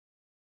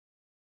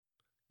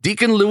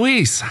Deacon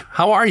Luis,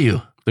 how are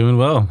you? Doing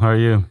well. How are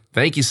you?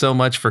 Thank you so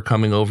much for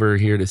coming over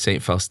here to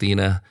St.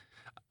 Faustina.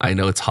 I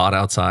know it's hot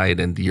outside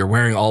and you're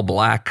wearing all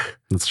black.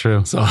 That's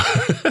true. So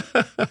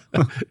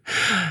how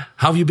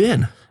have you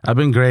been? I've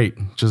been great.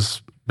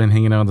 Just been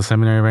hanging out at the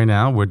seminary right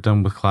now. We're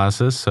done with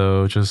classes,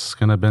 so just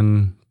kind of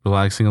been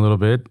relaxing a little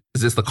bit.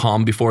 Is this the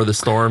calm before the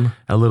storm?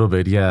 A little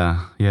bit,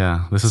 yeah.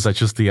 This is like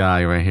just the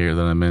eye right here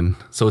that I'm in.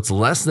 So it's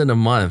less than a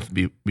month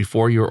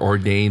before you're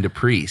ordained a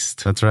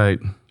priest. That's right.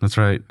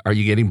 Are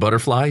you getting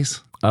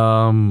butterflies?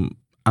 I'm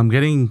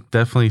getting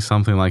definitely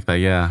something like that,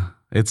 yeah.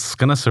 It's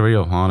kind of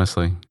surreal,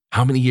 honestly.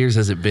 How many years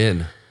has it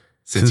been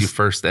since you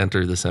first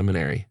entered the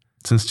seminary?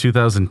 Since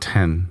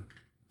 2010.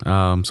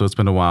 So it's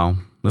been a while.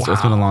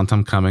 It's been a long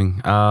time coming.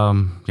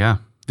 Yeah.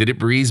 Did it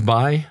breeze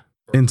by?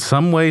 In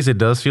some ways, it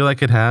does feel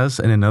like it has,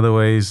 and in other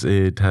ways,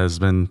 it has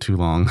been too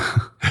long.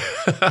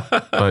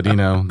 But,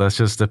 that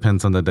just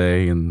depends on the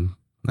day and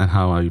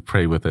how I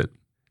pray with it.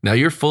 Now,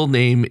 your full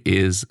name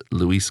is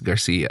Luis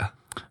Garcia.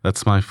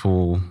 That's my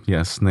full,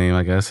 name,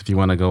 I guess, if you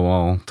want to go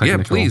all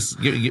technical. Yeah, please.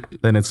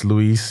 Then it's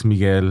Luis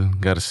Miguel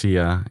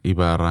Garcia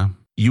Ibarra.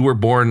 You were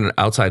born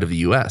outside of the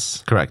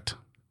U.S.? Correct.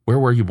 Where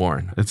were you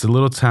born? It's a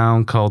little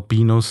town called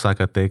Pinos,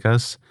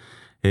 Zacatecas.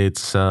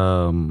 It's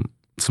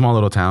small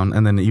little town,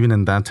 and then even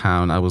in that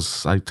town,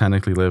 I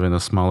technically live in a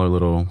smaller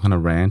little kind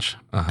of ranch,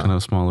 kind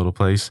of small little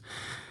place.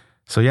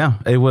 So yeah,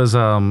 it was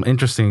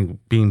interesting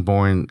being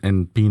born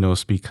in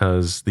Pinos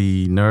because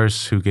the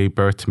nurse who gave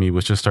birth to me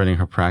was just starting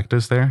her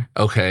practice there.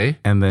 Okay.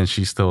 And then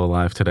she's still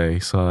alive today,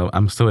 so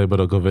I'm still able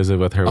to go visit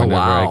with her whenever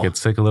I get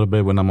sick a little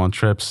bit when I'm on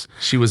trips.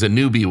 She was a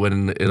newbie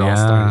when it all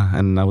started. Yeah,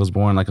 and I was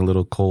born like a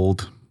little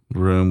cold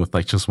room with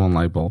like just one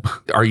light bulb.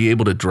 Are you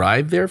able to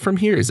drive there from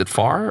here? Is it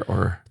far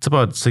or? It's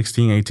about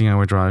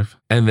 18-hour drive.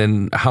 And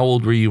then how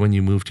old were you when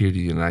you moved here to the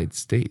United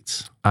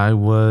States? I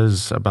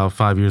was about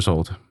 5 years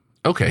old.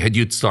 Okay. Had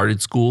you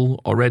started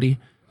school already?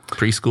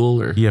 Preschool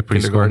or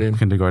preschool,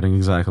 kindergarten,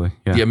 exactly.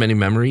 Yeah. Do you have many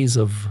memories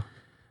of?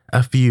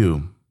 A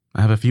few.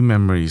 I have a few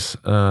memories,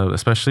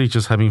 especially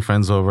just having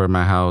friends over at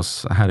my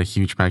house. I had a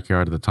huge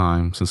backyard at the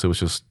time since it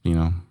was just,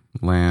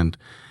 land.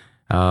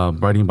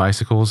 Riding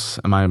bicycles,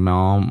 and my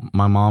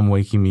mom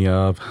waking me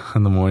up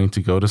in the morning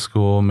to go to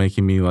school,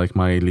 making me like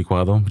my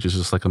licuado, which is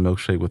just like a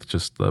milkshake with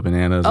just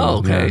bananas. Oh,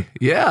 okay.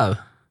 Yeah.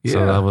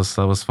 So that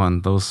was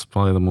fun. That was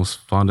probably the most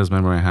fondest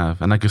memory I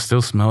have. And I could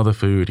still smell the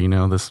food,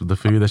 the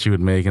food that she would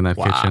make in that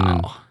kitchen.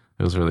 And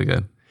it was really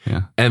good.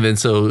 Yeah. And then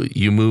so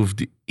you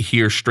moved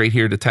straight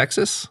here to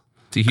Texas?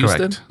 To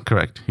Houston?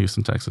 Correct.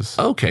 Houston, Texas.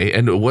 Okay.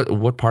 And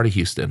what part of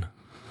Houston?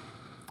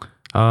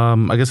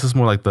 I guess it's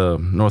more like the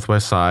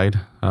northwest side,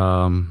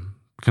 kind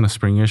of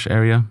Springish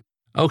area.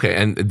 Okay.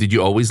 And did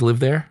you always live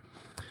there?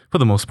 For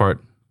the most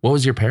part. What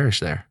was your parish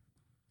there?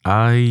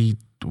 I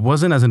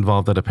wasn't as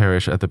involved at a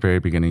parish at the very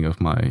beginning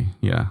of my,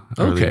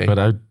 early, but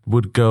I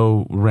would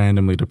go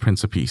randomly to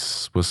Prince of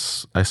Peace.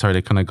 I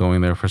started kind of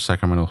going there for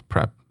sacramental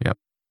prep. Yep.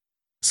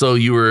 So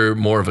you were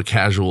more of a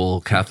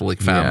casual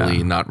Catholic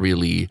family, not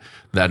really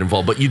that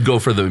involved, but you'd go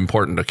for the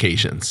important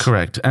occasions.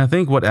 Correct. And I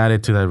think what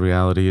added to that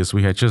reality is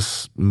we had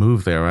just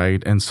moved there,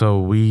 right? And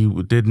so we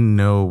didn't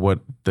know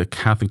what the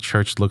Catholic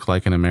Church looked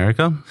like in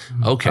America.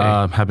 Okay.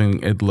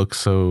 Having it look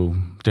so,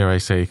 dare I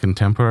say,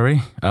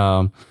 contemporary.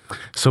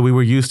 So we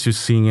were used to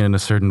seeing it in a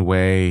certain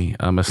way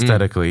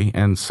aesthetically.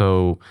 And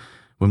so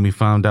when we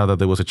found out that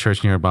there was a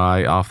church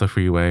nearby off the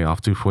freeway,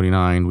 off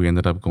 249, we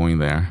ended up going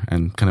there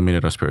and kind of made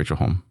it our spiritual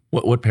home.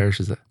 What parish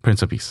is that?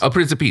 Prince of Peace. Oh,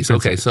 Prince of Peace.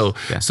 Okay, so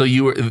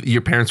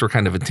your parents were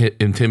kind of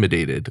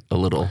intimidated a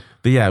little.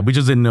 Yeah, we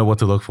just didn't know what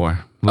to look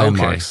for.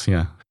 Landmarks. Okay.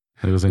 Yeah,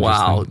 it was interesting.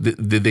 Wow,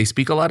 did they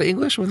speak a lot of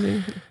English when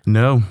they?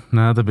 No,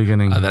 not at the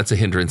beginning. That's a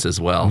hindrance as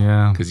well.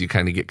 Yeah, because you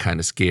kind of get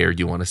scared.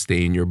 You want to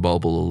stay in your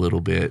bubble a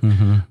little bit.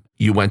 Mm-hmm.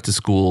 You went to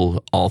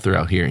school all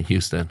throughout here in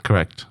Houston.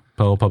 Correct.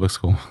 Public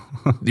school.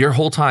 Your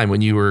whole time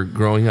when you were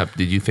growing up,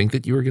 did you think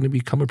that you were going to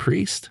become a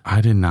priest? I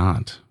did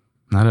not.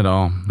 Not at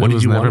all. It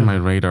was never my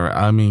radar.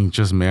 I mean,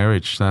 just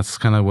marriage. That's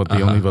kind of what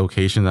the only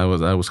vocation that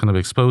I was kind of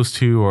exposed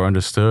to or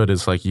understood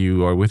is like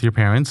you are with your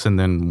parents, and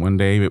then one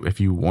day if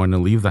you want to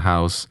leave the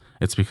house,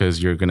 it's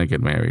because you're going to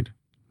get married.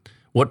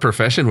 What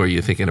profession were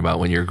you thinking about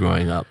when you were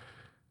growing up?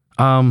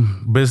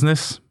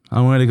 Business. I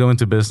wanted to go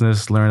into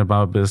business, learn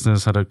about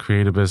business, how to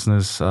create a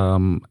business.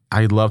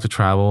 I love to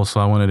travel, so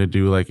I wanted to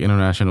do like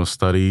international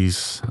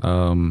studies,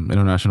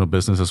 international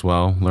business as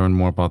well, learn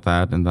more about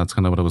that, and that's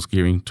kind of what I was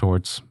gearing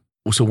towards.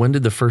 So when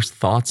did the first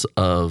thoughts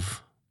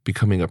of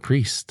becoming a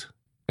priest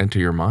enter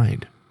your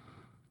mind?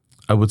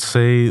 I would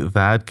say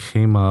that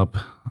came up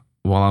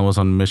while I was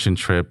on mission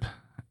trip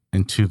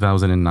in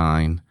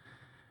 2009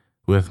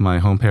 with my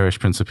home parish,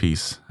 Prince of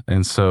Peace.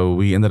 And so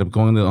we ended up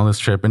going on this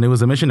trip, and it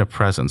was a mission of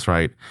presence,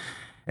 right?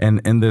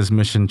 And in this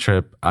mission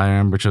trip, I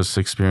remember just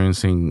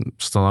experiencing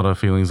just a lot of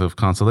feelings of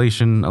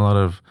consolation, a lot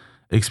of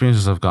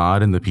experiences of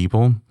God and the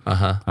people.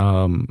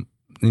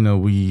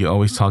 We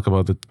always talk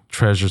about the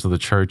treasures of the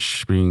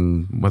church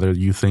being, whether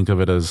you think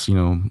of it as,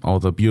 all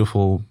the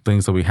beautiful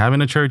things that we have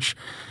in a church,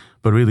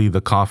 But really,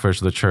 the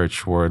coffers of the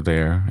church were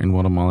there in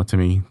Guatemala to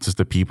me. Just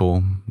the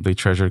people, they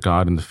treasure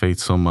God and the faith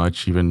so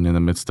much, even in the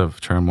midst of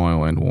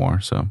turmoil and war.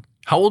 So,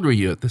 how old were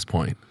you at this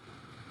point?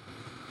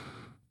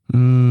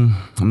 I'm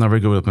not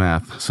very good with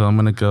math. So I'm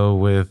going to go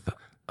with,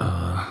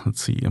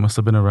 let's see, I must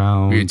have been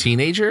around. Were you a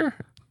teenager?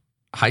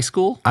 High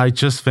school? I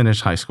just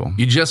finished high school.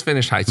 You just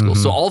finished high school.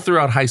 So all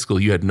throughout high school,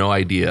 you had no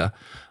idea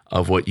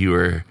of what you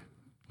were,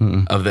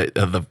 of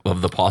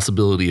the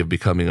possibility of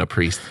becoming a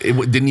priest. It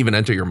didn't even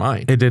enter your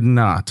mind. It did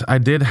not. I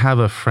did have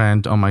a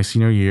friend on my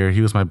senior year.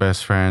 He was my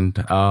best friend.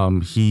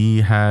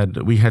 We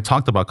had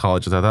talked about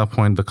colleges. At that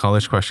point, the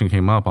college question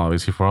came up,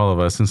 obviously, for all of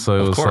us. And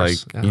so it was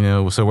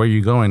like, so where are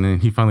you going?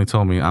 And he finally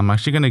told me, I'm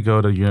actually going to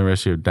go to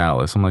University of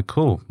Dallas. I'm like,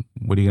 cool.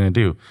 What are you going to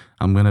do?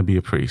 I'm going to be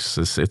a priest.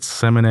 It's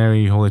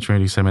seminary, Holy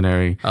Trinity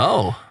Seminary.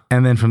 Oh.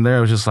 And then from there,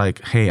 I was just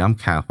like, hey, I'm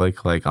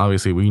Catholic. Like,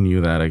 obviously, we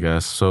knew that, I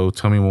guess. So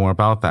tell me more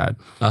about that.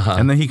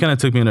 And then he kind of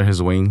took me under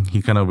his wing.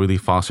 He kind of really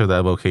fostered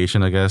that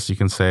vocation, I guess you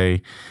can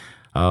say.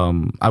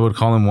 I would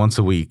call him once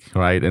a week,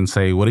 right? And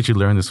say, what did you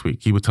learn this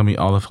week? He would tell me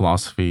all the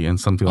philosophy and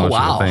some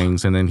theological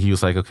things. And then he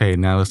was like, okay,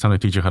 now it's time to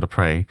teach you how to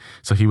pray.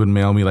 So he would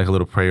mail me like a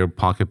little prayer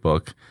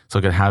pocketbook so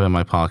I could have it in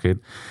my pocket.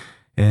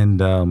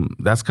 And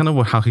that's kind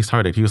of how he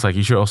started. He was like,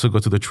 you should also go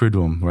to the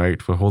Triduum, right,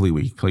 for Holy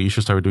Week. Like, you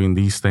should start doing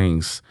these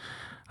things.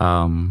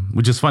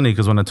 Which is funny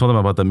because when I told him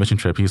about the mission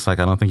trip, he's like,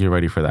 I don't think you're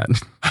ready for that.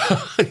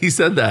 He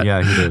said that?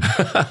 Yeah, he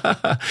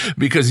did.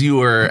 Because you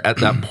were at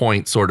that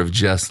point sort of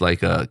just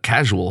like a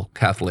casual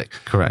Catholic.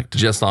 Correct.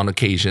 Just on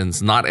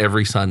occasions, not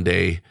every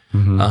Sunday.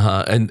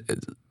 And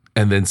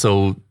then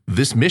so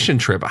this mission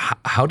trip,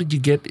 how did you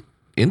get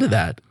into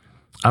that?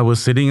 I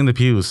was sitting in the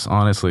pews,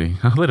 honestly,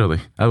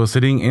 literally. I was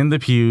sitting in the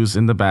pews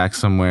in the back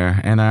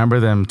somewhere, and I remember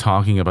them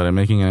talking about it,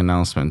 making an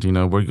announcement. You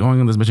know, we're going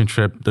on this mission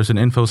trip. There's an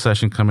info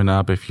session coming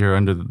up. If you're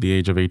under the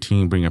age of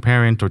 18, bring a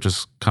parent or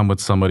just come with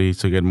somebody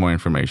to get more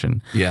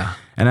information. Yeah.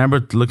 And I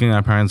remember looking at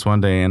my parents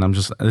one day, and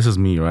this is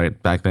me, right,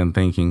 back then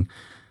thinking,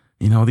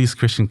 you know, these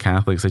Christian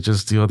Catholics, they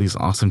just do all these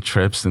awesome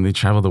trips, and they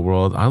travel the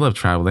world. I love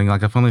traveling.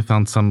 Like, I finally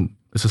found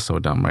this is so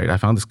dumb, right? I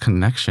found this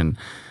connection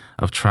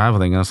of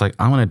traveling. And I was like,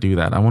 I want to do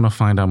that. I want to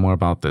find out more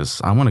about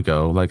this. I want to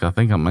go. Like, I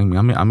think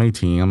I'm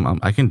 18.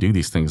 I can do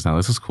these things now.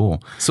 This is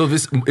cool. So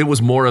it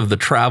was more of the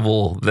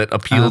travel that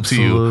appealed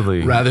to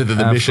you rather than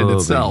the mission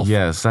itself.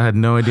 Yes. I had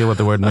no idea what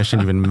the word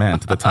mission even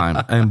meant at the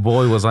time. And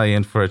boy, was I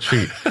in for a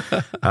treat.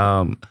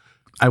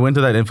 I went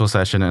to that info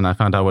session and I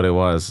found out what it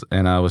was.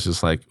 And I was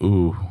just like,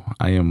 ooh,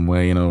 I am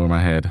way in over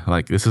my head.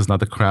 Like, this is not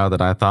the crowd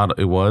that I thought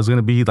it was going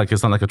to be. Like,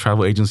 it's not like a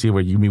travel agency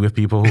where you meet with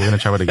people who are going to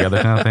travel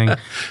together kind of thing.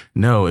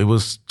 No, it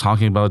was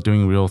talking about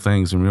doing real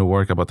things and real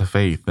work about the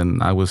faith.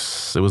 And it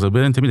was a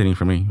bit intimidating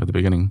for me at the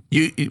beginning.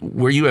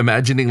 Were you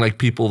imagining like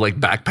people like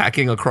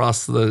backpacking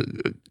across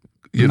the,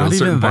 not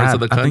certain parts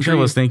of the country? I think I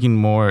was thinking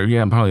more,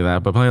 probably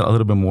that, but probably a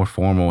little bit more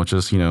formal,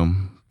 just,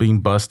 being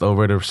bussed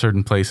over to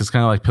certain places,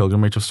 kind of like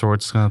pilgrimage of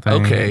sorts kind of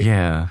thing. Okay.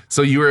 Yeah.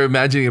 So you were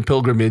imagining a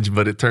pilgrimage,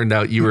 but it turned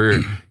out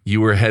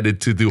you were headed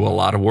to do a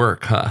lot of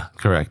work, huh?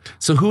 Correct.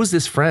 So who is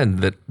this friend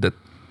that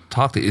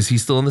talked to? Is he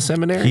still in the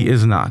seminary? He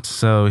is not.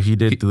 So he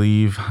did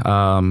leave.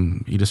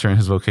 He discerned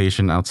his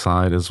vocation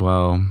outside as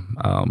well.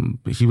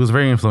 He was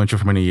very influential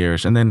for many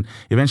years. And then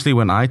eventually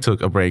when I took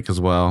a break as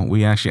well,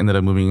 we actually ended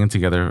up moving in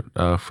together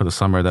for the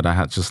summer that I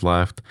had just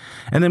left.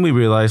 And then we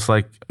realized,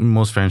 like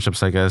most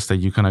friendships, I guess, that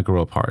you kind of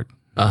grow apart.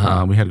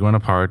 We had grown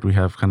apart. We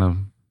have kind of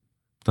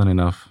done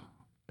enough.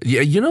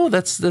 Yeah,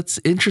 that's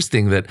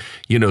interesting that,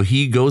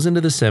 he goes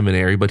into the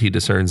seminary, but he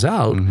discerns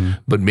out.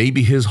 But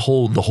maybe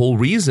the whole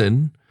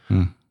reason,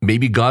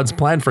 maybe God's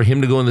plan for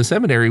him to go in the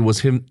seminary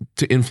was him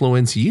to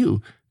influence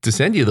you, to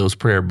send you those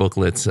prayer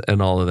booklets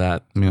and all of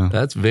that. Yeah.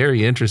 That's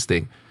very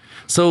interesting.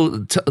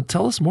 So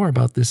tell us more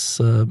about this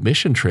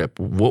mission trip.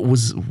 What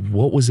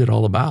was it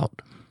all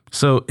about?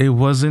 So it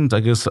wasn't,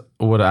 I guess,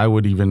 what I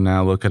would even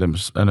now look at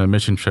a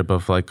mission trip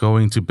of like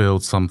going to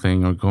build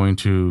something or going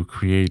to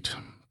create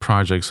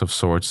projects of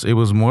sorts. It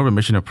was more of a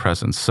mission of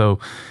presence. So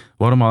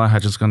Guatemala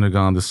had just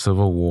undergone the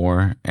civil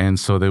war, and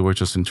so they were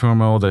just in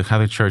turmoil. The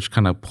Catholic Church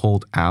kind of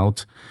pulled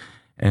out,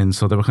 and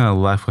so they were kind of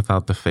left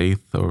without the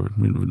faith or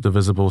the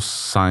visible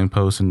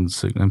signposts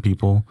and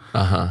people.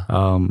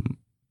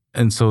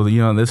 And so,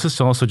 this is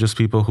also just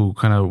people who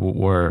kind of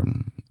were,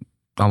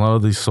 a lot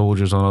of these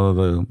soldiers, a lot of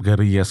the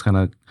guerrillas kind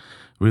of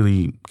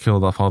really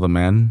killed off all the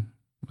men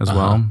as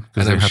well,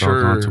 because they had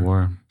all gone to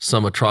war.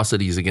 Some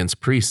atrocities against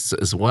priests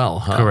as well,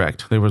 huh?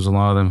 Correct. There was a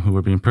lot of them who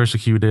were being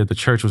persecuted. The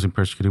church was being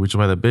persecuted, which is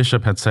why the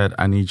bishop had said,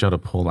 I need y'all to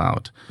pull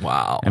out.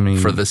 Wow. I mean,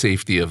 for the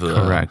safety of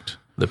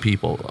the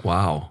people.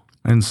 Wow.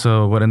 And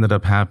so what ended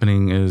up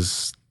happening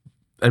is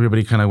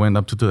everybody kind of went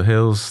up to the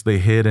hills. They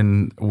hid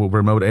in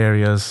remote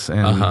areas,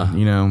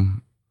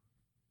 and,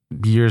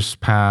 years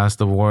passed,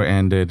 the war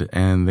ended,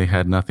 and they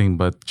had nothing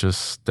but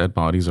just dead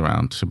bodies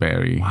around to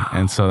bury. Wow.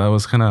 And so that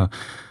was kind of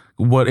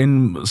what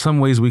in some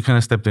ways we kind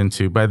of stepped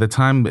into. By the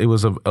time it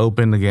was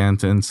open again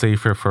and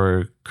safer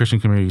for Christian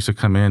communities to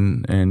come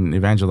in and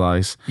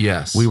evangelize,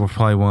 yes, we were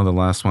probably one of the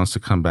last ones to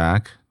come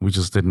back. We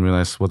just didn't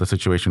realize what the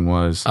situation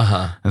was.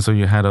 And so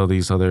you had all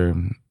these other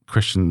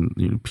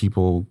Christian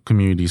people,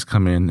 communities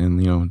come in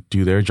and,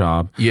 do their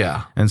job.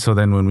 Yeah. And so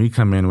then when we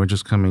come in, we're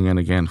just coming in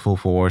again, full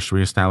force,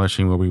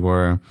 reestablishing where we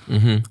were,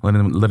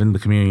 letting the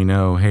community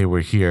know, hey,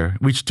 we're here.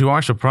 Which to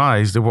our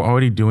surprise, they were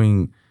already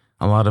doing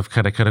a lot of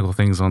catechetical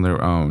things on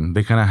their own.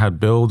 They kind of had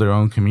built their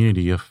own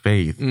community of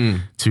faith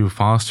to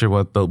foster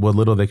what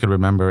little they could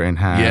remember and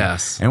have.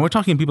 Yes. And we're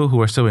talking people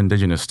who are still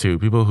indigenous too,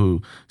 people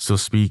who still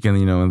speak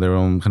in their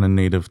own kind of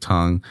native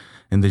tongue,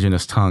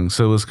 indigenous tongue.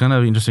 So it was kind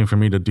of interesting for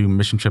me to do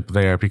mission trip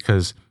there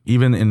because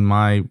even in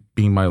my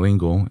being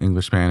bilingual,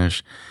 English,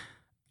 Spanish,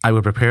 I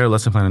would prepare a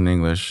lesson plan in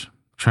English,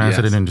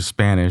 translate it into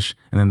Spanish,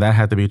 and then that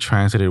had to be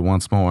translated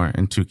once more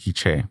into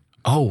Quiche.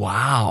 Oh,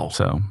 wow.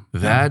 So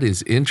that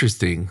is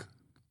interesting.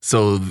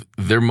 So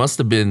there must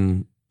have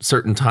been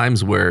certain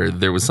times where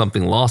there was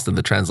something lost in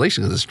the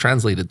translation because it's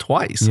translated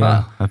twice.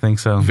 Yeah, huh? I think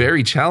so.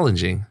 Very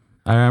challenging.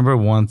 I remember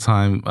one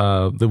time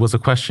there was a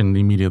question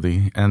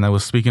immediately, and I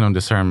was speaking on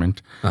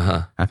discernment.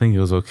 I think it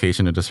was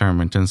occasion of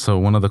discernment. And so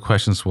one of the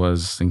questions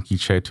was in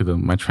Quiche to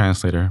my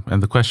translator.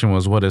 And the question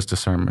was, what is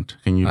discernment?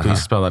 Can you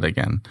please spell it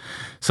again?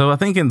 So I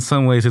think in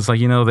some ways it's like,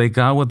 they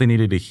got what they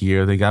needed to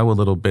hear. They got what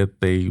little bit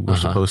they were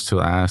supposed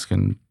to ask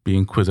and be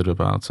inquisitive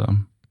about. So,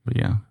 but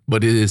yeah.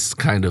 But it is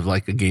kind of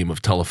like a game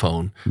of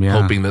telephone,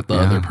 hoping that the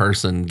other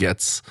person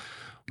gets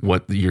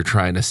what you're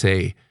trying to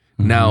say.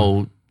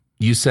 Now,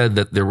 you said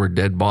that there were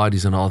dead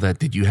bodies and all that.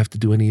 Did you have to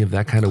do any of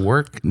that kind of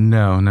work?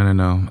 No.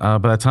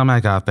 By the time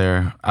I got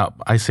there,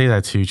 I say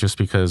that too just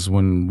because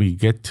when we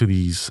get to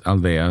these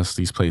aldeas,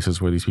 these places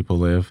where these people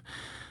live,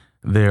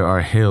 there are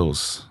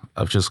hills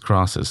of just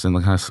crosses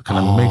and kind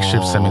of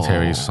makeshift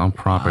cemeteries on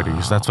properties.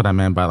 Wow. That's what I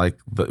meant by like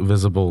the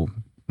visible,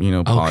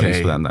 bodies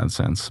in that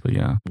sense. But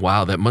yeah.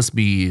 Wow, that must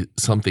be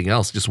something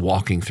else, just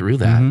walking through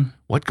that.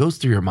 What goes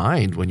through your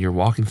mind when you're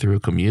walking through a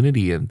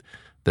community and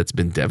that's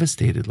been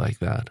devastated like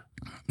that?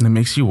 It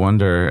makes you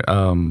wonder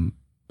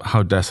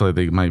how desolate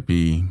they might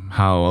be,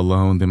 how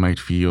alone they might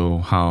feel,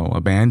 how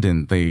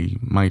abandoned they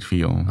might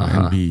feel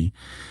and be.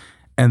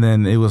 And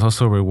then it was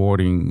also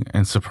rewarding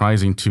and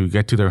surprising to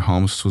get to their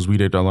homes because we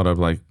did a lot of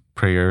like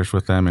prayers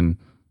with them and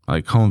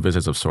like home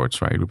visits of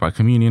sorts, right? We brought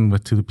communion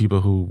to the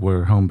people who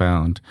were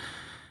homebound,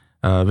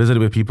 visited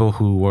with people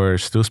who were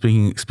still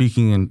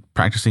speaking and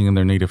practicing in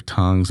their native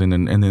tongues and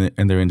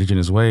in their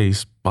indigenous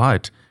ways,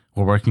 but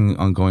were working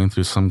on going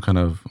through some kind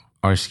of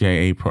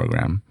RCIA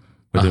program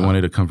where they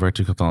wanted to convert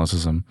to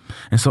Catholicism.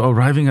 And so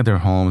arriving at their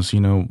homes,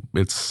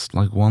 it's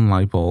like one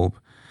light bulb,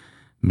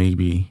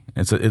 maybe.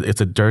 It's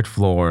a dirt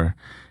floor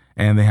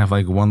and they have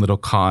like one little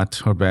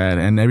cot or bed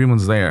and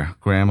everyone's there.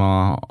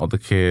 Grandma, all the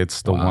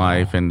kids, the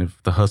wife, and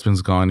if the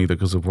husband's gone either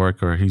because of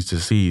work or he's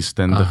deceased,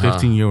 then the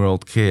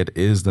 15-year-old kid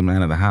is the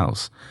man of the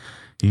house.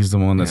 He's the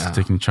one that's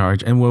taking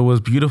charge. And what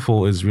was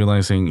beautiful is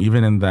realizing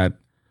even in that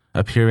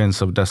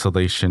appearance of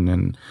desolation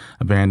and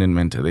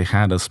abandonment, they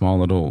had a small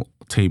little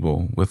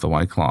table with a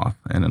white cloth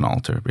and an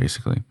altar,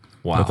 basically,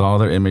 with all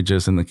their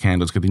images and the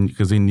candles,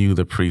 because they knew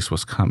the priest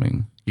was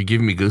coming. You're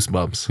giving me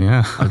goosebumps.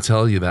 Yeah, I'm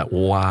telling you that.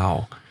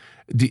 Wow.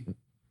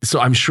 So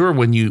I'm sure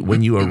when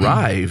you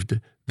arrived,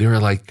 they were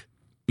like,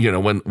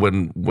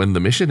 when the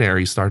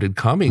missionaries started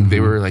coming, they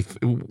were like,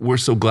 "We're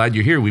so glad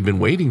you're here. We've been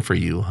waiting for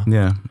you."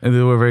 Yeah, and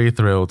they were very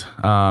thrilled.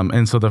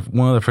 And so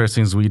one of the first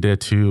things we did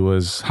too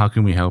was, how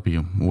can we help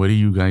you? What do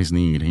you guys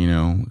need?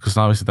 Because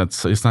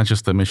obviously it's not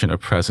just the mission of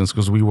presence,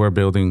 because we were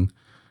building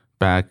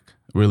back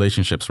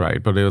relationships,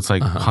 right? But it's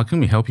like, how can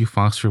we help you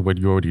foster what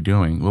you're already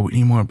doing? Well, we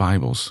need more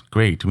Bibles.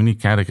 Great. We need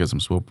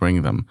catechisms. We'll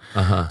bring them.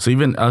 So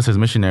even us as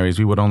missionaries,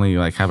 we would only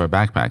like have a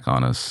backpack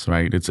on us,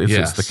 right? It's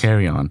the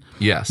carry-on.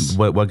 Yes.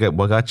 What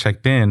got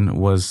checked in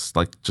was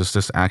like just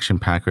this action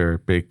packer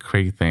big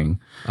crate thing,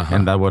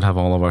 and that would have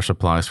all of our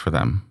supplies for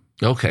them.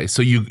 Okay,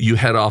 so you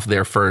head off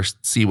there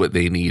first, see what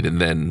they need, and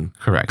then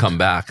come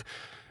back.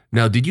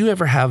 Now, did you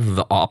ever have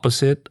the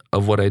opposite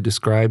of what I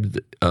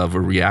described of a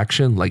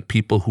reaction, like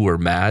people who are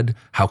mad?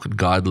 How could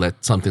God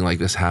let something like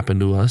this happen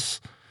to us?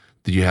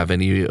 Did you have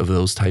any of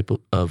those type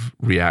of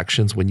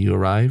reactions when you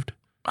arrived?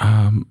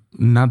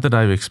 Not that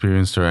I've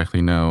experienced directly,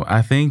 no.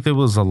 I think there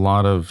was a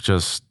lot of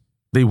just,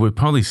 they would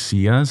probably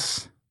see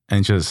us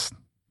and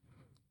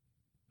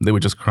they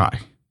would just cry.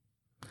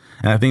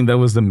 And I think that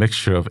was the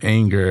mixture of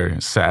anger,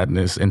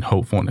 sadness, and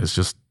hopefulness,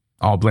 just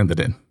all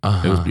blended in.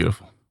 It was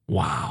beautiful.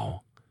 Wow.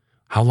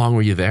 How long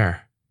were you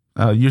there?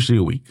 Usually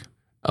a week.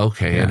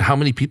 Okay. Yeah. And how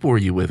many people were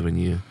you with when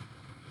you?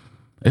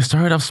 It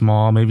started off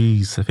small,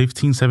 maybe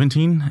 15,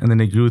 17, and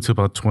then it grew to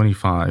about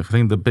 25. I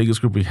think the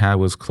biggest group we had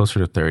was closer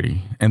to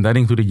 30. And that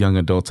included young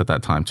adults at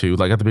that time too.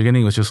 Like at the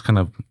beginning, it was just kind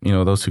of,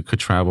 those who could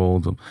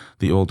travel,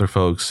 the older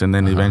folks. And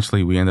then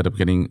eventually we ended up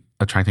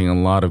attracting a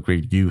lot of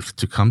great youth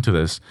to come to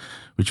this,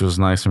 which was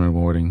nice and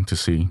rewarding to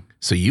see.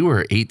 So you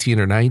were 18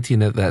 or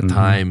 19 at that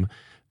time.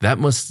 That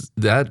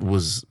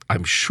was,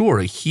 I'm sure,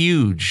 a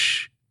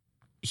huge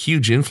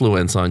huge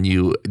influence on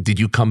you. Did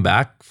you come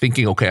back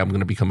thinking, okay, I'm going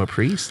to become a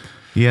priest?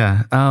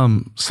 Yeah.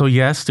 So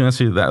yes, to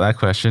answer that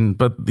question,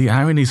 but the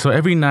irony, so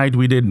every night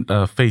we did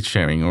faith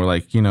sharing or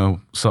like,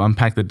 so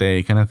unpack the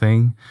day kind of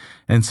thing.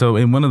 And so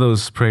in one of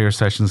those prayer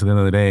sessions at the end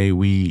of the day,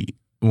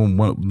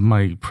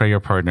 my prayer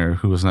partner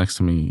who was next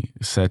to me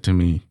said to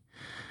me,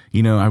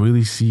 I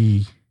really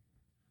see,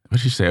 what did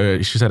she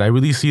say? She said, I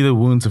really see the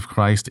wounds of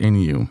Christ in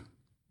you.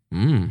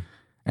 And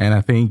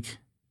I think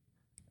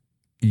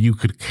you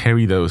could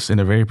carry those in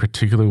a very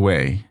particular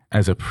way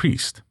as a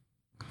priest.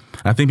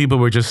 I think people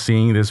were just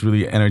seeing this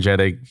really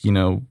energetic,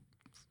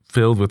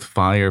 filled with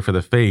fire for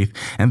the faith,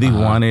 and they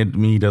wanted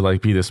me to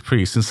like be this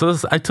priest. And so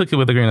I took it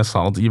with a grain of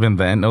salt even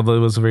then, although it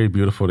was very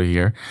beautiful to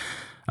hear.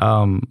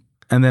 And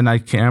then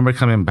I remember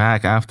coming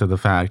back after the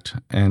fact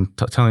and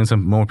telling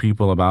some more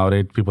people about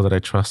it, people that I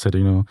trusted,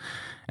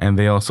 and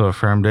they also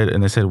affirmed it.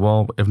 And they said,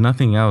 well, if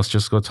nothing else,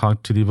 just go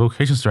talk to the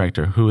vocations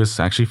director, who is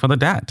actually Father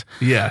Dat.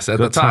 Yes, at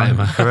the time.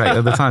 Correct,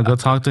 at the time. Go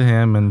talk to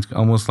him. And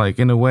almost like,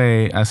 in a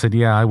way, I said,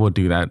 yeah, I will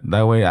do that.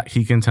 That way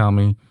he can tell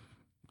me,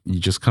 you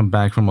just come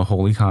back from a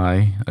holy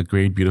high, a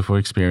great, beautiful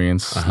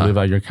experience, live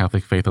out your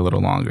Catholic faith a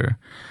little longer.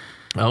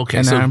 Okay,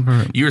 and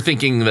so you're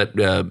thinking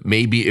that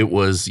maybe you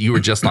were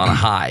just on a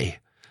high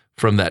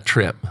from that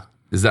trip.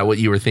 Is that what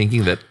you were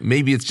thinking? That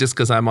maybe it's just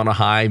because I'm on a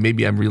high.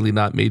 Maybe I'm really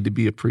not made to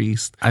be a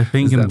priest. I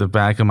think in the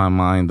back of my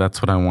mind,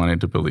 that's what I wanted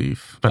to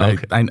believe. But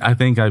okay. I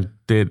think I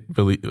did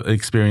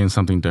experience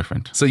something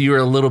different. So you were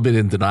a little bit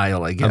in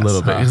denial, I guess. A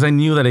little bit. Because I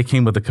knew that it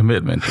came with the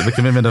commitment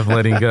of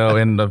letting go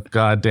and of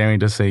God daring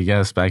to say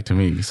yes back to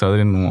me. So I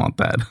didn't want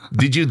that.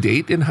 Did you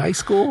date in high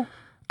school?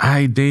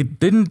 I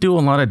didn't do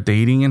a lot of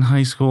dating in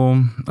high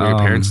school. Were your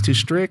parents too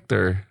strict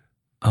or?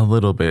 A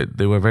little bit.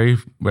 They were very,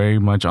 very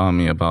much on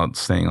me about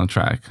staying on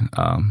track.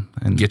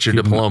 And get your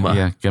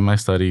diploma. Get my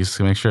studies,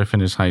 make sure I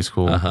finish high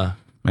school.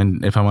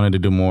 And if I wanted to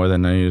do more,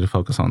 then I needed to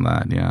focus on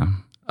that. Yeah.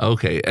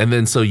 Okay. And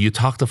then so you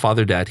talk to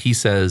Father Dat. He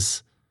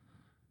says,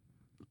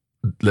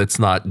 let's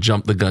not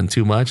jump the gun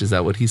too much. Is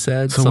that what he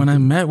said? So when I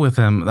met with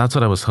him, that's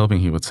what I was hoping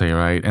he would say,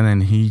 right? And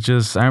then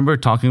I remember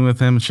talking with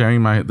him,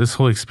 sharing this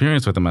whole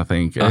experience with him, I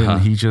think.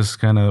 And he just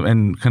kind of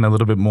a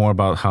little bit more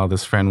about how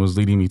this friend was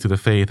leading me to the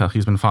faith, how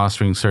he's been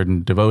fostering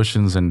certain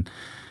devotions and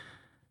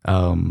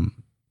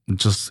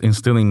just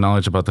instilling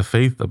knowledge about the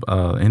faith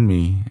in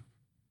me.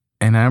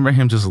 And I remember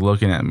him just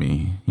looking at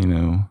me,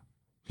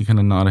 he kind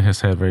of nodded his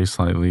head very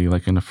slightly,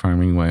 like in an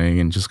affirming way,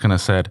 and just kind of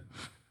said,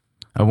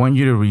 I want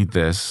you to read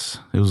this.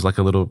 It was like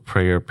a little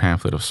prayer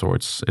pamphlet of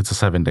sorts. It's a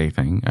 7-day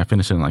thing. I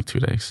finished it in like 2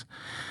 days.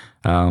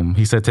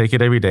 He said, take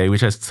it every day,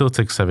 which I still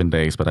took 7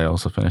 days, but I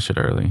also finished it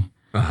early.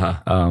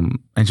 And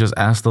just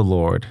ask the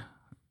Lord,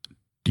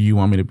 do you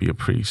want me to be a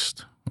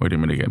priest or do you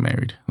want me to get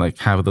married? Like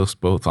have those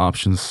both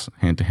options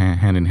hand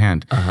in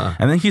hand.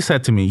 And then he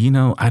said to me,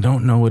 I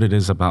don't know what it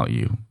is about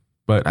you,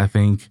 but I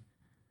think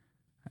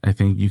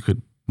you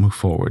could move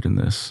forward in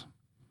this.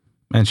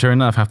 And sure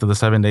enough, after the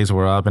 7 days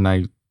were up and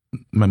I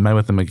met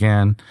with him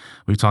again,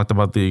 we talked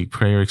about the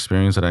prayer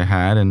experience that I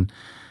had, and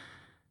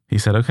he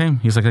said, okay.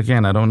 He's like,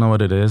 again, I don't know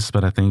what it is,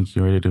 but I think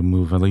you're ready to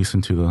move at least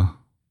into the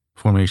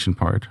formation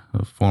part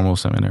of formal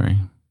seminary.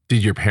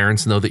 Did your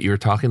parents know that you were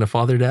talking to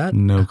Father Dat?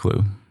 No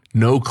clue.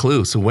 No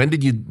clue. So when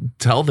did you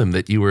tell them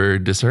that you were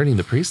discerning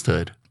the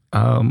priesthood?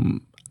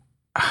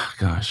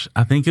 Gosh,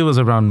 I think it was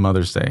around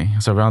Mother's Day.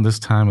 So around this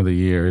time of the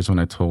year is when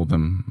I told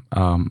them.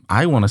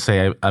 I want to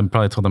say I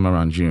probably told them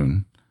around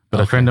June, but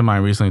a friend of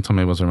mine recently told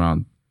me it was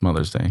around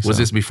Mother's Day. Was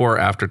this before or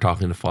after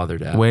talking to Father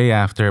Dat? Way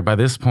after. By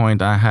this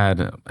point, I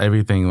had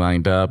everything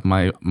lined up.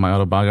 My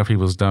autobiography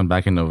was done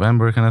back in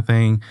November, kind of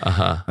thing.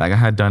 Like I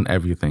had done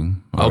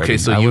everything already. Okay,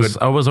 so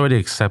I was already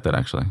accepted,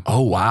 actually.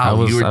 Oh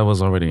wow! I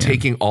was already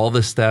taking all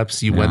the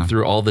steps. You went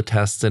through all the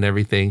tests and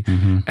everything.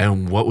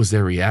 And what was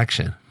their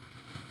reaction?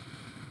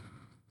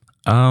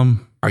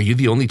 Are you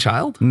the only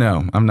child?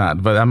 No, I'm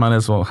not, but that might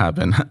as well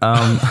happen.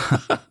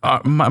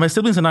 My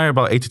siblings and I are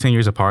about 8 to 10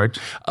 years apart.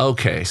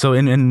 Okay. So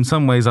in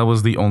some ways, I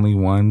was the only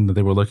one that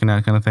they were looking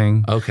at, kind of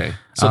thing. Okay.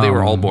 So they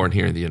were all born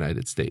here in the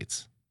United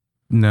States?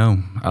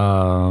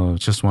 No,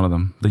 just one of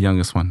them, the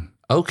youngest one.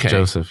 Okay.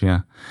 Joseph,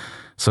 yeah.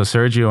 So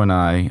Sergio and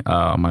I,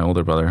 my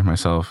older brother,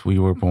 myself, we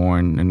were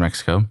born in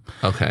Mexico.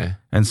 Okay.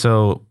 And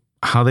so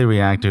how they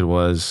reacted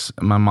was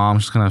my mom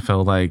just kind of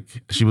felt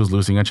like she was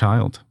losing a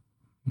child.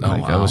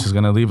 Like I was just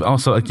going to leave.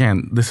 Also,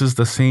 again, this is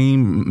the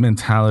same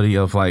mentality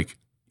of like,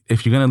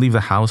 if you're going to leave the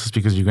house, it's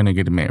because you're going to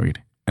get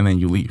married and then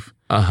you leave.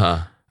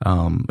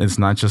 It's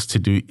not just to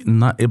do,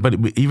 but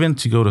even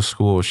to go to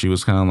school, she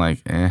was kind of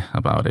like,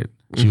 about it.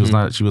 She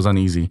was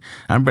uneasy.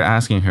 I remember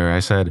asking her,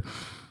 I said,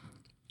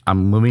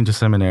 I'm moving to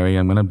seminary.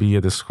 I'm going to be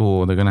at the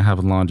school. They're going to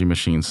have laundry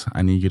machines.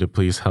 I need you to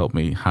please help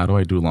me. How do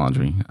I do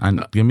laundry?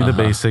 And give me the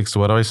basics.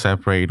 What do I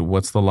separate?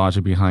 What's the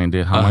logic behind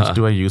it? How much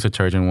do I use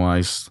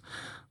detergent-wise?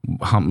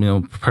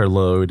 Per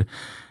load.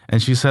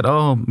 And she said,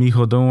 oh,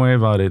 mijo, don't worry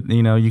about it.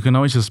 You can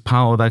always just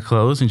pile all that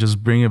clothes and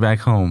just bring it back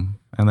home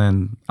and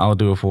then I'll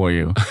do it for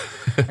you.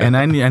 and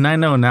I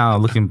know now,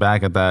 looking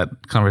back at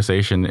that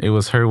conversation, it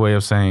was her way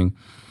of saying,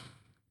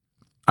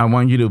 I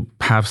want you to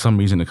have some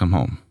reason to come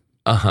home.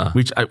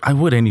 Which I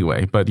would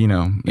anyway, but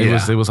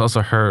it was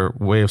also her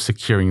way of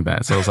securing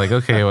that. So I was like,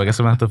 okay, well, I guess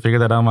I'm gonna have to figure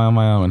that out on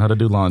my own, how to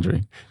do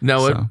laundry.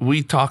 Now,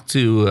 we talked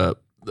to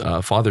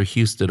Father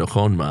Houston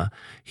Okonma.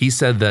 He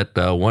said that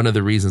one of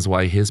the reasons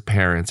why his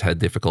parents had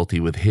difficulty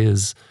with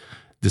his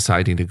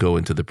deciding to go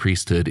into the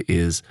priesthood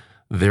is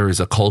there is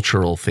a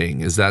cultural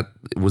thing. Was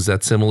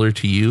that similar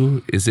to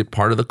you? Is it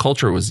part of the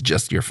culture, or was it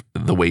just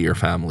the way your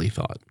family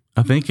thought?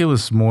 I think it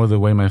was more the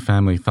way my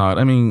family thought.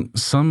 I mean,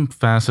 some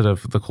facet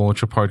of the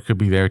culture part could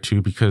be there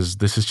too, because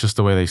this is just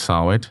the way they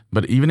saw it.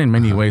 But even in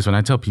many ways, when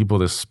I tell people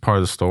this part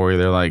of the story,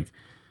 they're like,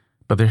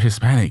 but they're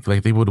Hispanic.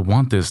 Like, they would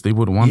want this. They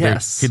would want their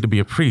kid to be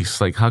a priest.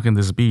 Like, how can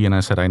this be? And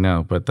I said, I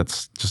know, but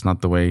that's just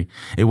not the way.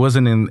 It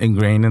wasn't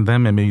ingrained in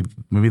them, and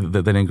maybe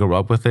they didn't grow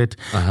up with it.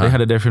 They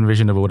had a different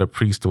vision of what a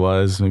priest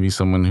was. Maybe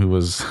someone who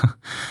was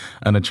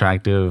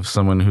unattractive,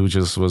 someone who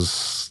just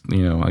was,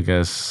 I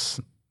guess,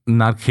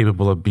 not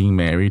capable of being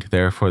married.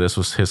 Therefore, this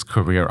was his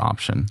career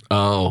option.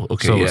 Oh,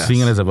 okay. So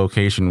seeing it as a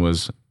vocation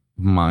was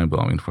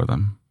mind-blowing for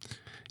them.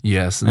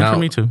 Yes. And for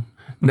me too.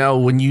 Now,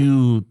 when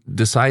you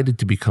decided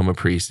to become a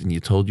priest and you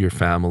told your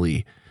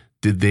family,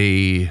 did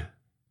they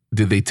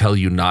tell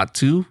you not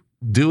to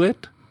do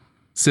it?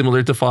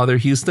 Similar to Father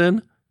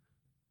Houston?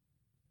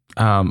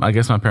 I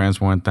guess my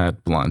parents weren't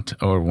that blunt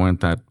or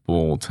weren't that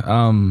bold.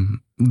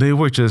 They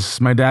were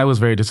just, my dad was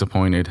very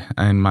disappointed,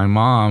 and my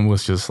mom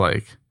was just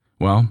like,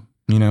 well,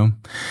 and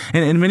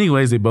in many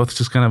ways, they both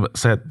just kind of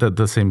said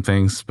the same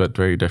things, but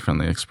very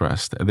differently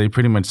expressed. They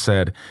pretty much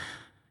said,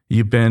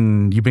 "You've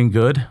been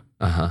good.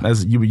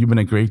 As you've been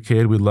a great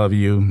kid. We love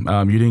you.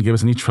 You didn't give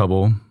us any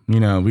trouble. We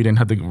didn't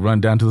have to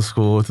run down to the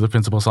school, to the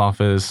principal's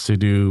office to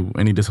do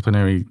any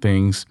disciplinary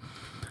things,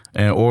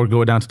 or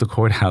go down to the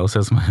courthouse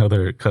as my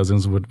other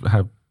cousins would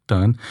have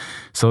done.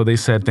 So they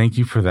said, thank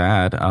you for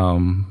that,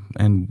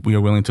 and we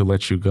are willing to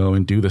let you go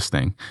and do this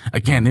thing."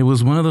 Again, it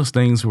was one of those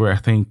things where I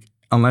think,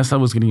 unless I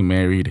was getting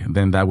married,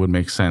 then that would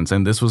make sense.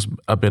 And this was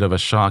a bit of a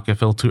shock. It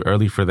felt too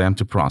early for them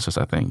to process,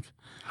 I think.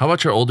 How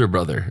about your older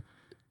brother?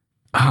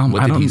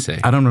 What did he say?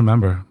 I don't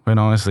remember. But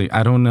honestly,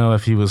 I don't know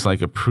if he was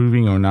like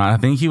approving or not. I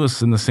think he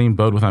was in the same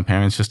boat with my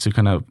parents, just to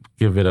kind of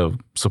give it a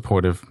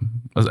supportive,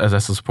 as a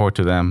support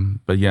to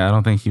them. But yeah, I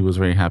don't think he was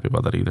very happy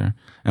about that either.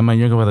 And my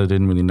younger brother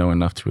didn't really know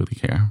enough to really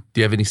care.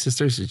 Do you have any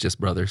sisters or just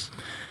brothers?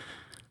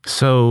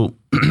 So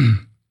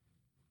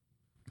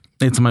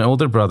it's my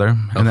older brother,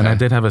 and then I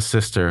did have a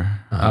sister,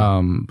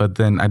 but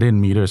then I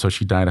didn't meet her, so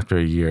she died after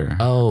a year.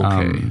 Oh,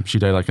 okay. She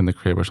died like in the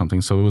crib or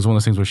something. So it was one of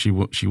those things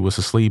where she was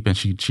asleep, and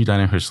she died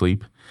in her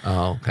sleep.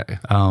 Oh, okay.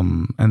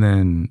 And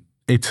then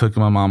it took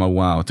my mom a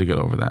while to get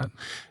over that.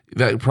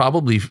 That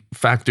probably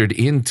factored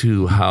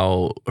into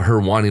how her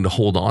wanting to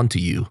hold on to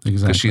you,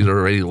 because she'd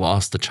already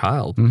lost a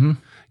child. Mm-hmm.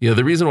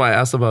 The reason why I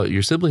asked about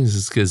your siblings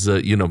is because,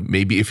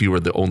 maybe if you were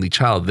the only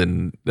child,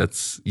 then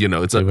that's, it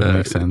would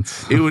make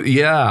sense. It would,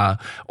 yeah.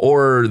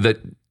 Or that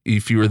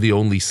if you were the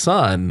only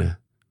son,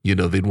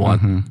 they'd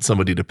want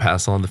somebody to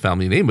pass on the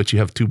family name, but you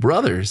have two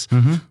brothers.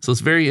 Mm-hmm. So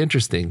it's very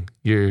interesting.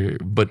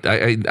 But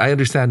I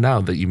understand now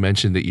that you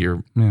mentioned that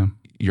your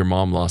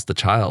mom lost a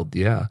child.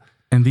 Yeah.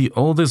 And the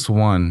oldest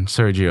one,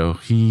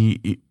 Sergio,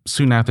 he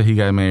soon after he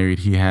got married,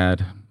 he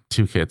had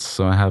 2 kids.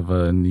 So I have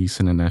a niece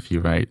and a nephew,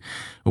 right?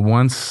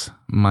 Once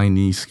my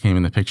niece came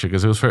in the picture,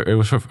 because it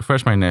was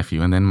first my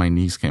nephew, and then my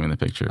niece came in the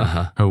picture.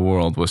 Her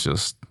world was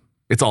just...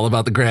 It's all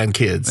about the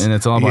grandkids. And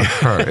it's all about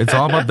her. It's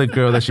all about the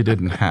girl that she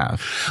didn't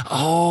have.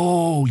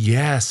 Oh,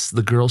 yes.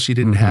 The girl she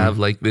didn't have.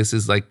 Like, this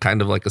is like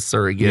kind of like a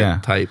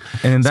surrogate type.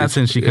 And in that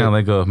sense, she kind of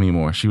let go of me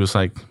more. She was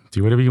like,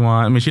 do whatever you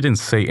want. I mean, she didn't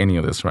say any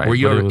of this, right? Were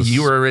you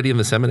were already in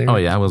the seminary? Oh,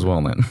 yeah. I was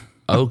well in.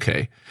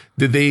 Okay.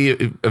 Did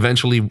they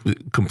eventually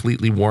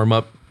completely warm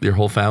up their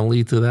whole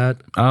family to that?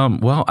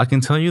 Well, I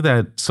can tell you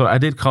that. So I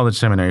did college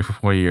seminary for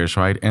 4 years,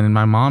 right? And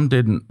my mom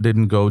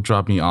didn't go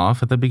drop me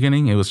off at the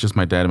beginning. It was just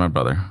my dad and my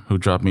brother who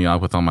dropped me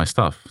off with all my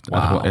stuff.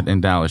 Wow.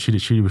 In Dallas.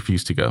 She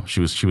refused to go.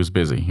 She was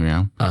busy,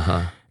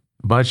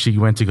 But she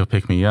went to go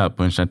pick me up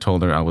when I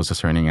told her I was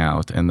just turning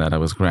out and that I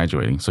was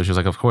graduating. So she was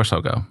like, of course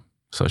I'll go.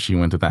 So she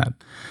went to that.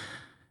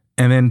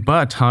 And then,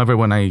 however,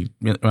 when I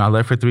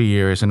left for 3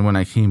 years, and when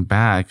I came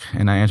back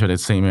and I entered at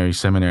St. Mary's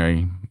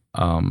Seminary,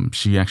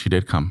 she actually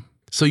did come.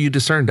 So you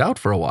discerned out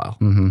for a while.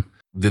 Mm-hmm.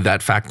 Did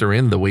that factor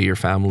in the way your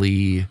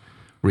family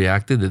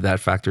reacted? Did that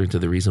factor into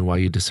the reason why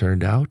you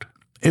discerned out?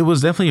 It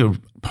was definitely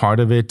a part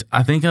of it.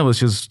 I think I was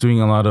just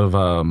doing a lot of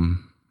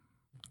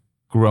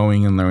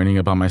growing and learning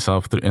about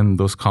myself in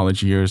those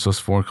college years, those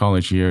 4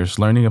 college years,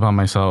 learning about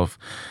myself,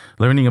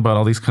 learning about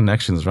all these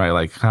connections, right?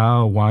 Like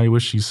why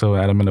was she so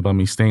adamant about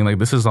me staying? Like,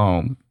 this is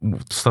all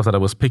stuff that I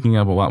was picking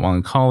up while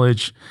in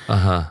college,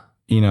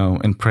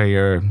 in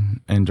prayer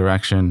and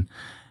direction.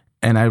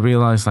 And I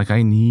realized, like,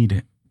 I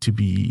need to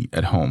be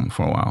at home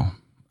for a while.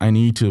 I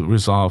need to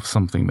resolve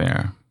something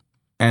there.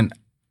 And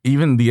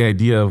even the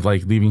idea of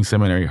like leaving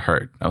seminary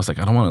hurt. I was like,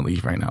 I don't want to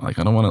leave right now. Like,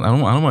 I don't want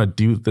to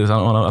do this. I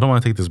don't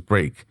want to take this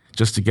break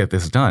just to get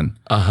this done.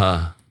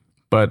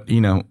 But,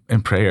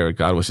 in prayer,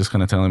 God was just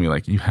kind of telling me,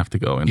 like, you have to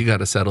go. And you got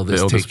to settle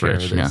this, take care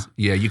of this.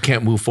 Yeah, you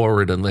can't move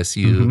forward unless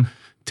you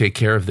take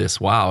care of this.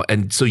 Wow.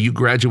 And so you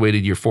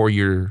graduated your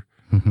 4-year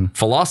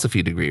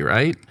philosophy degree,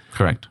 right?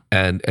 Correct.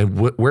 And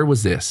where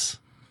was this?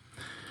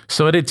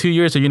 So I did 2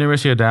 years at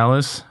University of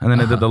Dallas, and then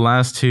I did the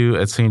last 2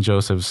 at St.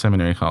 Joseph's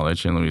Seminary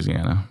College in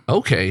Louisiana.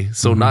 Okay,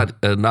 so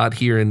not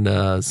here in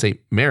St.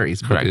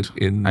 Mary's. Correct.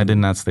 But I did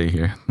not stay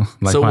here,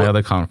 like my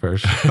other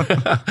converts.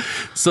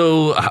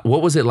 So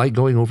what was it like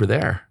going over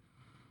there?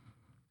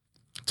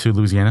 To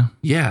Louisiana?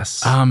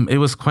 Yes. It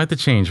was quite the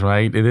change,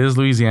 right? It is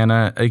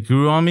Louisiana. It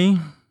grew on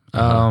me,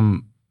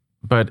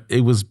 but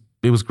it was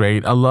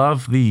great. I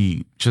love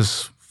the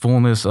just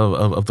fullness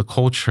of the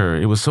culture.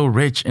 It was so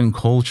rich in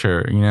culture,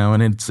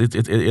 and it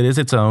is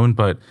its own,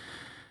 but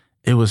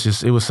it was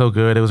so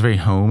good. It was very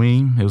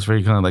homey. It was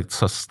very kind of like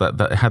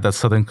that had that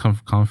southern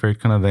comfort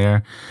kind of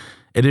there.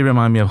 It did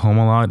remind me of home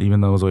a lot, even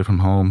though I was away from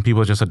home.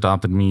 People just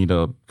adopted me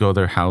to go to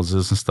their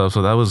houses and stuff.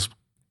 So that was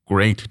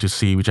great to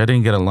see, which I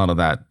didn't get a lot of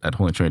that at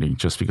Holy Trinity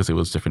just because it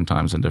was different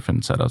times and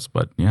different setups.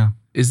 But yeah.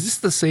 Is this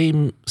the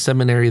same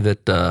seminary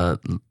that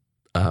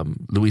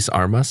Luis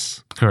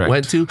Armas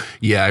went to?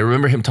 Yeah, I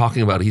remember him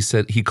talking about it. He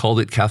said he called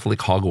it Catholic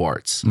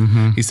Hogwarts.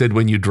 He said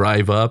when you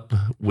drive up,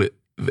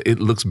 it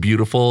looks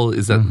beautiful.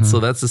 Is that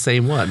so? That's the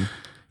same one.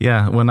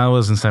 Yeah, when I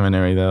was in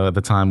seminary, though, at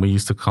the time, we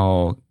used to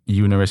call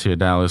University of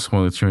Dallas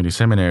Holy Trinity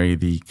Seminary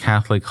the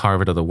Catholic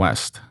Harvard of the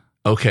West.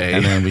 Okay.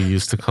 And then we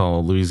used to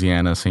call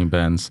Louisiana St.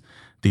 Ben's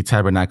the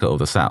Tabernacle of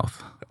the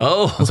South.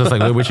 Oh. So it's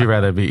like, where would you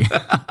rather be?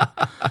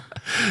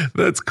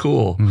 That's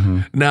cool.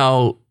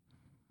 Now,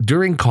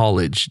 during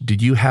college,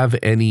 did you have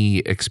any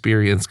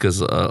experience? Because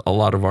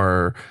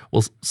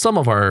some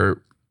of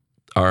our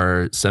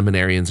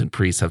seminarians and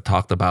priests have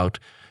talked about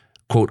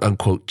quote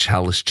unquote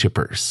chalice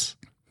chippers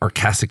or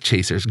cassock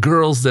chasers,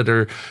 girls that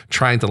are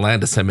trying to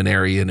land a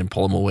seminarian and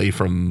pull them away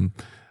from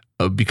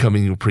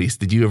becoming a priest.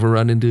 Did you ever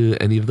run into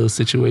any of those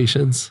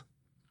situations?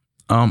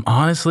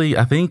 Honestly,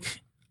 I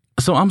think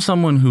so. I'm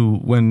someone who,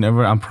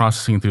 whenever I'm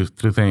processing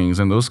through things,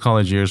 and those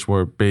college years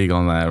were big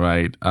on that,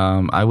 right?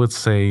 I would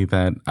say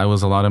that I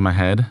was a lot in my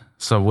head,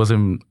 so I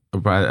wasn't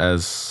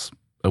as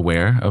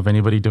aware of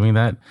anybody doing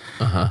that.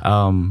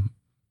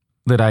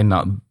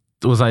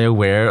 Was I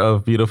aware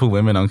of beautiful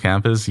women on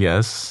campus?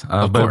 Yes,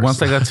 but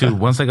once I got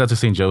to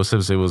St.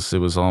 Joseph's, it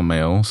was all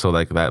male, so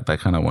like that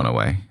kind of went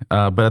away.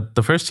 But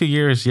the first 2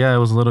 years, yeah, it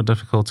was a little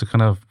difficult to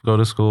kind of go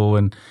to school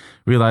and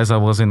realize I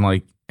wasn't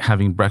like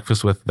having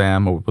breakfast with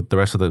them or with the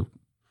rest of the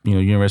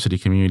university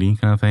community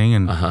kind of thing,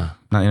 and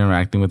not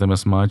interacting with them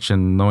as much,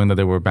 and knowing that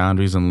there were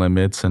boundaries and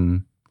limits,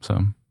 and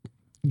so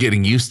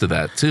getting used to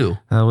that too.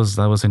 That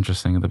was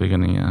interesting at the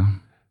beginning. Yeah.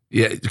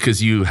 Yeah,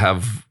 because you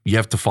have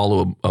to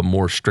follow a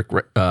more strict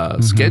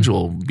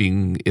schedule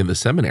being in the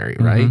seminary,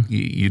 right?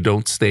 You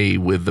don't stay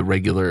with the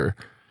regular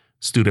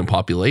student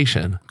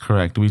population.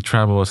 Correct. We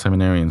travel as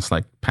seminarians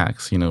like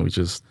packs. We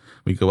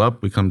go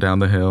up, we come down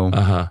the hill.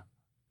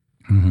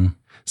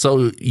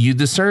 So you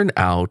discern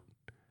out.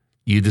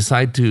 You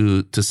decide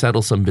to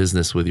settle some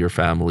business with your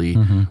family.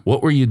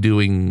 What were you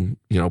doing,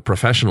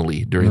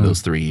 professionally during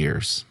those 3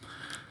 years?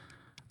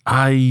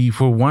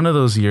 For one of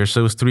those years, so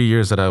it was 3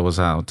 years that I was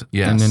out.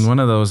 Yes. And in one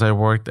of those, I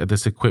worked at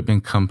this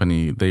equipment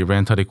company. They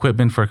rent out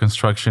equipment for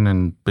construction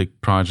and big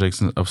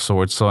projects of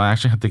sorts. So I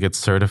actually had to get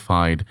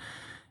certified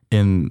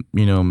in,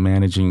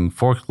 managing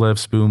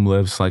forklifts, boom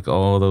lifts, like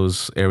all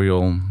those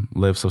aerial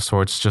lifts of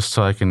sorts, just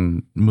so I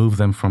can move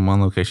them from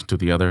one location to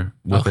the other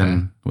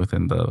within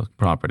the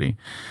property.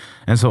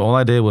 And so all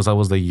I did was I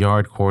was the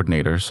yard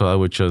coordinator. So I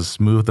would just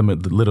move them,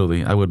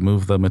 literally, I would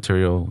move the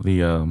material,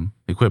 the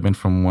equipment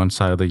from one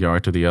side of the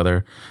yard to the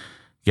other,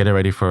 get it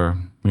ready for,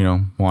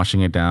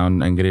 washing it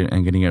down and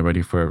getting it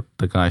ready for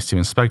the guys to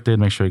inspect it,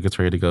 make sure it gets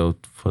ready to go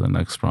for the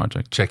next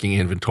project. Checking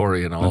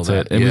inventory and all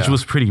that. Which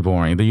was pretty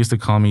boring. They used to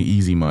call me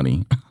easy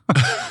money.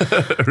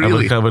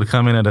 Really? I would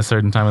come in at a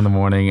certain time in the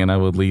morning and I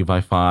would leave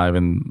by 5,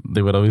 and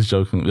they would always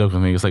joke with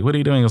me. It's like, what are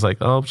you doing? I was like,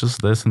 oh,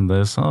 just this and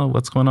this. Oh,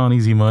 what's going on?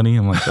 Easy money.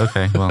 I'm like,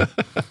 okay, well,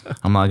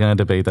 I'm not going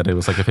to debate that. It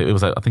was like, if it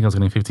was, I think I was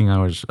getting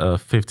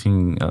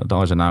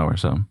 $15 an hour.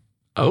 So.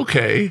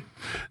 Okay.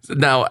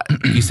 Now,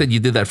 you said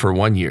you did that for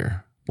 1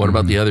 year. What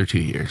about the other 2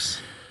 years?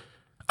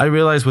 I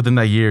realized within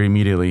that year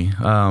immediately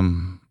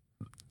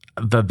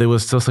that there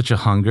was still such a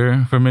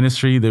hunger for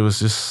ministry. There was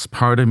just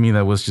part of me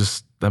that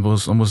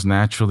was almost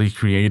naturally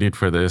created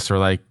for this, or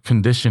like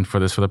conditioned for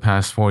this for the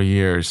past 4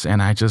 years.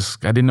 And I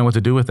didn't know what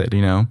to do with it,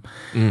 And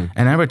I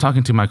remember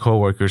talking to my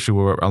coworkers who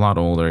were a lot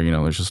older,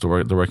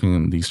 they're working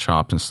in these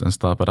shops and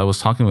stuff. But I was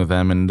talking with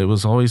them, and there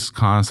was always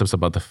concepts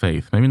about the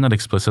faith, maybe not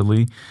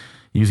explicitly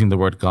using the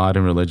word God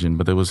and religion,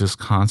 but there was this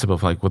concept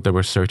of like what they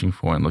were searching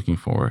for and looking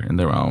for in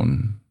their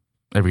own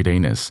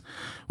everydayness,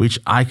 which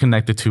I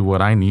connected to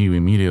what I knew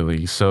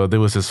immediately. So there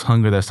was this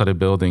hunger that started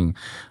building.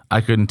 I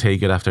couldn't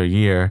take it after a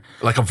year.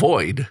 Like a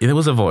void. It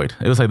was a void.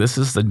 It was like, this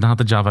is not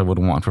the job I would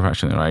want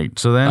professionally, right?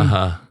 So then,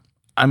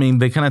 I mean,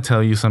 they kind of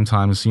tell you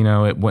sometimes,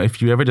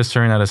 if you ever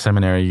discern at a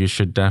seminary, you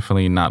should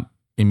definitely not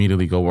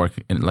immediately go work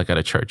at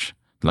a church.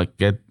 Like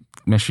get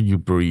make sure you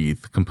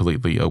breathe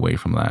completely away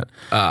from that.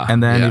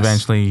 And then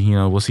eventually, you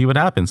know, we'll see what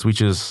happens,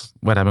 which is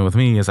what happened with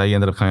me is I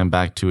ended up coming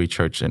back to a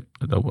church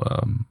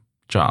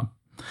job.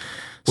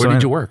 Where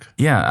did you work?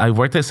 Yeah, I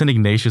worked at St.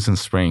 Ignatius in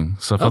Spring.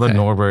 So Father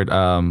Norbert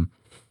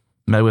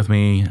met with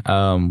me.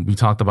 We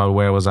talked about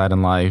where I was at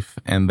in life.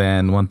 And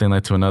then one thing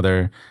led to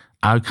another.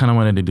 I kind of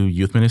wanted to do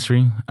youth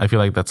ministry. I feel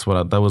like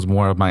that was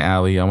more of my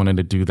alley. I wanted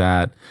to do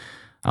that.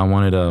 I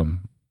wanted to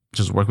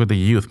just work with the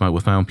youth,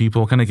 with my own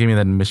people. Kind of gave me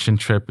that mission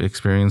trip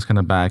experience kind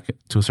of back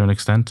to a certain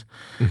extent.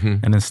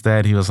 And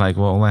instead, he was like,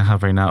 well, all I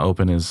have right now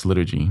open is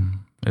liturgy.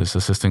 Is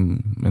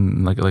assisting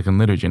in like in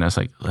liturgy. And I was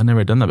like, I've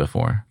never done that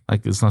before.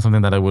 Like, it's not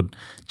something that I would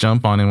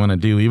jump on and want to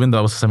do, even though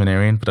I was a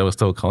seminarian, but I was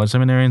still a college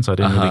seminarian. So I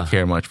didn't really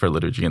care much for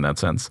liturgy in that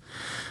sense.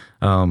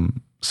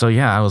 So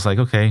yeah, I was like,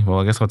 okay, well,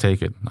 I guess I'll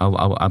take it.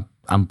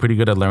 I'm pretty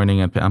good at learning.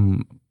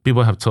 And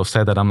people have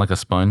said that I'm like a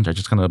sponge. I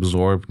just kind of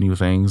absorb new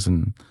things.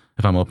 And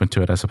if I'm open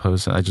to it, I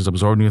suppose I just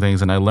absorb new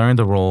things. And I learned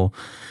the role,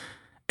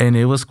 and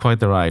it was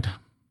quite the ride.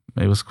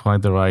 It was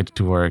quite the ride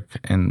to work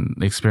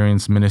and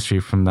experience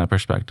ministry from that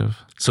perspective.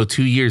 So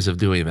 2 years of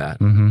doing that.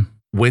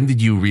 When did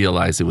you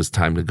realize it was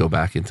time to go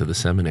back into the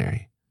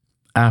seminary?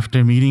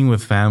 After meeting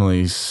with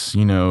families,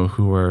 you know,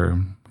 who were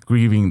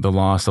grieving the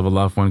loss of a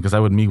loved one, because I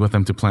would meet with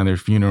them to plan their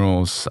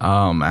funerals,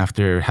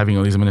 after having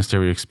all these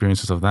ministerial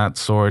experiences of that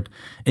sort,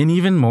 and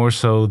even more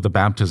so the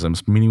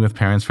baptisms, meeting with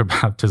parents for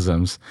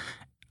baptisms.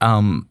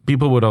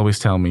 People would always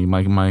tell me,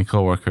 my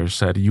coworkers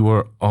said, you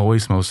were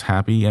always most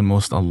happy and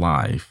most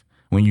alive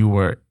when you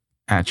were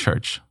at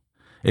church.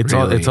 It's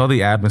all the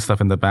admin stuff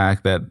in the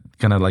back that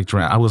kind of like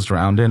I was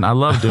drowned in. I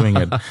love doing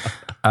it.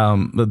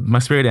 My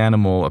spirit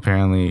animal,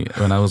 apparently,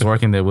 when I was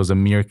working there, was a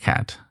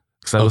meerkat.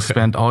 Because I would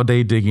spend all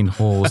day digging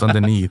holes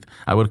underneath.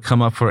 I would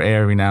come up for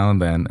air every now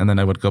and then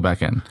I would go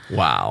back in.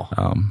 Wow.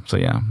 So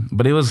yeah,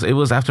 but it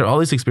was after all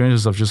these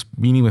experiences of just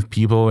meeting with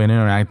people and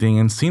interacting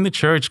and seeing the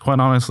church, quite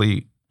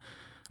honestly,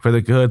 for the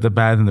good, the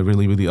bad, and the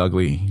really, really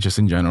ugly, just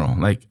in general.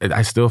 Like,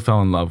 I still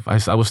fell in love.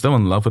 I was still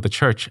in love with the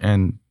church,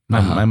 and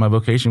my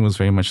vocation was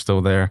very much still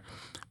there,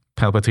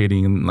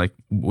 palpitating and like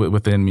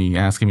within me,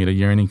 asking me to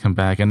yearning come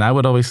back. And I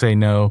would always say,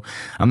 no,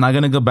 I'm not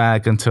going to go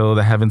back until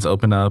the heavens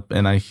open up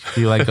and I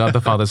feel like God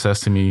the Father says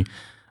to me,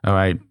 all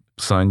right,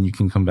 son, you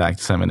can come back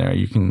to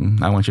seminary.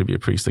 I want you to be a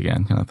priest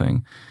again, kind of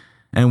thing.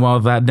 And while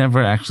that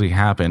never actually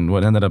happened,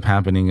 what ended up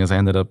happening is I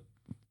ended up,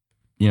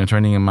 you know,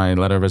 turning in my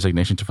letter of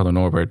resignation to Father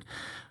Norbert.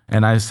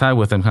 And I sat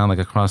with him kind of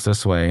like across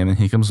this way. And then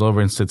he comes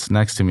over and sits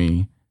next to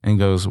me and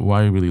goes,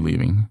 why are you really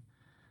leaving?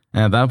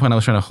 And at that point, I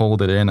was trying to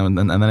hold it in. And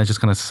then I just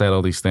kind of said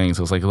all these things.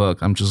 I was like,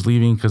 look, I'm just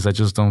leaving because I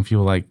just don't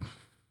feel like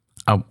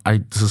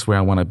this is where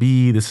I want to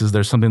be.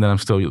 There's something that I'm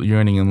still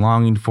yearning and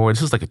longing for.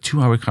 This is like a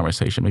 2-hour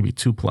conversation, maybe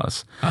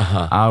 2+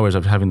 hours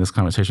of having this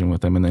conversation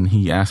with him. And then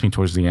he asked me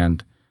towards the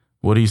end,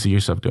 what do you see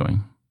yourself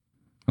doing?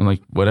 I'm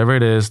like, whatever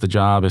it is, the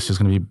job is just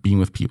going to be being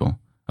with people.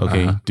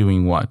 Okay,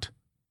 doing what?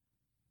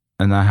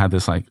 And I had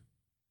this like,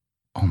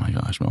 oh my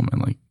gosh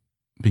moment, like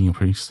being a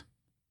priest.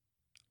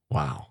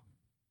 Wow.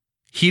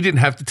 He didn't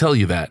have to tell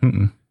you that.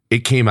 It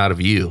came out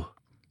of you.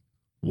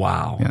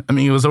 Wow. Yeah. I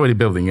mean, he was already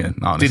building it,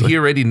 honestly. Did he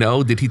already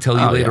know? Did he tell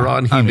you later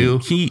on? He knew?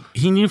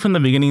 He knew from the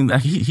beginning.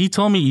 He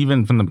told me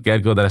even from the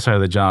get-go that I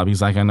started the job,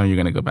 he's like, I know you're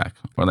going to go back.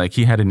 Or like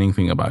he had an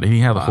inkling about it. He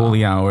had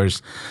holy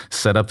hours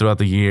set up throughout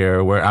the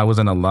year where I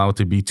wasn't allowed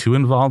to be too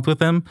involved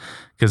with him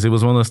because it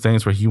was one of those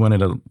things where he wanted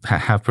to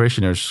have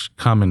parishioners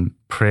come and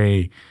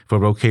pray for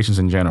vocations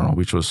in general,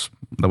 which was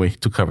the way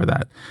to cover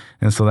that.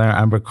 And so there, I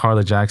remember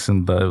Carla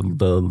Jackson, the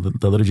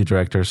liturgy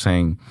director,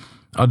 saying,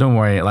 oh, don't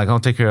worry. Like, I'll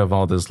take care of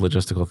all these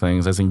logistical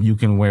things. As in, you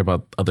can worry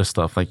about other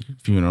stuff like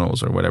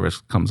funerals or whatever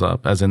comes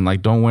up. As in,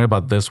 like, don't worry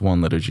about this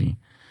one liturgy.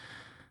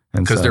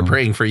 Because they're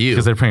praying for you.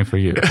 Because they're praying for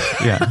you.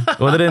 Yeah.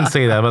 Well, they didn't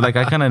say that, but like,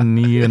 I kind of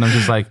knew, and I'm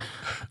just like,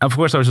 of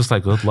course, I was just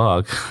like, good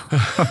luck.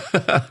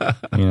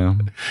 You know.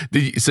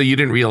 So you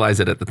didn't realize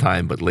it at the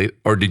time, but late,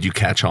 or did you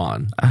catch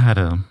on? I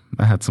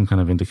had some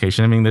kind of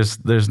indication. I mean,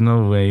 there's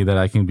no way that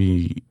I can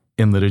be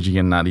in liturgy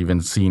and not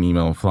even see an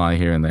email fly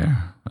here and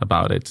there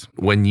about it.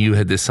 When you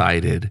had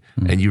decided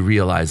and you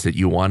realized that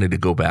you wanted to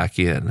go back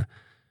in,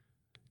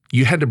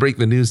 you had to break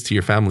the news to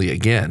your family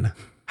again.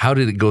 How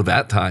did it go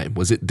that time?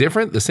 Was it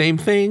different? The same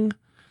thing?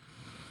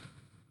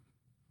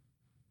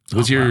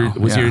 Was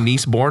your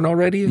niece born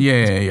already?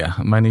 Yeah.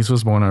 My niece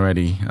was born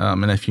already.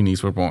 And a few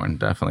nieces were born,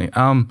 definitely.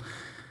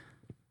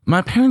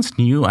 My parents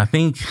knew. I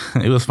think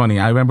it was funny.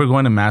 I remember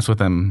going to mass with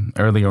them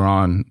earlier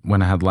on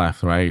when I had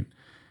left, right?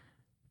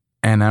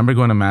 And I remember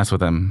going to mass with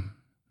them.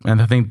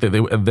 And I think that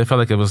they felt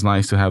like it was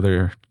nice to have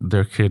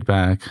their kid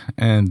back.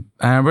 And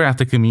I remember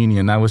after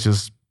communion, I was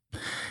just,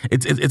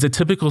 it's a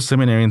typical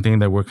seminarian thing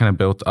that we're kind of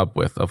built up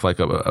with, of like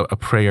a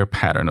prayer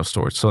pattern of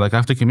sorts. So like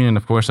after communion,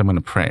 of course, I'm going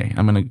to pray.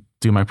 I'm going to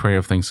do my prayer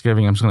of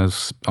Thanksgiving. I'm just going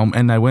to,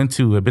 and I went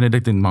to a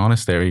Benedictine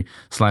monastery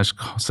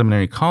 /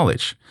 seminary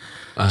college.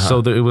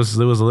 So there was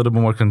a little bit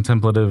more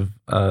contemplative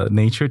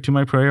nature to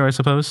my prayer, I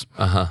suppose,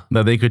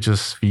 that they could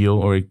just feel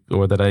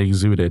or that I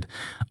exuded.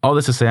 All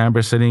this to say, I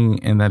remember sitting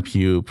in that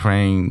pew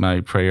praying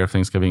my prayer of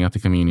Thanksgiving at the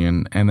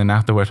communion. And then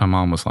afterwards, my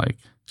mom was like,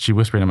 she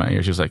whispered in my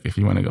ear, she was like, if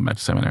you want to go back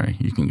to seminary,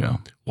 you can go.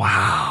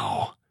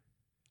 Wow.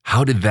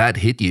 How did that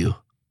hit you?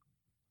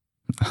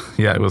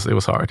 Yeah, it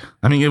was hard.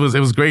 I mean, it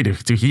was great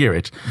to hear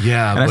it.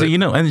 Yeah. And I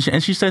said,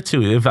 and she said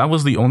too, if that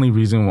was the only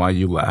reason why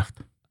you left,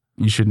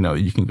 you should know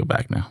you can go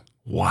back now.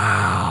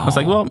 Wow. I was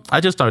like, well,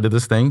 I just started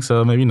this thing,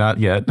 so maybe not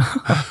yet.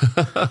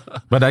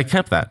 But I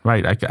kept that,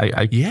 right? I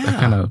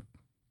kind of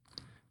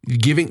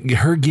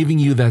giving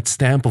you that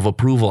stamp of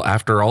approval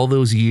after all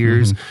those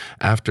years.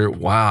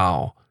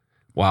 Wow.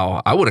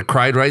 I would have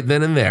cried right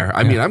then and there.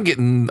 I mean, I'm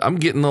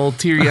getting all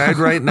teary eyed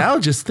right now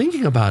just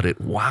thinking about it.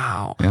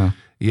 Wow.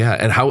 Yeah.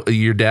 And how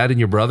your dad and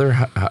your brother,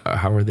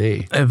 how are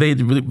they? They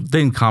really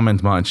didn't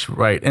comment much,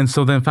 right? And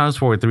so then fast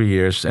forward 3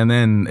 years, and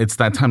then it's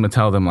that time to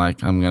tell them,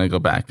 like, I'm going to go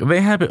back. They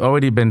have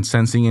already been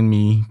sensing in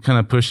me, kind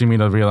of pushing me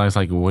to realize,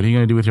 like, what are you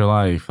going to do with your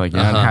life? Like,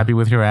 you're not happy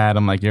with your ad.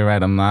 I'm like, you're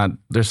right. I'm not.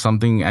 There's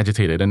something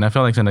agitated. And I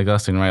felt like St.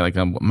 Augustine, right? Like,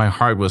 my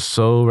heart was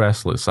so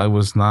restless. I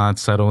was not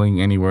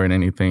settling anywhere in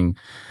anything.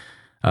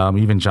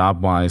 Even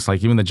job-wise,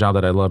 like even the job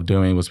that I loved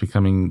doing was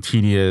becoming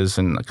tedious,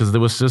 and because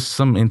there was just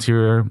some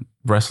interior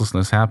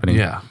restlessness happening.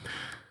 Yeah.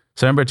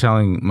 So I remember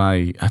telling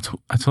I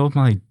told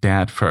my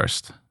dad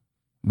first,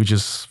 which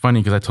is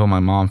funny because I told my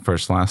mom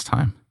first last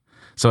time.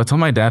 So I told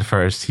my dad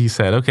first. He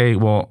said, okay,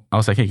 well, I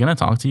was like, hey, can I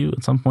talk to you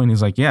at some point?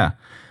 He's like, yeah.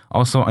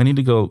 Also, I need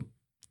to go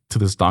to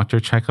this doctor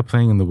checkup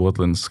thing in the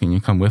Woodlands. Can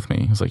you come with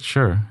me? He was like,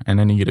 sure. And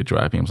then he had to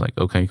drive me. I was like,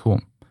 okay, cool.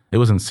 It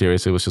wasn't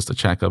serious. It was just a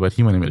checkup, but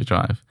he wanted me to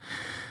drive.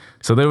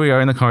 So there we are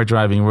in the car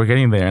driving. We're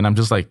getting there. And I'm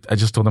just like, I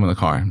just told them in the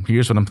car,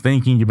 here's what I'm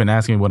thinking. You've been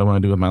asking me what I want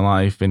to do with my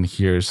life. And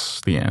here's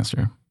the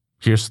answer.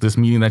 Here's this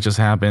meeting that just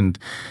happened.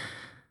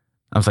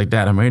 I was like,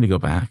 Dad, I'm ready to go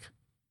back.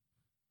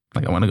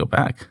 Like, I want to go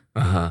back.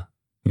 Yeah,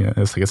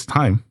 it's like, it's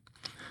time.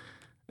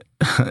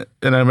 And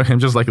I remember him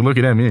just like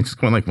looking at me and just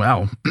going like,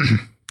 wow.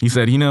 He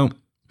said,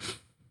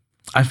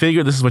 I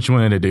figured this is what you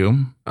wanted to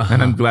do,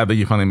 and I'm glad that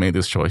you finally made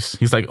this choice.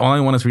 He's like, all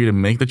I want is for you to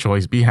make the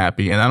choice, be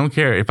happy, and I don't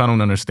care if I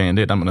don't understand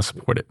it, I'm going to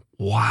support it.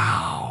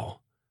 Wow.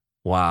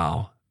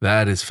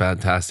 That is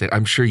fantastic.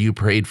 I'm sure you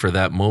prayed for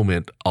that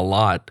moment a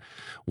lot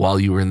while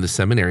you were in the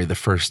seminary the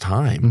first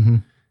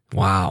time.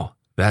 Wow.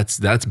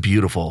 That's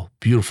beautiful.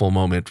 Beautiful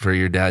moment for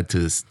your dad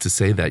to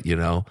say that,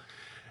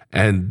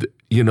 and,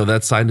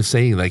 that sign of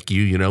saying like,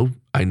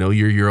 I know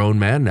you're your own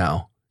man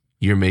now.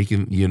 You're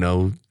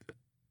making,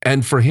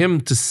 and for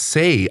him to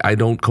say, I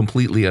don't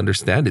completely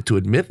understand it, to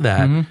admit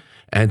that,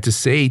 and to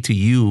say to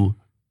you,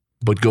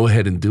 but go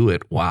ahead and do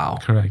it. Wow.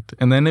 Correct.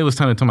 And then it was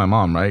time to tell my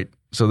mom, right?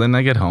 So then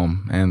I get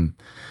home and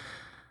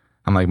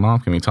I'm like,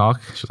 Mom, can we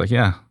talk? She's like,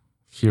 yeah,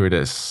 here it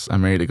is.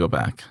 I'm ready to go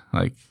back.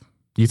 Like,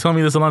 you told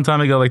me this a long time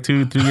ago, like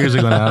 2-3 years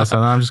ago now. So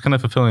I'm just kind of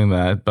fulfilling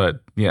that.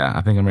 But yeah,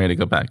 I think I'm ready to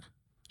go back.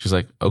 She's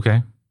like,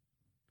 okay,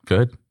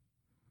 good.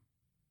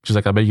 She's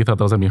like, I bet you thought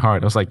that was going to be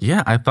hard. I was like,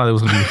 yeah, I thought it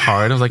was going to be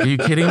hard. I was like, are you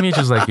kidding me?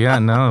 She's like, yeah,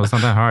 no, it's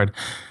not that hard.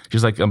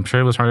 She's like, I'm sure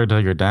it was harder to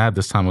tell your dad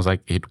this time. I was like,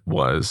 it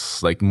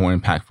was like more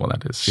impactful,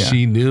 that is. Yeah.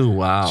 She knew,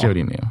 wow. She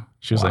already knew.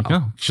 She was like,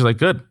 oh. She's like,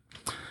 good.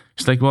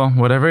 She's like, well,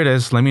 whatever it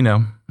is, let me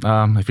know.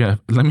 Let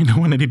me know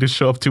when I need to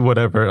show up to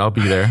whatever, I'll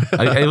be there.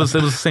 It was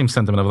the same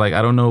sentiment of like,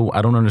 I don't know,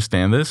 I don't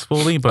understand this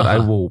fully, but I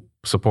will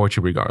support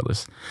you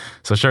regardless.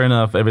 So sure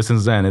enough, ever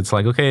since then, it's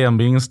like, okay, I'm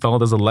being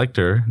installed as a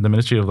lector, the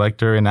ministry of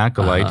lector and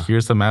acolyte.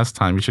 Here's the mass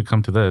time. You should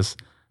come to this.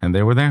 And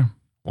they were there.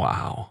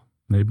 Wow.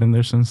 They've been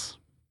there since.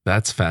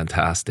 That's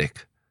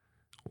fantastic.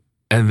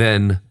 And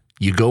then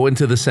you go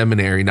into the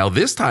seminary. Now,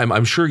 this time,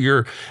 I'm sure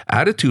your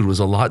attitude was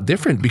a lot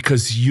different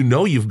because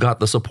you've got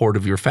the support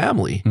of your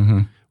family.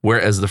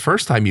 Whereas the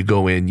first time you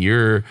go in,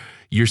 you're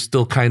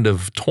still kind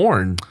of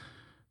torn.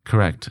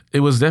 Correct.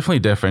 It was definitely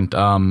different.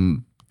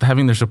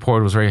 Having their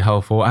support was very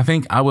helpful. I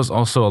think I was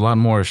also a lot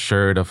more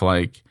assured of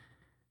like,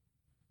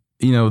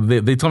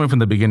 they told me from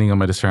the beginning of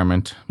my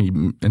discernment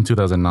in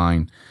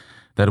 2009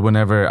 that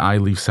whenever I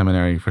leave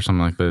seminary for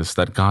something like this,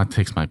 that God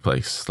takes my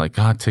place. Like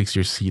God takes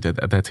your seat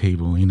at that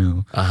table,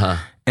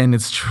 And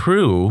it's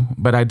true,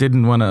 but I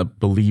didn't want to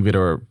believe it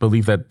or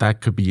believe that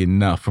could be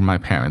enough for my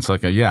parents.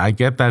 Like, yeah, I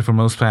get that for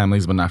most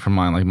families, but not for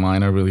mine. Like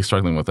mine are really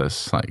struggling with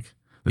this. Like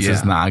this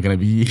is not going to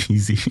be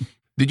easy.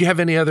 Did you have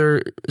any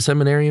other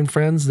seminarian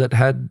friends that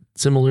had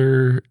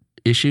similar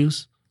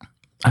issues?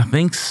 I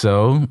think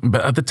so,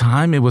 but at the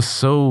time it was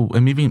so,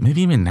 and maybe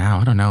even now,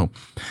 I don't know.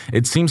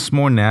 It seems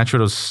more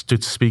natural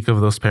to speak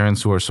of those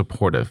parents who are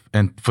supportive,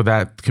 and for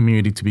that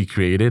community to be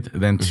created,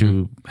 than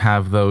to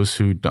have those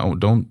who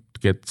don't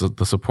get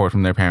the support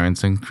from their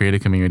parents and create a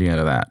community out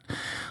of that.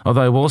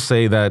 Although I will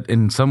say that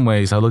in some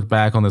ways, I look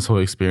back on this whole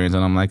experience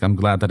and I'm like, I'm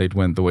glad that it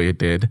went the way it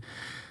did.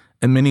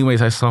 in many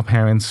ways, I saw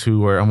parents who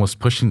were almost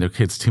pushing their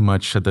kids too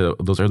much at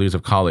those early years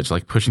of college,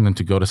 like pushing them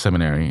to go to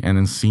seminary and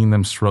then seeing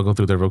them struggle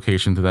through their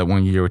vocation through that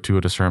 1 year or two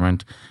of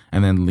discernment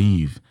and then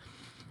leave.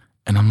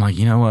 And I'm like,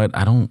 you know what?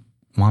 I don't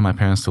want my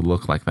parents to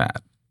look like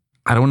that.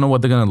 I don't know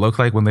what they're going to look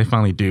like when they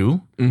finally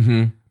do,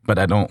 but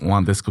I don't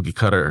want this cookie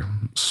cutter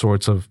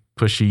sorts of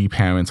pushy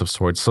parents of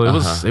sorts. So it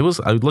was,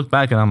 I look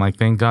back and I'm like,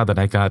 thank God that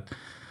I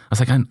was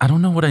like, I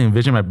don't know what I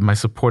envisioned my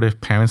supportive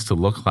parents to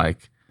look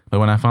like. But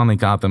when I finally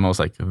got them, I was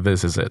like,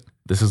 this is it.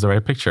 This is the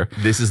right picture.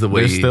 This is the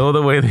way. They're still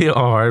the way they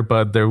are,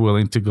 but they're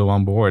willing to go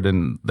on board.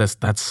 And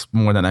that's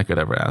more than I could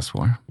ever ask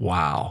for.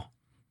 Wow.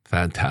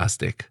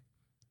 Fantastic.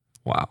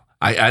 Wow.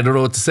 I don't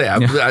know what to say.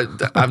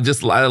 I'm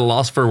just at a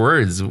loss for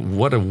words.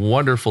 What a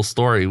wonderful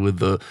story with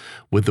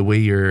the way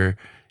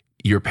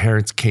your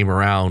parents came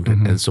around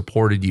and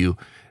supported you.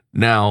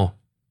 Now,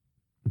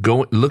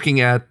 looking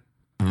at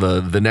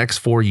the next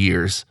 4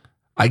 years,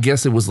 I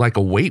guess it was like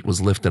a weight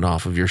was lifted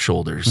off of your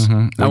shoulders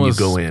when you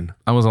go in.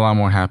 I was a lot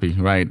more happy,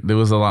 right? There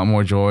was a lot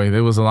more joy.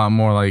 There was a lot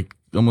more like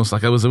almost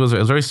like it was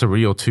very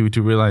surreal too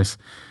to realize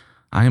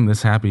I am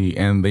this happy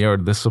and they are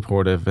this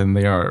supportive and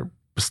they are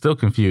still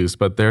confused,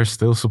 but they're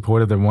still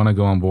supportive. They want to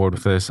go on board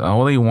with this.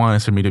 All they want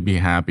is for me to be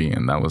happy,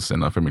 and that was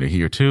enough for me to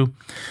hear too.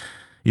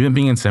 Even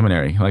being in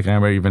seminary, like I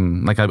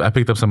remember I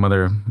picked up some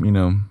other,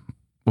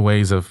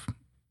 ways of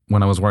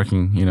when I was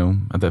working,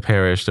 at the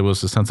parish, there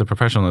was a sense of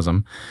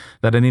professionalism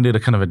that I needed to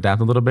kind of adapt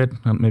a little bit,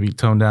 maybe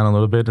tone down a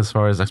little bit as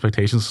far as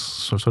expectations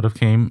sort of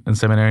came in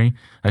seminary.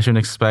 I shouldn't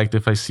expect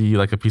if I see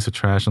like a piece of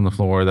trash on the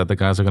floor that the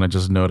guys are going to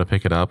just know to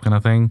pick it up kind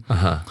of thing.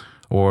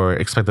 Or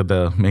expect that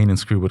the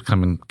maintenance crew would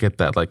come and get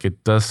that. Like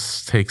it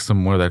does take some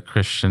more of that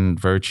Christian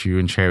virtue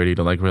and charity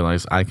to like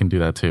realize I can do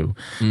that too.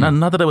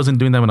 Not that I wasn't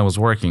doing that when I was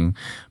working,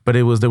 but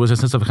there was a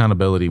sense of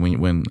accountability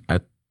when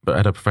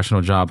at a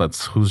professional job,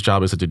 that's whose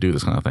job is it to do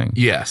this kind of thing.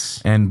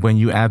 Yes. And when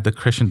you add the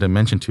Christian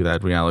dimension to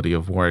that reality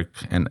of work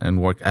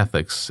and work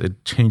ethics,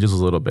 it changes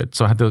a little bit.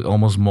 So I had to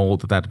almost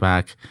mold that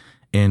back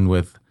in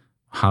with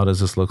how does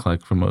this look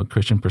like from a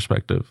Christian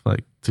perspective,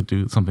 like to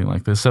do something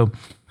like this. So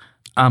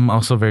I'm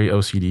also very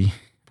OCD.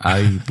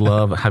 I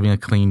love having a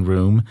clean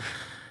room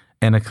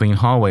and a clean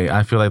hallway.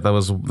 I feel like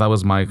that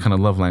was my kind of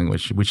love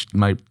language, which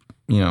my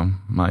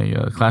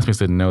classmates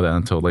didn't know that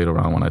until later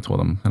on when I told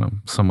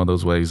them some of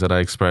those ways that I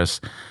express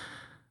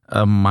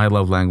my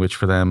love language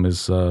for them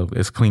is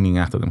cleaning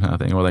after them kind of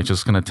thing, or like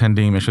just kind of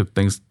tending, make sure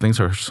things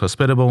are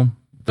hospitable,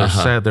 they're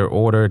set, they're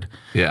ordered,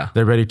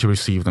 they're ready to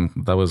receive them.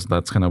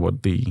 That's kind of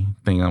what the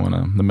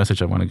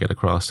message I want to get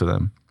across to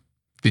them.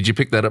 Did you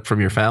pick that up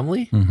from your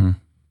family?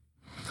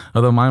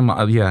 Although my mom,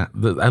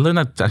 I learned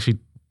that actually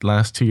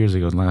last year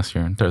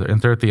in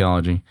third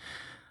theology.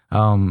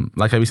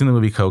 Like, have you seen the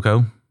movie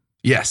Coco?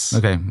 Yes.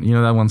 Okay, you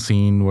know that one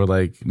scene where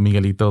like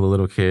Miguelito, the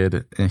little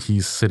kid, and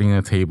he's sitting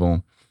at a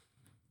table,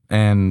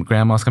 and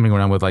grandma's coming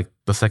around with like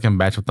the second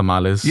batch of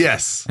tamales.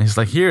 Yes. And he's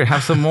like, here,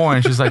 have some more.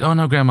 And she's like, oh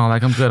no, grandma,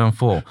 like I'm good, I'm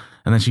full.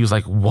 And then she was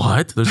like,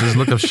 what? There's this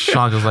look of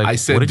shock. I was like, I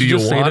said, what did do you you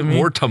just say to want me?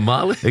 more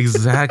tamales?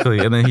 Exactly.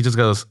 And then he just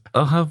goes,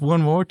 I'll have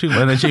one more too.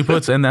 And then she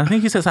puts, and I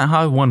think he says, I'll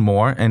have one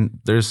more. And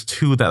there's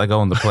two that go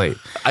on the plate.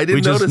 I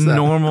didn't notice is that.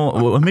 Normal.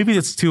 Well, maybe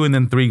it's two and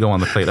then three go on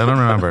the plate. I don't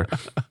remember.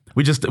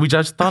 We just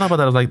thought about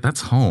that. I was like,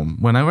 that's home.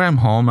 Whenever I'm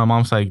home, my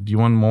mom's like, do you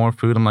want more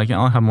food? I'm like, yeah,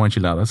 I'll have more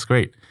enchiladas. That's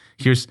great.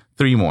 Here's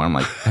 3 more. I'm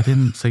like, I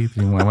didn't say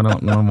 3 more. I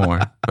want 1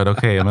 more. But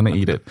okay, I'm going to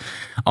eat it.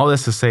 All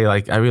this to say,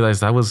 like, I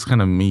realized that was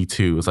kind of me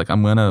too. It's like,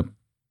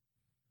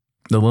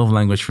 the love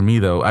language for me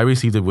though, I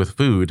received it with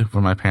food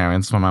from my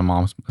parents, from my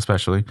mom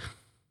especially.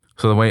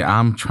 So the way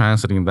I'm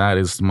translating that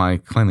is my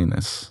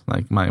cleanliness,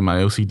 like my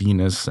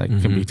OCD-ness. I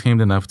can be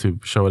tamed enough to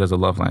show it as a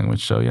love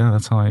language. So yeah,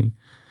 that's how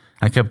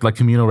I kept, like,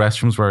 communal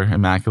restrooms were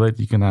immaculate.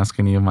 You can ask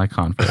any of my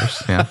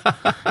converts. Yeah.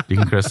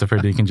 Deacon Christopher,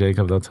 Deacon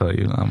Jacob, they'll tell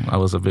you. I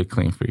was a big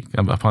clean freak.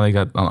 I probably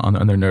got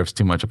on their nerves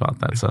too much about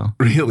that. So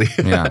really?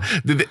 Yeah.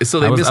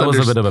 So I was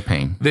a bit of a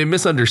pain. They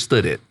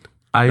misunderstood it.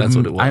 That's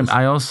what it was.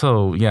 I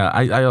also,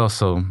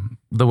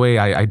 the way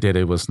I did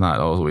it was not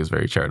always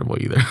very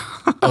charitable either.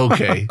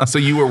 Okay. So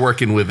you were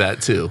working with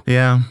that too.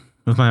 Yeah.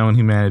 With my own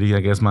humanity, I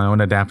guess, my own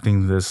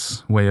adapting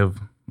this way of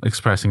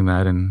expressing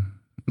that, and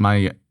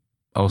my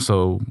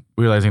also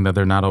realizing that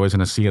they're not always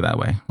going to see it that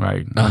way,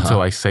 right? Until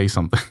I say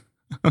something.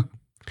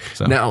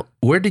 So. Now,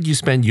 where did you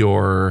spend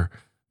your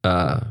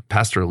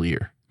pastoral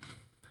year?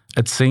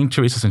 At St.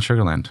 Teresa's in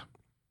Sugar Land.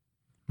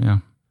 Yeah.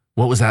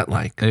 What was that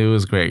like? It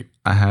was great.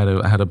 I had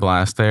a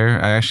blast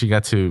there. I actually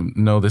got to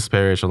know this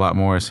parish a lot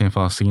more at St.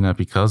 Faustina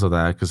because of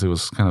that, because it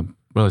was kind of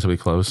relatively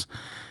close.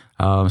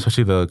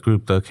 Especially the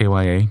group, the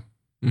KYA,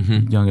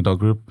 young adult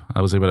group.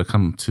 I was able to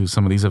come to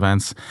some of these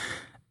events.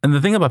 And the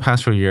thing about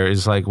pastoral year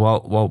is, like,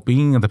 while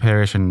being at the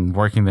parish and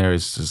working there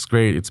is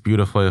great, it's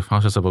beautiful, it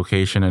fosters a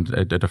vocation,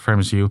 it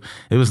affirms you.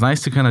 It was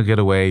nice to kind of get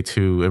away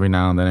to every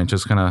now and then and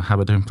just kind of have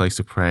a different place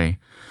to pray,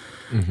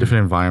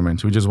 different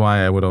environment, which is why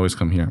I would always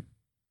come here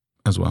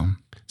as well.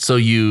 So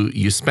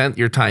you spent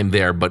your time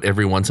there, but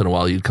every once in a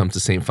while you'd come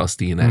to St.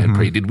 Faustina and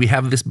pray. Did we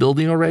have this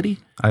building already?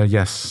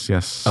 Yes.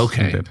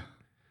 Okay. We did.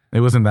 It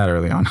wasn't that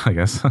early on, I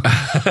guess.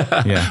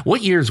 Yeah.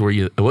 What years were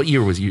you? What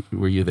year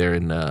were you there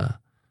in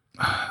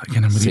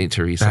Again, I'm really St.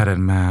 Teresa? bad at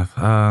math.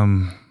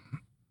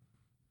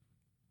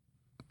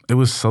 It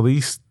was at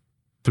least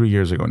 3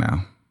 years ago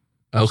now.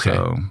 Okay.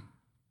 So,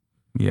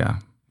 yeah,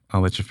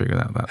 I'll let you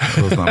figure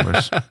those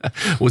numbers.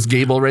 Was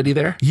Gabe already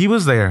there? He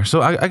was there,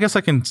 so I guess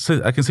I can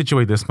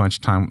situate this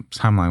much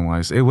timeline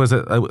wise. It was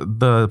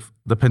the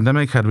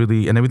pandemic had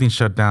really, and everything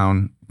shut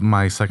down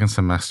my second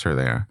semester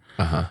there.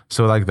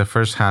 So like the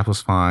first half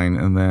was fine,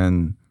 and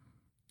then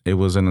it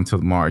wasn't until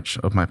March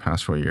of my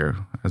pastoral year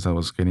as I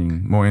was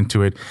getting more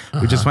into it,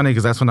 which is funny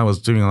because that's when I was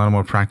doing a lot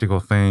more practical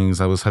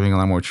things. I was having a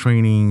lot more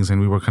trainings, and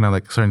we were kind of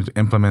like starting to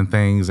implement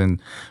things, and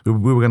we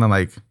were gonna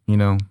like, you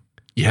know,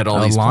 you had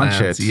all these launch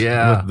plans. it,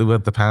 yeah,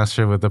 with the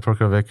pastor, with the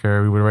procure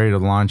vicar. We were ready to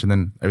launch, and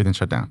then everything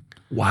shut down.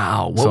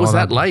 Wow, what was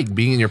that like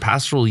being in your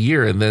pastoral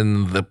year and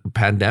then the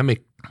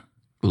pandemic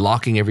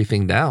locking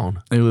everything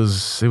down? It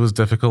was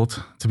difficult,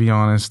 to be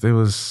honest. It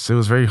was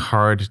very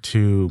hard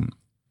to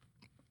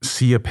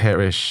see a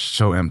parish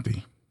so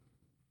empty.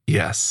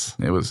 Yes,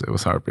 it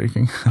was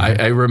heartbreaking.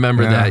 I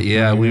remember that.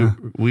 Yeah,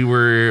 we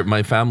were,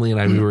 my family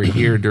and I, we were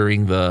here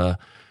during the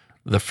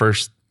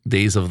first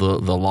days of the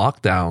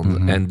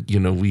lockdown, and you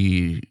know,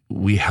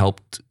 we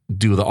helped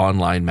do the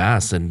online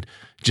mass, and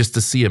just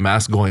to see a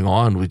mass going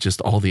on with just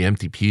all the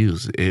empty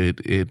pews,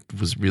 it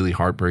was really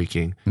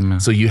heartbreaking.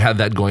 So you had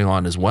that going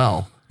on as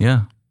well.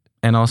 Yeah,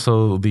 and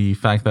also the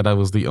fact that I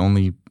was the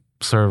only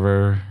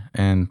server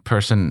and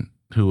person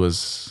who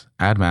was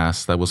at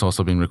mass that was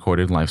also being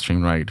recorded, live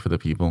streamed, right, for the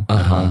people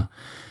at home.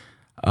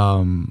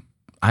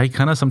 I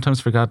kind of sometimes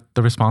forgot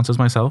the responses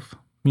myself.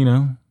 At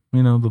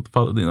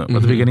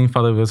the beginning,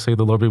 Father would say,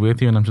 "The Lord be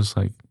with you," and I'm just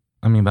like,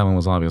 I mean, that one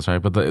was obvious,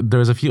 right? But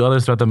there's a few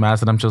others throughout the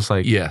mass that I'm just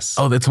like, yes,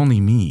 oh, that's only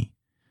me.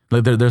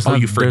 Like there's not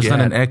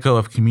an echo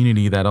of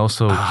community that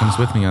also comes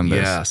with me on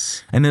this.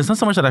 Yes, and it's not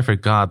so much that I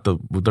forgot the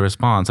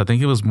response. I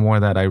think it was more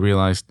that I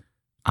realized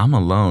I'm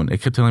alone.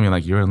 It kept telling me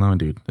like, "You're alone,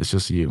 dude. It's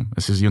just you.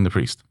 It's just you and the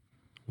priest."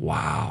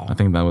 Wow. I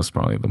think that was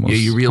probably the most. Yeah,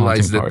 you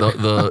realize that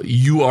the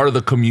you are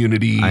the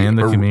community. I am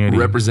the community,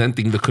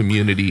 representing the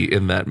community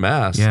in that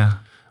mass. Yeah.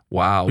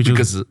 Wow.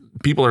 Because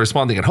people are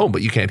responding at home,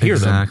 but you can't hear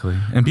them. Exactly.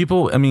 And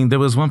people, I mean, there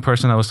was one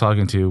person I was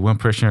talking to, one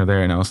parishioner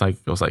there, and I was like,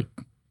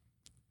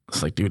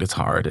 dude, it's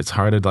hard. It's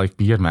hard to like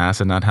be at mass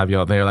and not have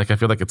y'all there. Like, I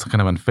feel like it's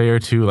kind of unfair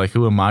too. Like,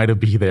 who am I to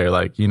be there?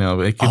 Like, you know,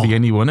 it could be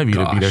any one of you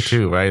to be there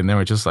too, right? And they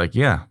were just like,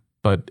 yeah,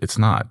 but it's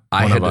not.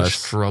 I had to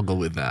struggle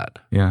with that.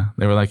 Yeah,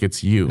 they were like,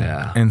 it's you.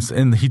 Yeah.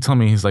 And he told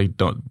me, he's like,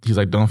 don't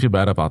feel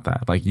bad about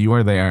that. Like, you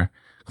are there,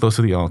 close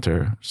to the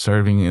altar,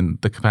 serving in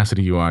the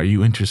capacity you are.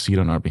 You intercede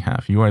on our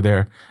behalf. You are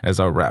there as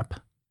our rep.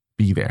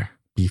 Be there.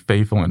 Be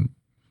faithful and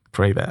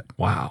pray that.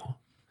 Wow.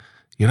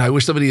 You know, I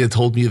wish somebody had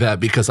told me that,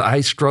 because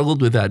I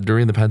struggled with that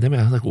during the pandemic.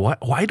 I was like,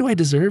 why do I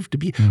deserve to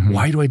be?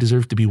 Why do I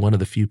deserve to be one of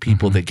the few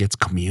people that gets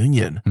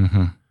communion?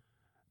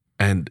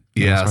 And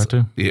yeah,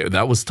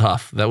 that was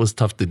tough. That was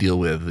tough to deal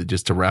with,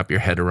 just to wrap your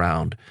head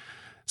around.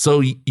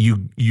 So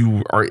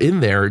you are in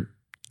there.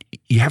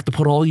 You have to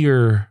put all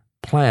your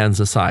plans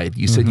aside.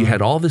 You said you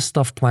had all this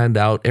stuff planned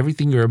out,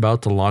 everything you're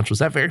about to launch. Was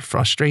that very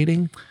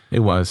frustrating?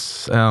 It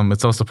was.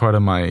 It's also part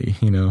of my,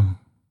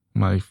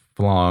 my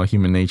flaw,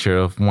 human nature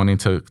of wanting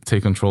to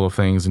take control of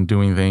things and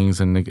doing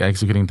things and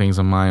executing things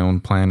on my own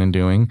plan and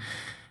doing.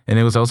 And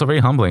it was also very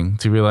humbling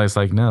to realize,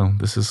 like, no,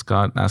 this is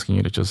God asking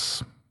you to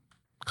just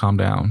calm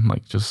down.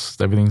 Like,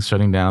 just everything's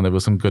shutting down. There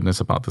was some goodness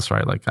about this,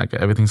 right? Like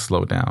everything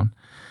slowed down.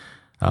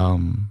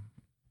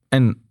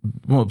 And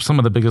some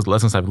of the biggest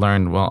lessons I've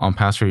learned on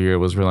pastor year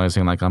was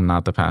realizing, like, I'm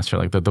not the pastor.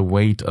 Like the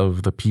weight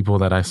of the people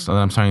that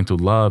I'm starting to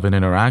love and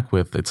interact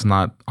with, it's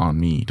not on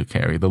me to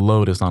carry. The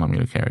load is not on me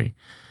to carry.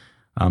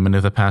 And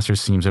if the pastor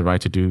seems it right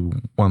to do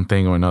one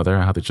thing or another,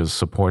 I have to just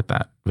support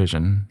that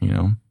vision,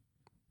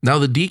 Now,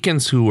 the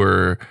deacons who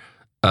were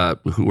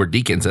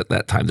deacons at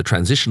that time, the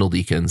transitional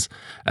deacons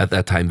at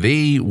that time,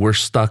 they were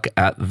stuck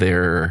at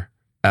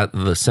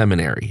the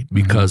seminary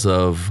because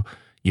of,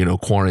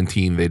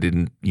 quarantine. They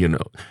didn't,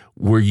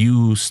 were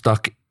you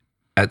stuck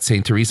at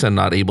St. Teresa and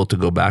not able to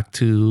go back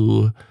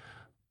to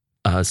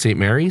St.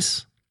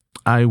 Mary's?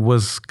 I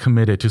was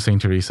committed to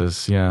St.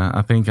 Teresa's. Yeah,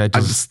 I think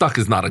stuck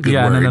is not a good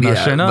word. No,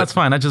 sure. No, it's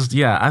fine. I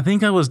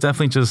think I was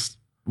definitely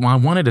I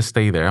wanted to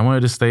stay there. I wanted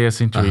to stay at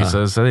St.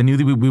 Teresa's. I knew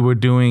that we were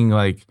doing,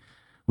 like,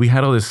 we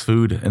had all this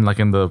food in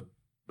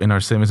our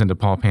St. Vincent de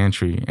Paul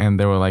pantry, and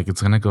they were like,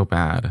 it's going to go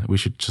bad. We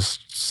should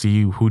just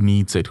see who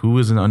needs it, who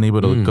is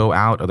unable to go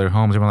out of their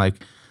homes. And we're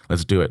like,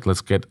 let's do it.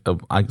 Let's get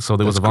so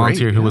there was a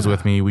volunteer who was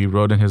with me. We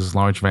rode in his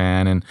large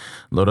van and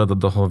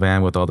loaded the whole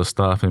van with all the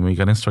stuff, and we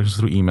got instructions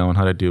through email on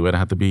how to do it. I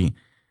had to be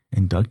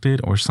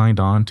inducted or signed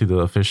on to the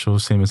official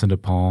St. Vincent de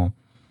Paul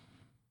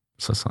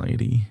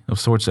Society of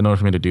sorts in order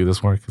for me to do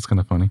this work. It's kind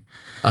of funny.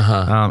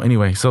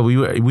 Anyway, so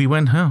we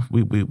went.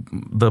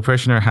 The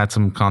parishioner had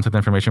some contact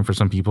information for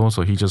some people,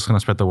 so he just kind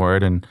of spread the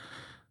word and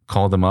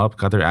called them up,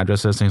 got their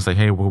addresses, and it's like,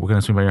 hey, we're going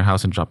to swing by your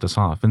house and drop this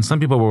off. And some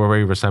people were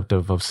very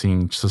receptive of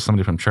seeing just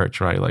somebody from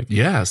church, right? Like,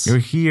 yes, you're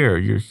here.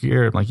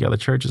 I'm like, yeah, the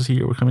church is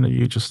here. We're coming to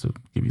you just to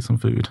give you some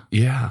food.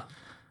 Yeah.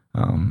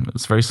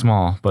 It's very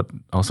small, but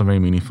also very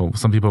meaningful.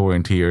 Some people were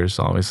in tears.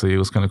 Obviously, it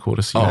was kind of cool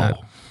to see that.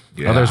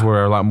 Yeah. Others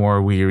were a lot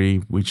more weary,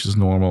 which is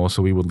normal.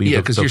 So we would leave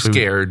because you're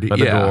scared by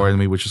the door, and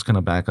we would just kind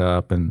of back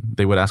up, and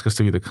they would ask us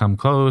to either come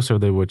close or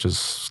they would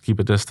just keep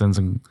a distance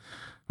and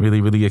really,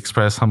 really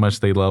express how much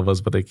they love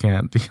us, but they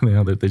can't.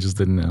 They just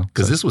didn't know.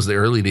 Because this was the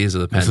early days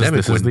of the pandemic.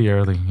 This is the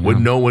early.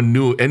 When no one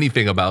knew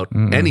anything about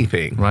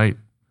anything. Right.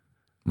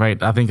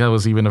 I think I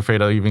was even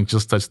afraid I even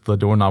just touched the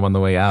doorknob on the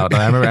way out.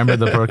 I remember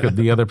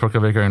the other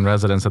Provicar in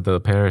residence at the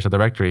parish, at the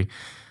rectory,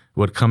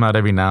 would come out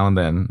every now and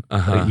then.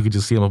 Like, you could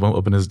just see him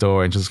open his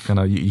door and just kind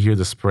of, you hear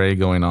the spray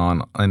going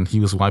on, and he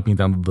was wiping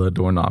down the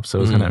doorknob. So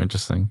it was kind of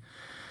interesting.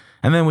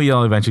 And then we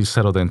all eventually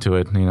settled into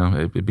it.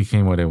 It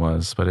became what it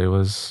was, but it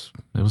was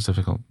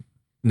difficult.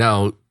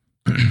 Now,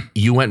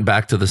 you went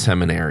back to the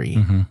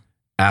seminary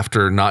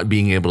after not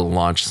being able to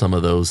launch some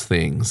of those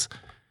things.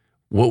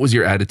 What was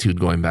your attitude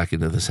going back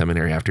into the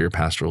seminary after your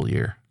pastoral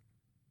year?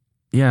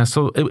 Yeah,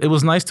 so it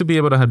was nice to be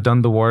able to have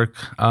done the work.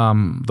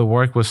 The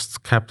work was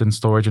kept in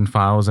storage and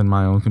files in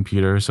my own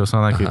computer, so it's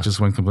not like it just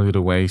went completely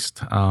to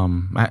waste.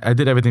 I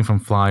did everything from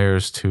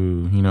flyers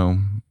to,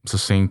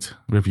 succinct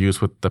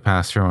reviews with the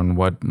pastor on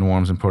what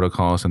norms and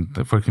protocols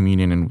and for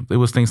communion, and it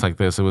was things like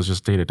this. It was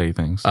just day-to-day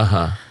things.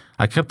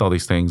 I kept all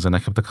these things, and I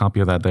kept a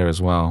copy of that there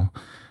as well.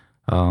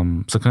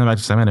 So coming back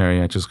to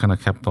seminary, I just kind of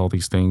kept all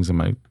these things in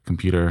my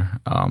computer.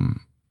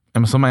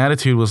 And so my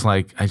attitude was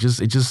like, it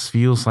just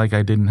feels like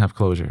I didn't have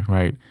closure,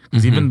 right?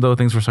 Because even though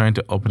things were starting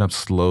to open up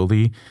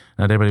slowly,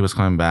 not everybody was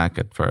coming back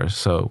at first.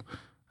 So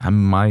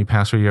my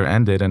pastoral year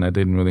ended and I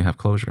didn't really have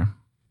closure.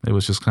 It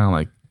was just kind of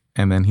like,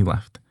 and then he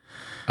left.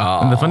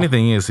 And the funny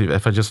thing is,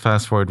 if I just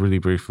fast forward really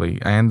briefly,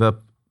 I end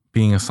up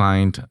being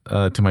assigned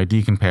to my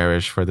deacon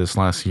parish for this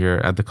last year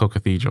at the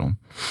Co-Cathedral.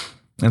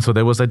 And so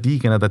there was a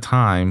deacon at the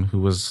time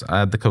who was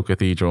at the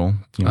Co-Cathedral,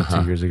 2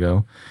 years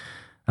ago.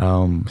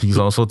 He's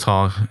also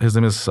tall. His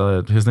name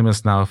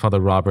is now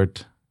Father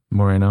Robert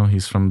Moreno.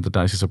 He's from the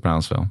Diocese of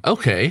Brownsville.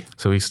 Okay.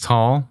 So he's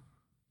tall,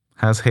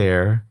 has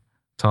hair,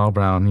 tall,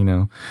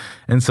 brown,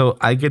 And so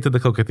I get to the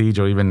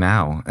Co-Cathedral even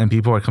now, and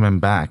people are coming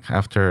back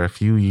after a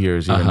few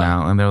years even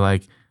now, and they're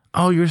like,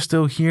 oh, you're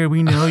still here.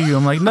 We know you.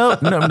 I'm like,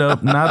 nope,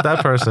 not that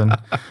person.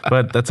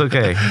 But that's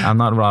okay. I'm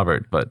not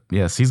Robert. But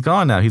yes, he's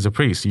gone now. He's a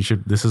priest.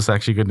 This is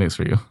actually good news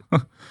for you.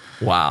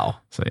 Wow.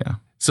 So yeah.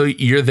 So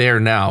you're there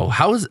now.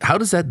 How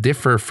does that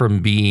differ from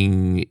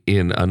being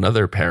in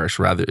another parish,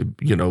 rather,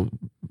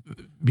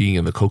 being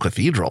in the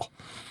Co-Cathedral?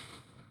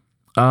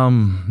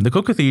 The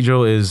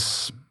Co-Cathedral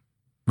is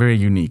very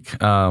unique.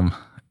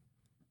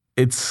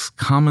 It's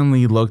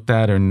commonly looked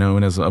at or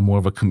known as more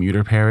of a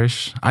commuter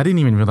parish. I didn't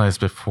even realize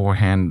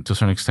beforehand, to a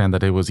certain extent,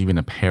 that it was even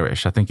a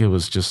parish. I thought it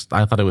was just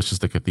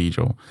a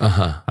cathedral.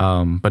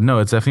 But no,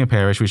 it's definitely a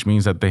parish, which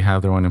means that they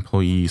have their own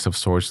employees of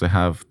sorts. They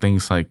have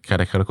things like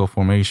catechetical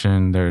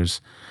formation.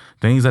 There's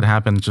things that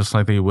happen just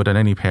like they would at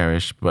any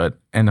parish.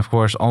 And of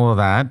course, all of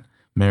that,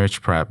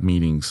 marriage prep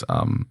meetings,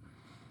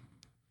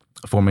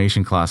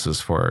 formation classes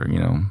for,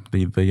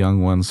 the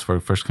young ones for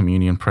First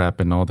Communion prep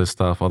and all this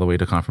stuff, all the way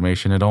to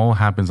confirmation. It all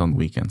happens on the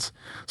weekends.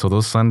 So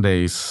those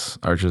Sundays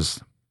are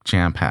just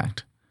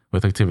jam-packed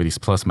with activities,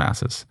 plus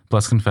masses,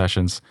 plus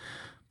confessions,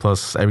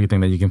 plus everything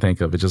that you can think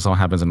of. It just all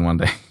happens in one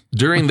day.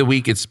 During the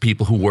week, it's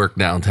people who work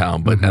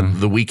downtown, but at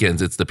the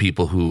weekends, it's the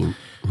people who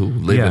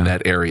live in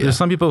that area. There's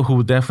some people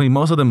who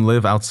most of them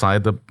live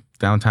outside the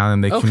downtown,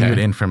 and they commute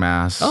in for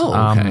mass. Oh,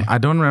 okay. I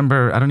don't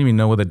even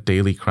know what the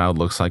daily crowd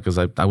looks like, because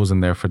I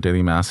wasn't there for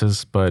daily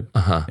masses, but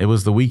it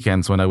was the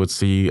weekends when I would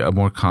see a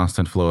more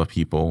constant flow of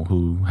people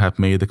who have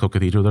made the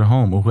Co-Cathedral their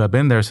home, or who have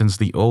been there since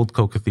the old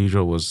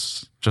Co-Cathedral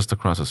was just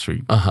across the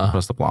street,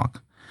 across the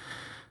block.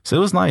 So it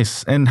was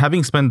nice. And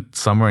having spent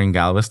summer in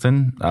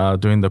Galveston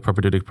doing the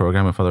propedeutic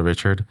program with Father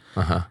Richard,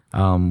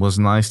 was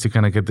nice to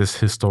kind of get this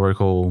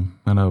historical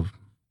kind of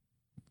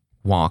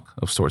walk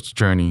of sorts,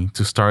 journey,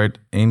 to start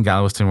in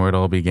Galveston, where it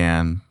all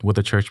began, where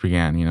the church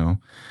began,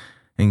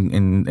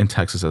 in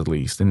Texas at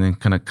least, and then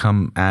kind of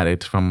come at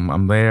it from,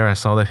 I'm there, I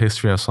saw the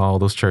history, I saw all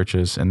those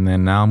churches, and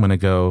then now I'm going to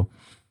go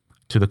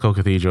to the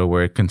Co-Cathedral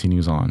where it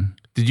continues on.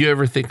 Did you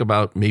ever think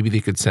about maybe they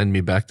could send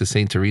me back to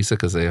St. Teresa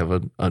because they have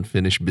an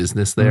unfinished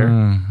business there?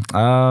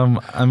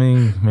 I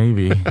mean,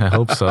 maybe. I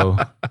hope so.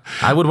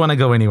 I would want to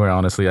go anywhere,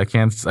 honestly. I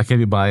can't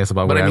be biased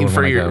about where I would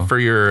want to go. For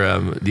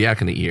your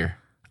diaconate year.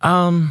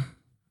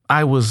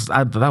 That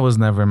was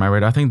never in my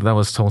radar. I think that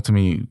was told to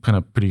me kind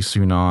of pretty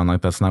soon on.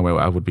 Like, that's not where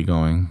I would be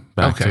going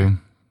back to.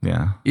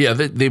 Yeah. Yeah,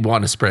 they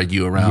want to spread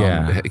you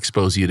around,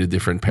 expose you to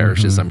different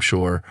parishes, I'm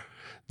sure.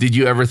 Did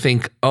you ever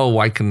think,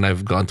 why couldn't I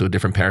have gone to a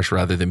different parish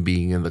rather than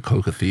being in the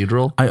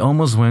Co-Cathedral? I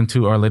almost went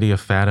to Our Lady of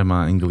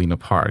Fatima in Galena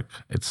Park.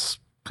 It's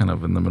kind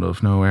of in the middle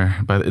of nowhere,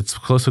 but it's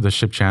close to the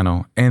ship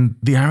channel. And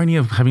the irony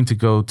of having to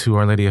go to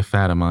Our Lady of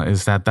Fatima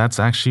is that that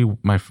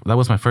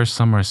was my first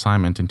summer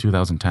assignment in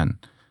 2010.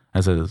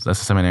 as a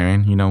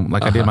seminarian. You know,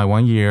 like I did my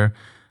 1 year,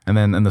 and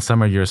then in the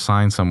summer you're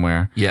assigned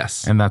somewhere.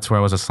 Yes. And that's where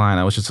I was assigned.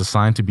 I was just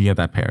assigned to be at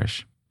that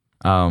parish.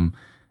 And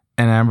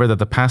I remember that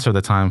the pastor at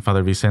the time,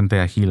 Father Vicente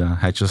Agila,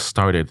 had just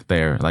started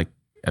there, like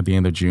at the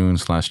end of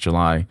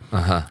June/July.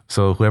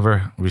 So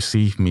whoever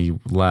received me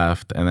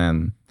left, and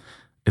then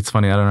it's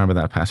funny, I don't remember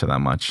that pastor that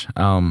much.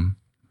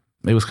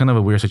 It was kind of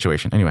a weird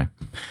situation. Anyway,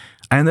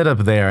 I ended up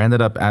there. I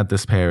ended up at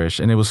this parish,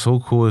 and it was so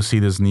cool to see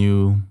this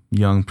new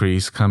young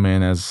priest come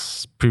in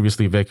as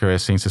previously vicar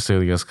at St.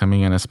 Cecilia's,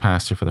 coming in as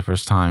pastor for the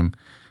first time.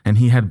 And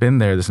he had been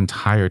there this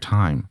entire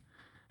time.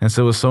 And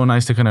so it was so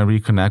nice to kind of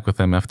reconnect with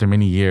him after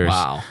many years.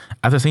 Wow.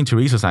 After St.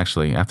 Teresa's,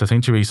 actually. After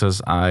St.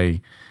 Teresa's,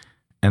 I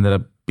ended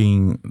up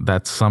being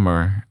that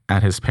summer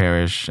at his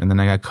parish. And then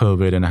I got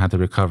COVID and I had to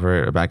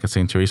recover back at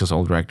St. Teresa's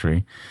old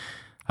rectory.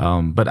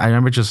 But I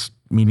remember just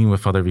meeting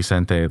with Father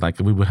Vicente. Like,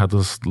 we would have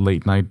those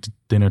late night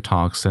dinner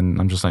talks,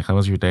 and I'm just like, how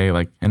was your day?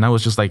 Like, and I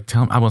was just like,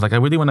 I was like, I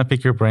really want to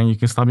pick your brain. You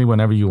can stop me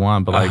whenever you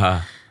want. But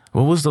like,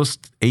 what was those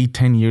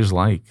 8-10 years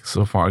like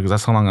so far? Because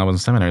that's how long I was in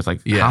seminary. It's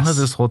like, how has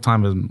this whole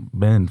time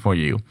been for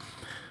you?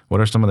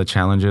 What are some of the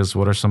challenges?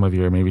 What are some of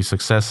your maybe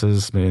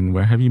successes? And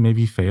where have you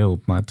maybe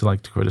failed? Not to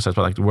like to criticize,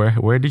 but like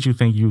where did you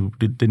think you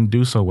didn't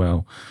do so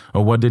well?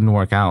 Or what didn't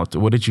work out?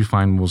 What did you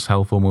find most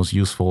helpful, most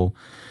useful?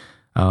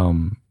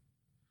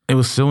 It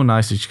was so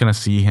nice to just kind of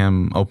see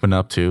him open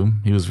up too.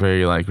 He was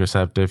very like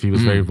receptive. He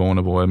was very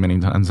vulnerable at many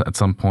times, at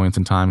some points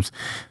and times.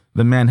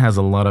 The man has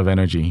a lot of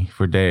energy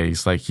for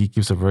days. Like, he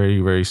keeps a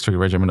very, very strict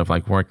regimen of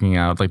like working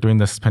out. Like during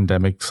this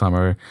pandemic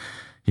summer,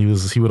 he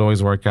would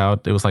always work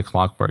out. It was like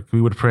clockwork.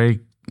 We would pray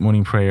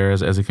morning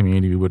prayers as a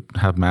community. We would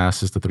have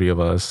masses, the three of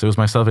us. It was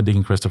myself and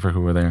Deacon Christopher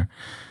who were there.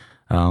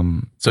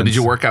 So did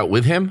you work out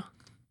with him?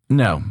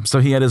 No. So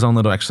he had his own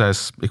little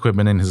exercise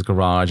equipment in his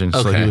garage, and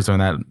so he was doing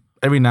that.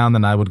 Every now and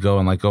then I would go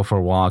and like go for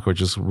a walk or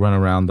just run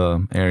around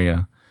the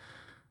area,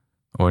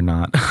 or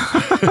not.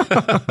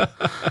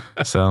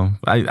 So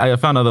I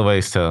found other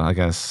ways to, I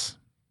guess,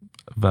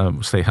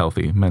 stay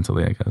healthy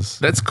mentally, I guess.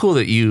 That's cool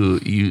that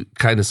you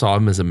kind of saw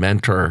him as a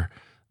mentor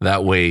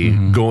that way,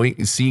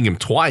 seeing him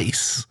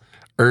twice,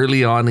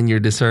 early on in your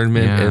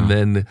discernment and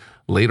then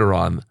later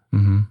on.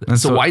 And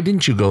so why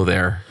didn't you go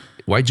there?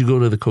 Why'd you go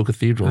to the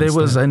Co-Cathedral There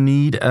instead? was a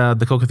need.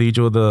 The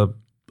Co-Cathedral, the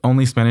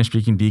only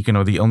Spanish-speaking deacon,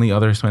 or the only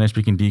other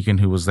Spanish-speaking deacon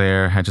who was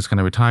there, had just kind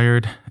of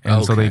retired.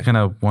 And so they kind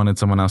of wanted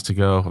someone else to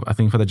go. I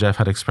think Father Jeff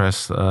had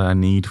expressed a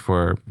need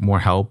for more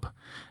help.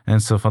 And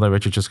so Father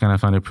Richard just kind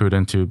of found it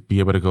prudent to be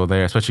able to go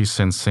there, especially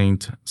since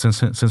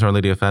Our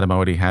Lady of Fatima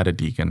already had a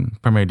deacon,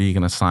 primary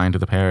deacon assigned to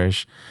the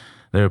parish.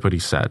 They were pretty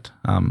set.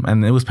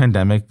 And it was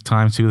pandemic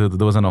time too.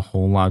 There wasn't a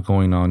whole lot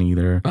going on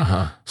either.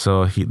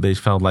 So he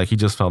just felt like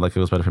it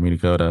was better for me to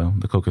go to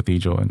the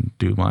Co-Cathedral and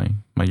do my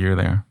year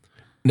there.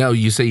 Now,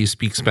 you say you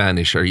speak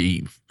Spanish. Are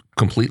you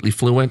completely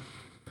fluent?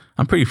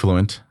 I'm pretty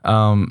fluent.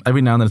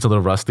 Every now and then it's a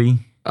little rusty,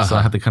 so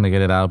I have to kind of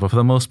get it out. But for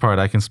the most part,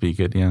 I can speak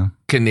it, yeah.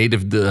 Can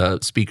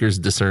native speakers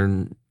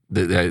discern,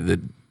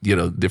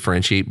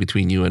 differentiate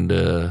between you and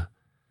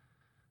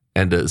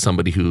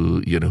somebody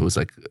who, who's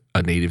like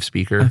a native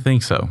speaker? I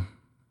think so.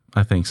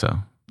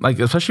 Like,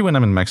 especially when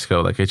I'm in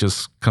Mexico, like it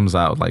just comes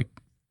out like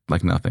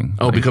nothing.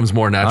 Oh, it becomes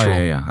more natural.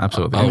 Oh, yeah,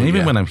 absolutely. And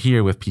even when I'm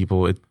here with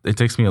people, it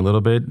takes me a little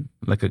bit,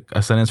 like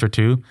a sentence or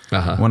two.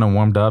 When I'm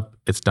warmed up,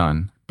 it's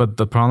done. But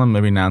the problem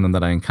every now and then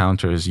that I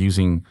encounter is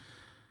using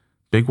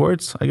big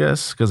words, I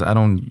guess, because I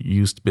don't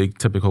use big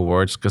typical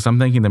words, because I'm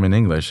thinking them in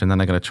English and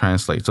then I got to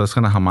translate. So that's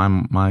kind of how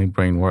my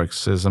brain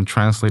works, is I'm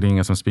translating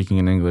as I'm speaking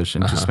in English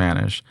into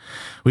Spanish,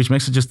 which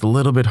makes it just a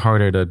little bit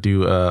harder to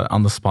do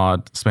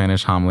on-the-spot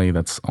Spanish homily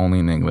that's only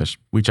in English,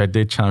 which I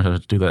did challenge her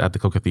to do that at the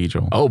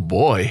Co-Cathedral. Oh,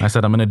 boy. I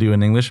said, I'm going to do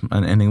an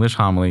English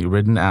homily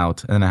written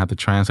out, and then I have to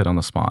translate on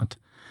the spot,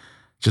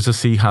 just to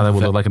see how that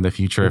would look like in the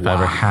future if I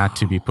ever had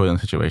to be put in a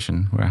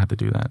situation where I had to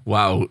do that.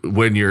 Wow.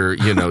 When you're,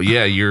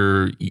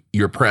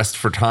 you're pressed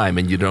for time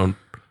and you don't,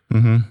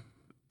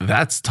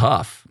 that's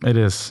tough. It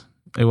is.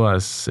 It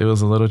was a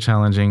little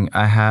challenging.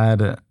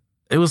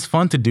 It was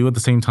fun to do at the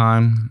same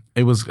time.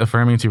 It was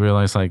affirming to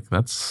realize, like,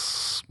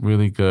 that's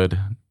really good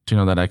to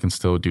know that I can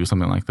still do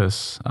something like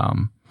this.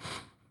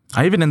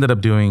 I even ended up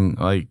doing,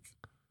 like,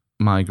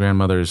 my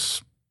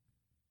grandmother's,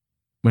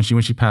 when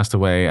she passed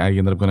away, I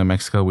ended up going to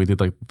Mexico. We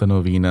did like the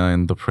novena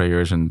and the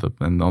prayers and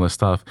all this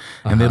stuff.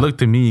 And they looked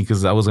at me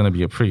because I was going to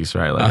be a priest,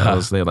 right? Like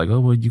they're like,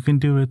 oh, well, you can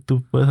do it.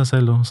 Tú puedes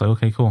hacerlo. I was like,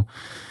 okay, cool.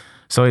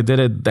 So I did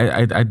it.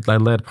 I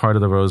led part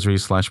of the rosary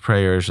 /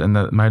 prayers. And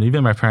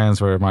even my parents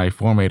were my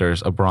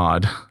formators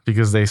abroad,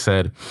 because they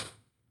said,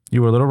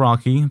 you were a little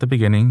rocky at the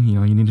beginning. You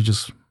need to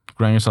just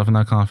ground yourself in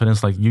that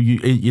confidence. Like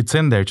it's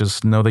in there.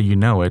 Just know that you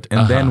know it.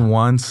 And then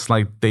once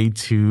like day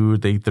 2,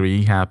 day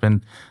 3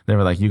 happened, they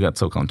were like, you got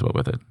so comfortable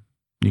with it.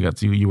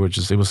 You were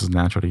just, it was just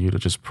natural to you to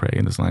just pray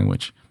in this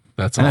language.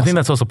 That's and awesome. I think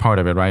that's also part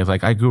of it, right?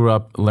 Like I grew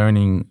up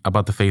learning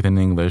about the faith in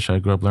English. I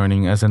grew up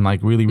learning as in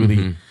like really,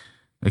 really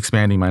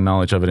expanding my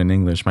knowledge of it in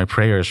English. My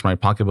prayers, my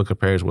pocketbook of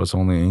prayers was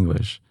only in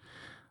English.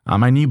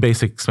 I knew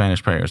basic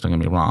Spanish prayers, don't get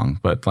me wrong,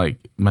 but like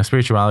my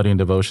spirituality and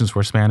devotions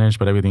were Spanish,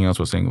 but everything else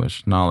was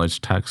English,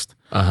 knowledge, text.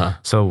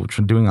 So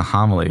doing a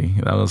homily,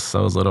 that was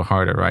a little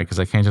harder, right? Because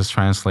I can't just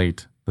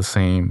translate the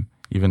same,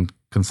 even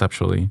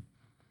conceptually.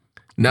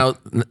 Now,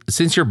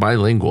 since you're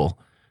bilingual,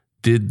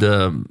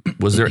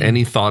 was there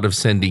any thought of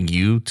sending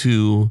you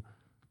to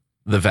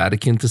the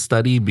Vatican to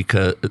study,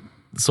 because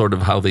sort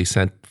of how they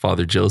sent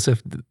Father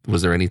Joseph?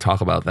 Was there any talk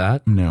about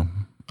that? No.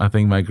 I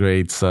think my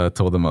grades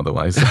told them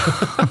otherwise.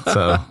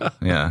 So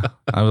yeah,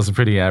 I was a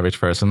pretty average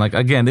person. Like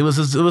again, it was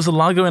a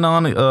lot going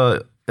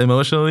on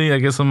emotionally, I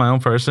guess, on my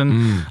own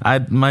person.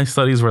 My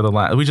studies were the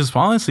last, which is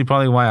honestly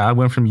probably why I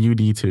went from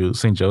UD to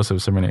St.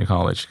 Joseph Seminary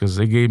College, because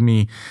they gave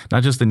me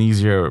not just an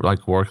easier like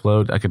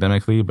workload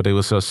academically, but it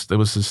was just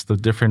a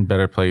different,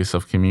 better place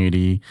of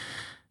community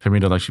for me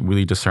to like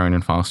really discern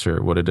and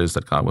foster what it is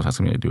that God was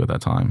asking me to do at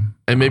that time.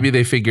 And maybe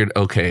they figured,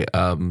 okay,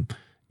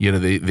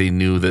 they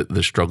knew that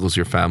the struggles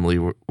your family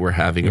were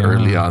having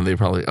early on. They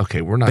probably,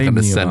 okay, we're not going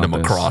to send them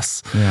across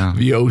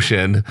the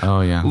ocean.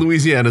 Oh, yeah.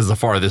 Louisiana's the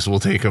farthest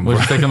we'll take them. We'll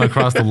just take them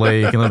across the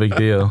lake, no big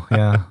deal.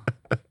 Yeah.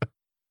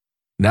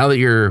 Now that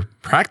you're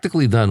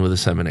practically done with the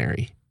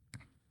seminary,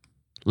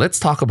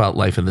 let's talk about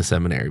life in the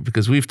seminary,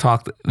 because we've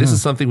talked, this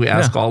is something we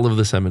ask all of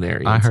the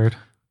seminarians. I heard.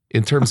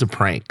 In terms of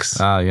pranks.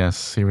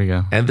 Yes, here we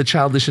go. And the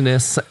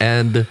childishness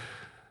and,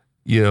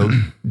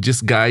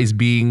 just guys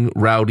being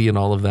rowdy and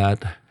all of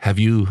that. Have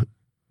you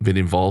been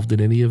involved in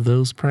any of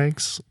those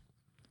pranks?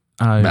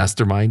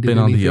 Masterminded? Been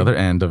on the other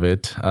end of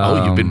it.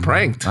 You've been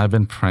pranked. I've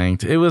been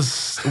pranked. It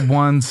was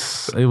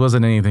once, it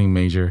wasn't anything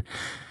major.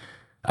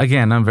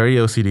 Again, I'm very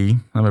OCD.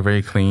 I'm a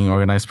very clean,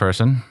 organized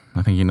person.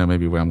 I think you know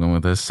maybe where I'm going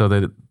with this. So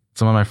that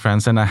some of my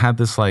friends, and I had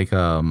this like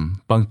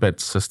bunk bed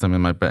system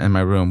in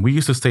my room. We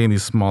used to stay in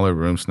these smaller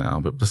rooms now,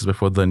 but this is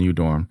before the new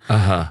dorm.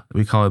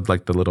 We call it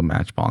like the little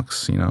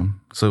matchbox,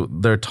 So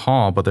they're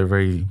tall, but they're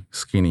very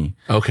skinny.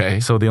 Okay.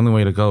 So the only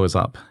way to go is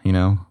up,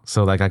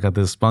 So like I got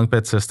this bunk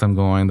bed system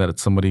going that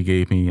somebody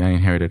gave me. I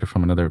inherited it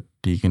from another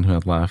deacon who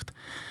had left.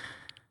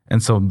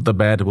 And so the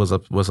bed was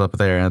up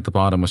there, and at the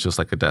bottom was just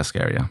like a desk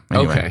area.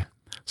 Anyway, okay.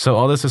 So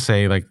all this to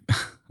say, like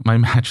my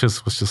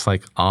mattress was just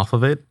like off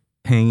of it,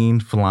 hanging,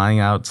 flying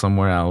out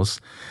somewhere else.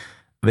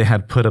 They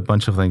had put a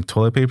bunch of like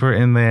toilet paper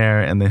in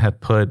there, and they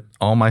had put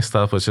all my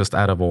stuff was just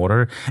out of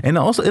order. And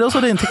also, it also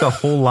didn't take a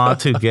whole lot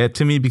to get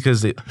to me,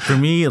 because for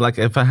me, like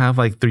if I have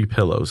like 3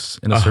 pillows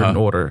in a certain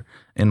order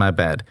in my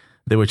bed,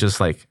 they were just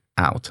like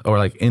out, or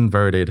like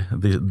inverted.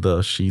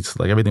 The sheets,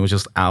 like everything was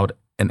just out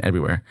and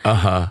everywhere.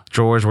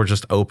 Drawers were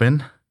just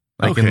open.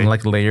 And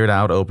like layered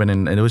out open,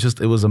 and it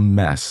was a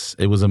mess.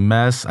 It was a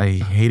mess. I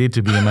hated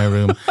to be in my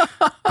room.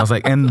 I was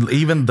like, and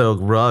even the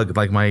rug,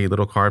 like my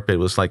little carpet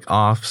was like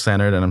off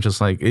centered, and I'm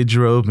just like, it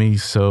drove me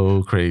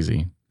so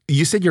crazy.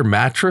 You said your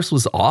mattress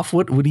was off?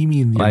 What do you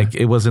mean? Like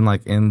it wasn't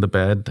like in the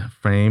bed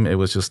frame. It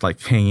was just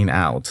like hanging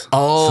out.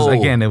 Oh. So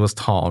again, it was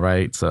tall,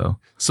 right? So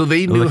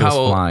they knew how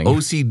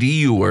OCD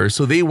you were.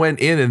 So they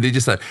went in and they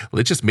just thought,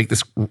 let's just make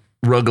this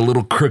rug a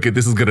little crooked.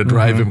 This is going to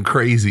drive him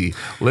crazy.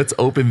 Let's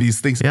open these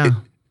things. Yeah.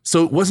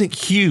 So it wasn't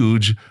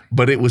huge,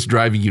 but it was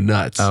driving you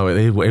nuts. Oh,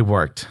 it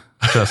worked.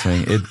 Trust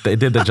me, it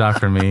did the job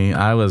for me.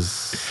 I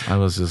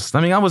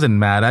wasn't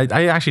mad.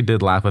 I actually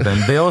did laugh with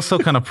them. They also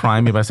kind of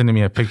primed me by sending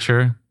me a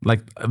picture.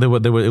 Like it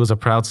was a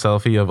proud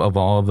selfie of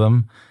all of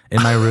them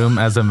in my room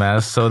as a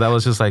mess. So that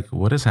was just like,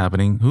 what is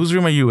happening? Whose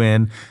room are you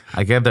in?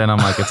 I get there and I'm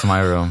like, it's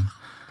my room.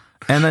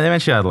 And then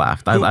eventually I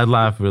laughed. I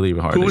laughed really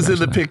hard. Who was in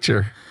the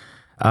picture?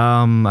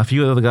 A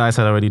few of the guys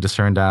had already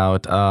discerned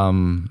out.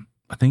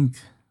 I think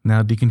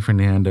now Deacon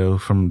Fernando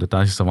from the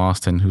Diocese of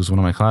Austin, who's one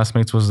of my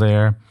classmates, was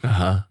there.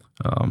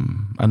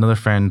 Another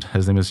friend,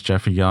 his name is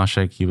Jeffrey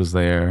Yashik. He was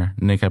there.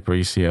 Nick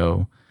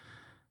Aparicio.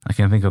 I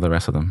can't think of the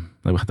rest of them.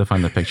 I have to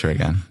find the picture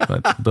again.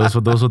 But those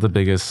were the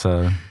biggest.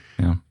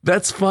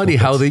 That's funny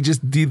how they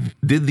just did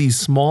these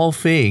small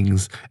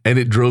things and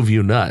it drove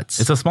you nuts.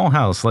 It's a small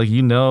house. Like,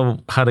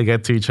 how to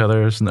get to each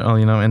other,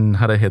 and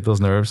how to hit those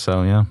nerves.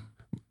 So, yeah.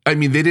 I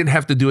mean, they didn't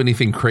have to do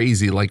anything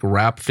crazy like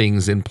wrap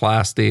things in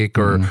plastic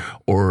or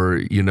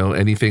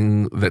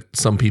anything that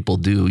some people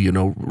do,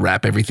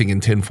 wrap everything in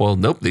tinfoil.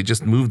 Nope. They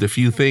just moved a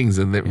few things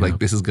and they're like,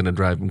 this is going to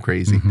drive them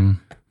crazy.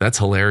 That's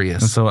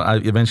hilarious. And so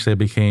eventually I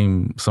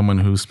became someone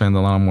who spent a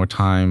lot more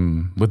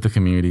time with the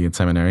community in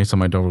seminary. So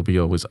my door would be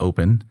always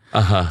open.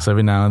 So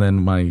every now and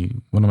then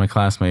one of my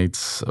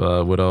classmates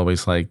would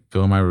always like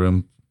go in my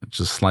room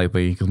just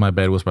slightly, because my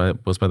bed was by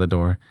the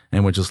door,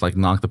 and would just like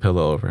knock the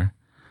pillow over.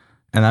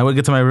 And I would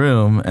get to my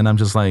room, and I'm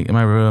just like in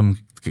my room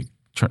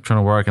trying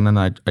to work, and then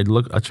I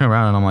turn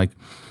around, and I'm like,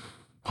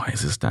 why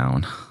is this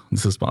down?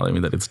 This is bothering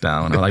me that it's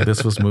down, or like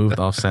this was moved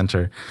off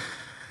center.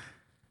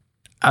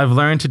 I've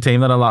learned to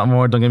tame that a lot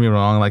more. Don't get me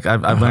wrong. Like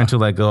I've learned to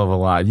let go of a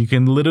lot. You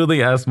can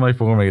literally ask my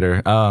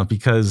formator,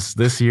 because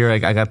this year I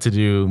got to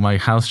do, my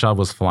house job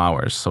was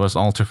flowers. So it was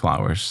altar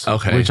flowers.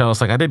 Okay. Which I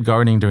was like, I did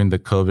gardening during the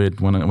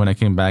COVID when I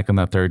came back in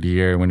that third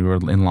year when we were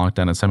in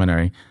lockdown at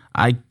seminary.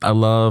 I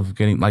love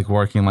getting like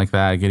working like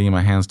that, getting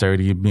my hands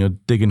dirty,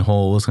 digging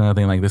holes, kind of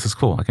thing. Like this is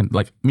cool. I can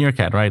like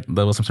meerkat, right?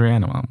 That was some sort of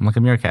animal. I'm like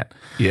a meerkat.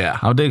 Yeah.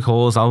 I'll dig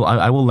holes.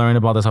 I will learn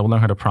about this. I will learn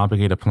how to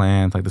propagate a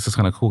plant. Like this is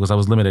kind of cool because I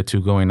was limited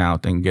to going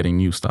out and getting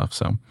new stuff.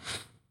 So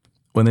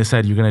when they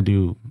said you're gonna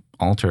do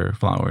altar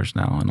flowers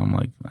now, and I'm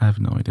like, I have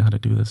no idea how to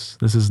do this.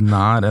 This is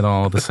not at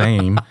all the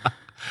same.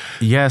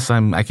 Yes,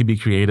 I could be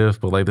creative,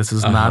 but like this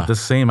is not the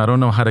same. I don't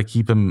know how to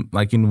keep them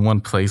like in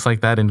one place like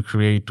that and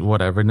create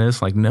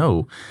whateverness. Like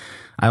no,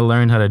 I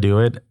learned how to do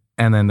it,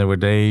 and then there were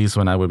days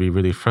when I would be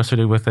really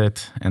frustrated with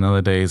it, and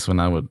other days when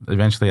I would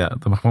eventually.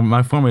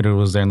 My formator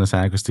was there in the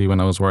sacristy when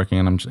I was working,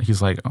 and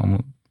he's like,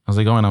 how's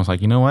it going? I was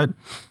like, you know what,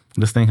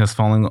 this thing has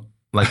fallen,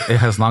 like it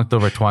has knocked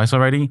over twice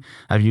already.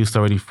 I've used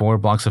already 4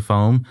 blocks of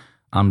foam.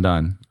 I'm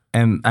done.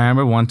 And I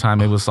remember one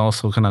time it was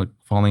also kind of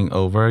falling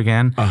over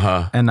again.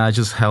 And I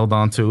just held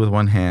on to it with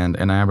one hand.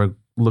 And I remember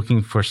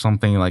looking for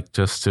something like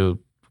just to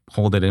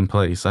hold it in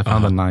place. I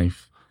found a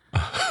knife.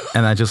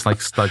 And I just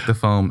like stuck the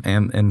foam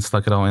and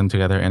stuck it all in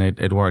together, and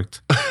it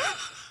worked.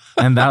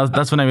 And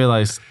that's when I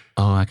realized,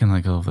 oh, I can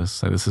let go of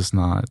this. Like this is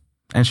not.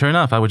 And sure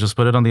enough, I would just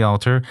put it on the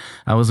altar.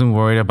 I wasn't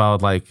worried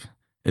about like,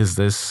 is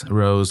this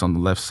rose on the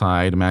left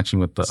side matching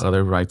with the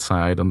other right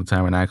side on the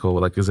tabernacle?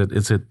 Like, is it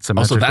symmetrical?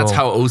 Also, that's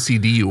how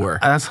OCD you were.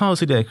 That's how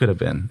OCD I could have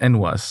been and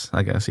was,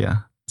 I guess, yeah.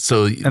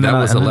 So that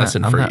was a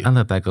lesson for you. I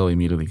let that go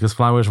immediately because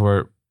flowers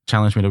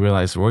challenged me to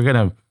realize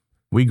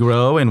we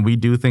grow and we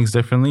do things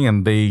differently,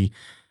 and they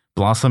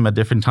blossom at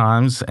different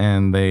times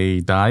and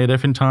they die at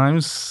different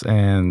times.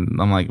 And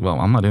I'm like, well,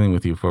 I'm not dealing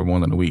with you for more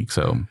than a week.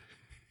 So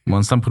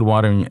once I put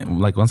water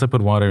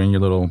in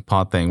your little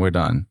pot thing, we're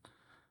done.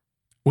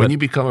 When you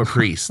become a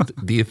priest,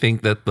 do you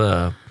think that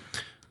the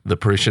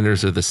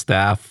parishioners or the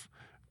staff,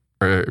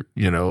 or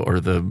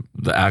the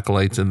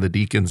acolytes and the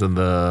deacons and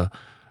the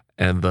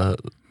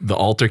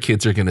altar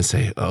kids are going to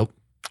say, "Oh,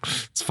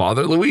 it's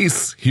Father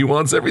Luis. He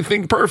wants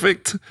everything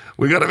perfect.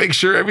 We got to make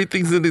sure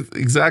everything's in the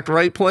exact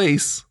right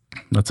place"?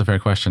 That's a fair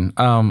question.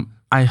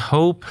 I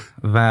hope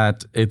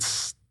that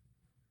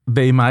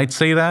they might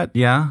say that,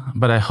 yeah,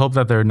 but I hope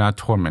that they're not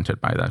tormented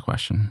by that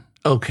question.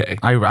 Okay.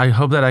 I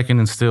hope that I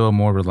can instill a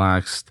more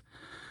relaxed,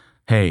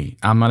 hey,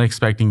 I'm not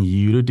expecting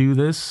you to do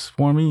this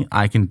for me.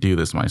 I can do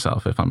this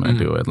myself if I'm going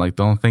to do it. Like,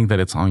 don't think that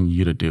it's on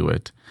you to do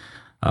it.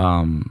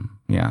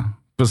 Yeah.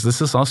 Because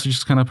this is also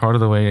just kind of part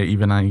of the way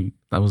even I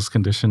was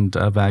conditioned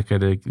back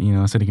at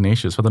St.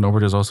 Ignatius. Father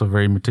Norbert is also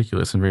very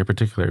meticulous and very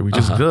particular, which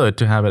is good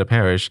to have at a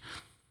parish.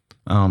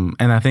 And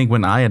I think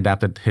when I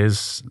adapted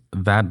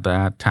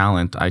that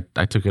talent,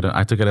 I took it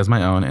as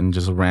my own and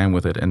just ran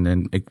with it, and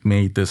then it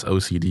made this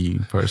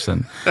OCD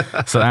person.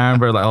 So I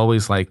remember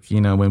always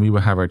when we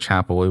would have our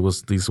chapel, it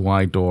was these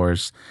wide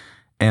doors,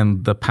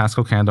 and the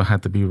Paschal candle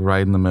had to be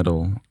right in the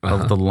middle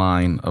of the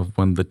line of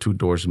when the 2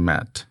 doors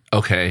met.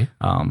 Okay.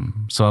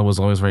 So I was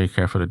always very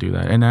careful to do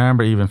that, and I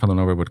remember even Father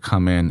Norbert would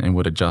come in and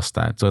would adjust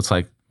that. So it's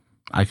like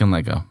I can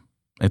let go.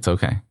 It's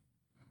okay.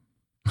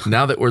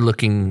 Now that we're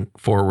looking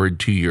forward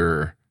to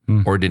your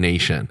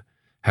ordination,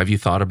 have you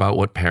thought about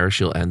what parish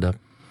you'll end up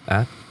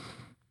at?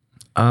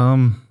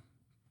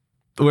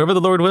 Wherever the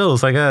Lord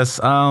wills, I guess.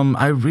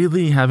 I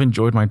really have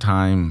enjoyed my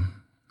time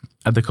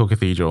at the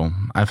Co-Cathedral.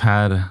 I've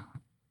had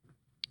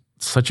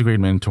such a great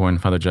mentor in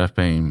Father Jeff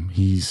Bain.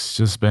 He's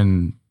just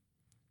been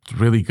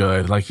really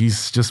good. Like,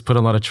 he's just put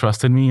a lot of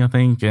trust in me, I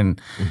think,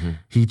 and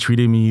he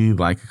treated me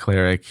like a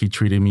cleric. He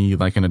treated me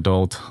like an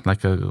adult,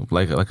 like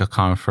a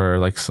confrere,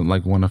 like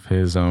one of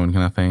his own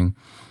kind of thing.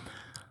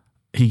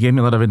 He gave me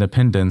a lot of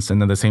independence,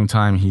 and at the same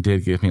time, he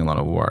did give me a lot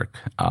of work,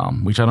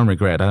 which I don't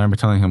regret. I remember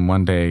telling him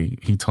one day,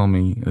 he told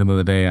me the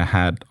other day I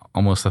had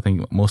most of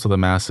the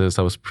masses.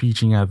 I was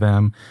preaching at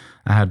them.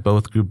 I had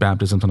both group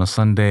baptisms on a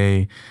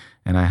Sunday,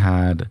 and I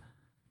had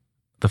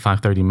the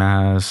 5:30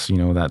 mass,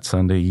 that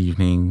Sunday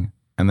evening.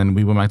 And then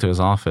we went back to his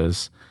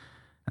office,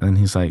 and then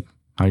he's like,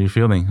 "How are you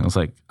feeling?" I was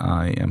like,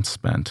 "I am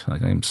spent.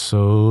 Like, I am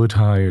so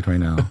tired right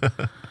now."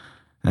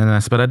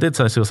 But I did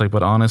say, so I was like,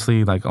 but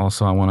honestly,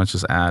 also I want to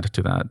just add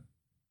to that.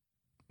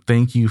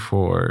 Thank you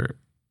for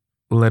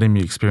letting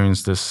me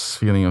experience this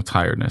feeling of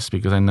tiredness,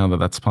 because I know that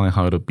that's probably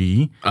how it'll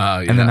be.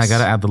 Yes. And then I got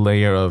to add the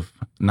layer of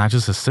not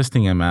just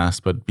assisting in mass,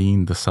 but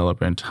being the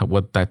celebrant,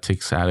 what that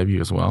takes out of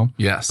you as well.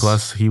 Yes.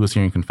 Plus, he was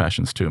hearing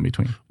confessions too in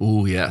between.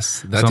 Oh,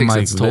 yes. That so takes I'm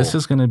like, its toll.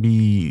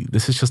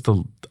 This is just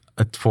a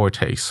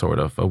foretaste sort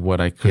of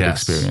what I could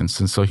experience.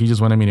 And so he just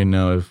wanted me to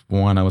know if,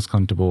 one, I was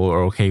comfortable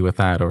or okay with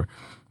that, or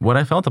what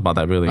I felt about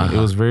that, really. It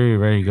was very,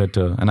 very good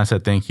and I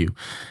said thank you.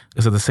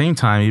 Because at the same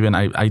time, even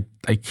I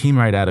came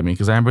right out of me,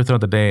 because I remember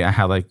throughout the day, I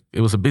had it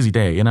was a busy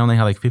day, and I only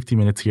had 15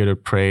 minutes here to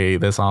pray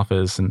this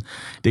office and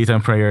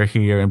daytime prayer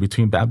here, and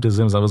between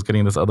baptisms, I was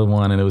getting this other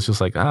one, and it was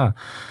just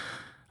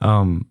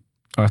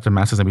after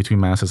masses and between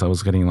masses, I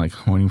was getting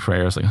morning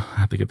prayers, I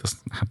have to get this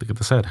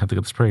said, I have to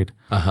get this prayed.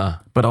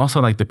 But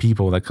also the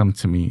people that come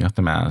to me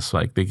after mass,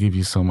 they give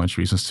you so much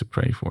reasons to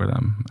pray for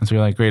them. And so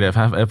you're like, great, if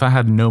I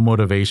had no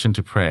motivation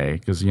to pray,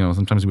 because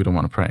sometimes we don't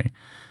want to pray,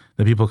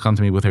 the people come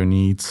to me with their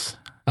needs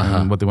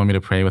and what they want me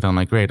to pray with. I'm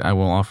like, great, I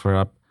will offer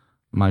up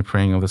my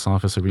praying of this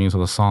office or readings of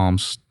the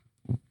Psalms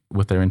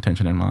with their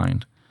intention in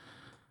mind.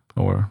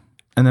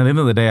 And at the end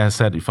of the day, I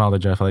said, Father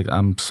Jeff, like,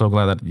 I'm so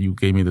glad that you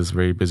gave me this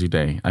very busy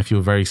day. I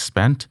feel very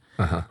spent,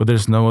 but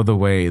there's no other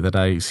way that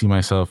I see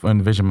myself or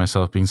envision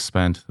myself being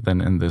spent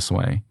than in this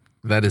way.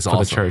 That is for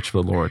awesome. the church,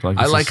 for the Lord. Like,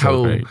 I like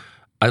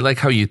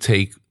how you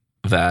take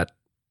that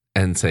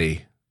and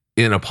say,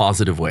 in a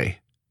positive way,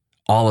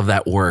 all of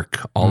that work,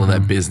 all of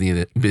that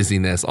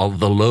busyness, all of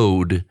the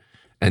load,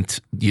 and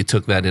you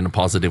took that in a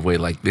positive way.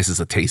 Like, this is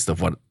a taste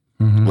of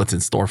what's in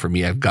store for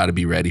me. I've got to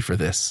be ready for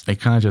this.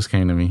 It kind of just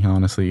came to me,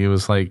 honestly. It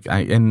was like,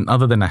 and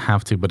other than I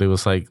have to, but it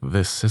was like,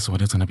 this is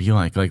what it's going to be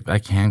like. Like, I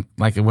can't,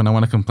 like, when I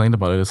want to complain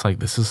about it, it's like,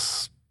 this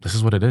is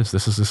what it is.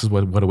 This is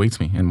what awaits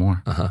me and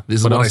more. This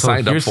is what I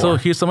signed up for.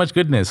 Here's so much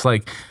goodness.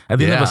 Like, at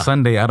the end of a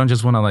Sunday, I don't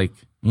just want to, like,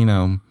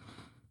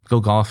 go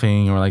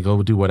golfing or like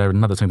go do whatever.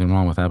 Not that there's anything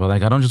wrong with that, but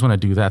like, I don't just want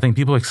to do that. I think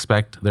people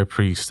expect their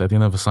priest at the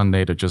end of a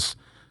Sunday to just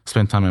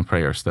spend time in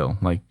prayer still,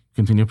 like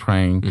continue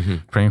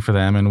praying, praying for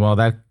them. And while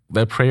that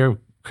prayer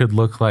could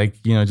look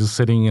like, just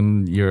sitting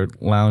in your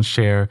lounge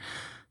chair,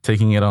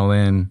 taking it all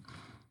in.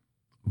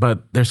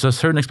 But there's a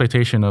certain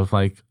expectation of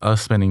like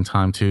us spending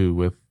time too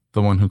with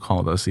the one who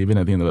called us, even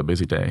at the end of a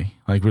busy day,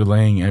 like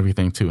relaying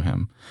everything to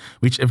him,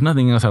 which if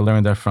nothing else, I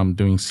learned that from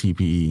doing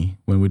CPE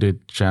when we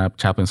did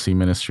chaplaincy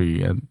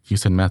ministry at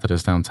Houston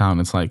Methodist downtown.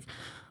 It's like,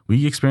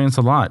 we experience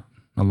a lot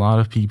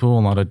of people,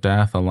 a lot of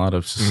death, a lot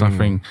of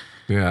suffering.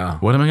 Yeah.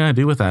 What am I going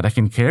to do with that? I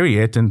can carry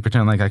it and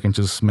pretend like I can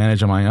just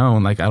manage on my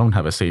own. Like I don't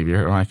have a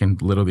savior, or I can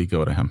literally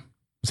go to him.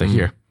 Say,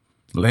 here,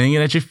 laying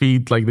it at your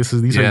feet. Like these are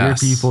your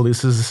people.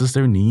 This is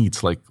their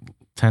needs. Like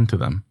tend to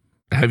them.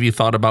 Have you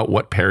thought about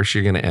what parish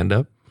you're going to end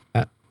up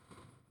at?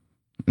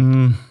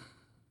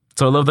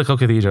 So I love the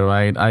Co-Cathedral,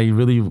 right? I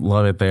really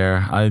love it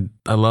there. I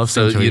love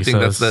St. Teresa's. So you think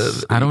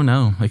that's I don't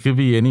know. It could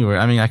be anywhere.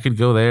 I mean, I could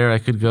go there. I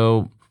could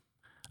go.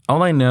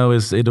 All I know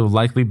is it'll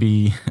likely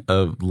be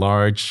a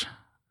large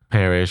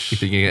parish. You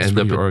think you're going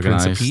to end up at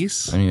Prince of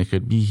Peace? I mean, it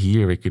could be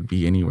here. It could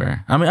be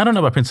anywhere. I mean, I don't know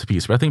about Prince of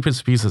Peace, but I think Prince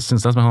of Peace,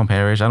 since that's my home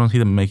parish, I don't see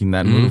them making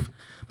that move,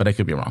 but I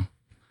could be wrong.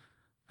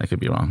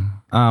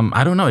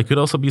 I don't know. It could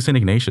also be St.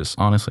 Ignatius,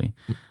 honestly.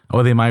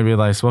 Or they might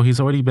realize, well, he's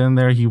already been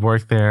there. He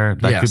worked there.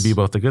 That could be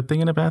both a good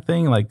thing and a bad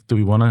thing. Like, do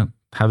we want to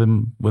have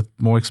him with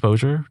more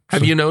exposure?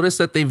 Have you noticed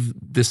that they've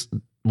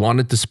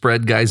wanted to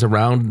spread guys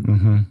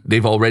around?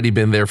 They've already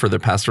been there for their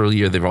pastoral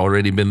year. They've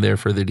already been there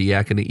for their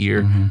diaconate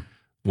year.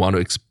 Want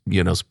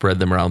to, spread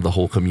them around the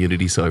whole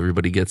community so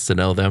everybody gets to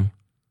know them.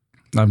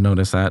 I've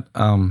noticed that.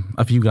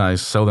 A few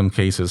guys, seldom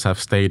cases, have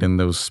stayed in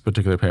those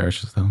particular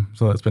parishes, though.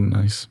 So that's been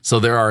nice. So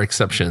there are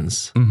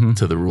exceptions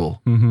to the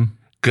rule.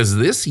 Because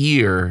this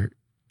year,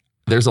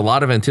 there's a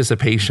lot of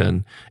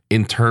anticipation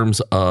in terms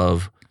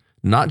of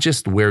not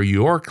just where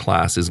your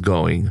class is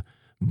going,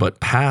 but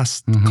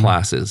past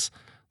classes,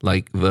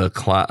 like the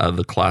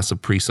class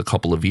of priests a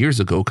couple of years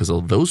ago, because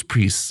those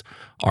priests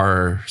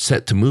are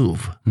set to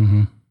move.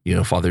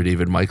 Father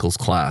David Michael's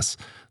class,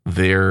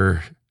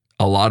 a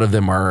lot of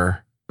them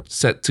are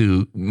set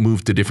to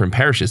move to different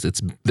parishes.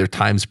 Their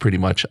time's pretty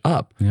much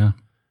up. Yeah.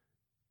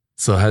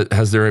 So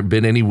has there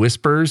been any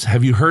whispers?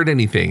 Have you heard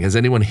anything? Has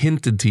anyone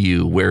hinted to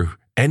you where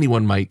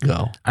anyone might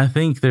go? I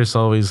think there's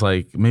always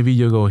like, maybe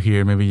you'll go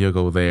here, maybe you'll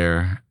go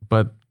there.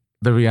 But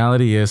the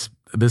reality is,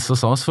 this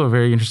is also a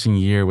very interesting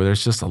year where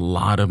there's just a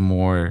lot of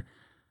more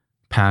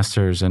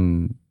pastors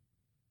and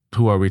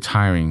who are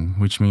retiring,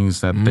 which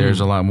means that there's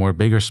a lot more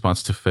bigger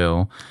spots to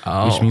fill,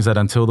 which means that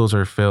until those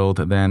are filled,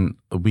 then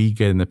we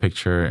get in the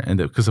picture. And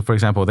because, for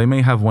example, they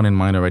may have one in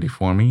mind already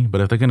for me, but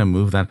if they're going to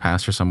move that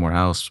pastor somewhere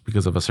else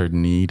because of a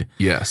certain need,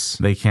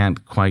 they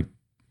can't quite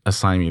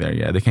assign me there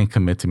yet. They can't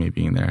commit to me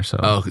being there.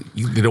 So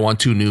they don't want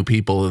two new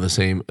people in the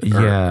same.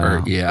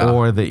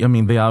 Or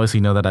they obviously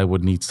know that I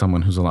would need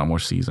someone who's a lot more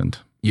seasoned.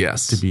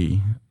 Yes, to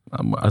be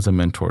as a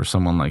mentor,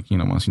 someone like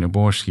Monsignor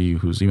Borski,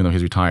 who's, even though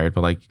he's retired,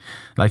 but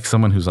like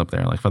someone who's up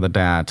there, like Father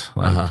Dat,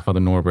 like Father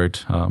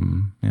Norbert.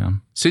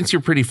 Since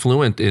you're pretty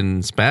fluent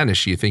in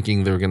Spanish, you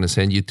thinking they're going to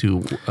send you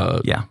to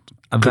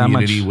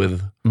community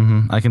with?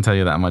 I can tell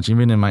you that much.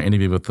 Even in my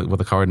interview with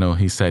the Cardinal,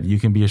 he said, you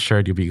can be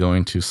assured you'll be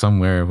going to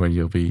somewhere where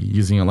you'll be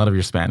using a lot of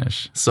your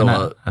Spanish. So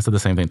I said the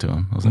same thing to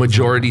him.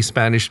 Majority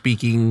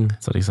Spanish-speaking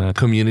that's what he said.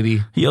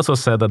 Community. He also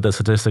said that the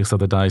statistics of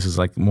the diocese,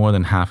 like more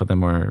than half of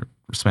them are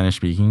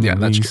Spanish-speaking. Yeah,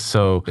 that's true.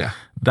 So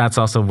that's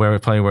also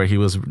where he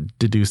was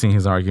deducing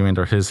his argument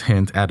or his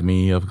hint at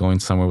me of going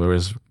somewhere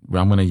where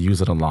I'm going to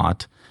use it a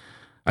lot.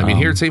 I mean,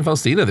 here at St.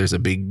 Faustina, there's a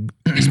big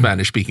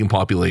Spanish-speaking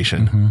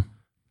population.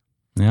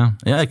 Yeah.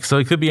 So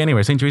it could be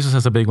anywhere. St. Teresa's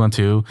has a big one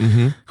too.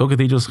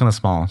 Co-Cathedral is kind of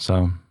small,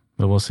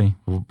 but we'll see.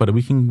 But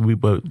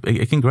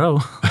it can grow.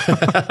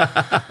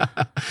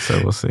 So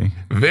we'll see.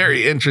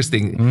 Very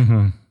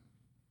interesting.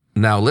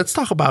 Now let's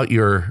talk about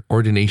your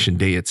ordination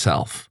day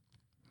itself.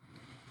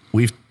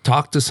 We've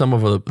talked to some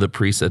of the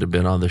priests that have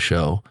been on the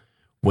show.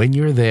 When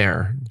you're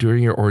there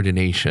during your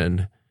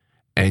ordination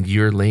and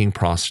you're laying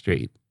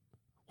prostrate,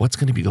 what's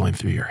going to be going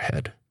through your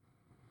head?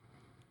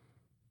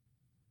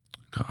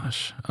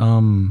 Gosh,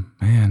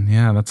 man,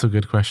 yeah, that's a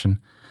good question.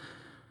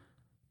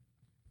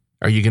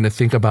 Are you going to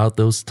think about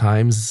those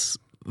times,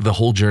 the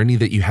whole journey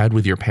that you had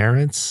with your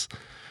parents?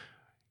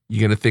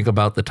 You're going to think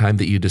about the time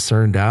that you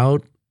discerned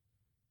out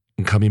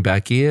and coming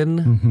back in?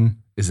 Mm-hmm.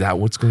 Is that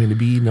what's going to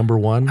be number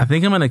one? I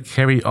think I'm going to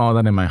carry all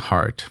that in my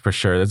heart for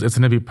sure. It's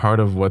going to be part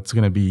of what's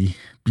going to be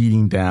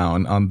beating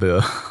down on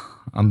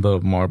the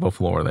marble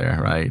floor there,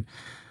 right?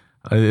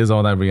 It is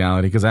all that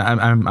reality, because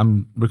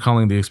I'm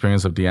recalling the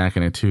experience of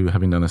diaconate too,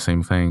 having done the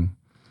same thing.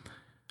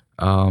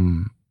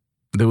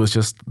 There was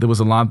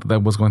a lot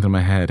that was going through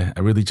my head.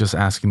 I really just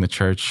asking the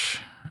church,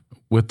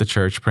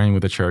 praying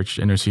with the church,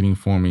 interceding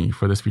for me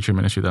for this future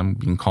ministry that I'm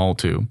being called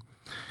to,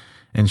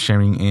 and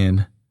sharing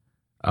in.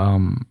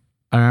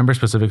 I remember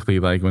specifically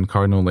like when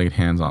Cardinal laid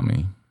hands on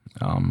me.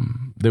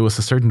 There was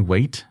a certain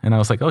weight, and I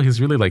was like, oh, he's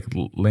really like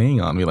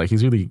laying on me, like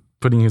he's really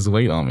putting his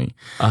weight on me.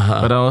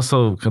 But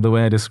also, the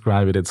way I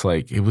describe it, it's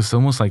like it was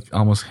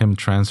almost him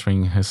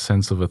transferring his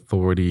sense of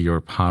authority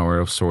or power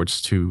of sorts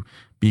to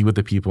be with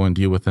the people and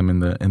deal with them in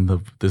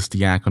this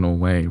diaconal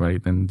way,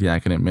 right? In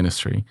diaconate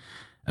ministry,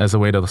 as a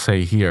way to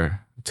say,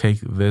 here, take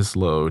this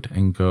load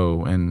and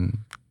go and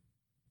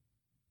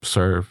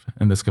serve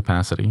in this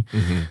capacity.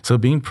 Mm-hmm. So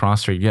being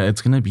prostrate,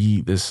 it's going to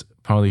be this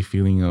probably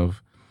feeling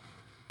of,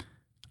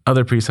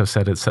 other priests have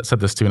said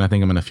this too, and I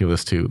think I'm going to feel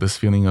this too. This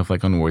feeling of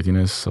like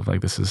unworthiness, of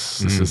like this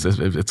is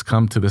it's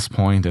come to this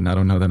point, and I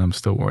don't know that I'm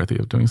still worthy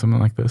of doing something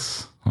like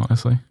this.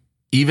 Honestly,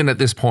 even at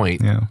this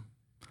point, yeah.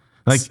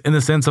 Like in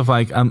the sense of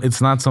like,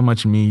 it's not so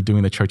much me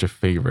doing the church a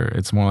favor.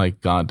 It's more like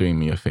God doing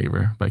me a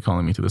favor by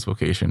calling me to this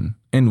vocation,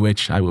 in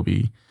which I will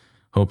be,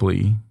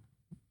 hopefully,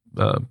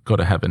 go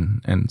to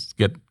heaven and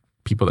get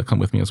people that come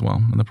with me as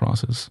well in the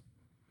process.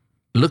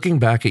 Looking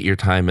back at your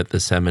time at the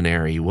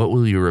seminary, what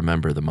will you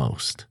remember the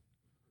most?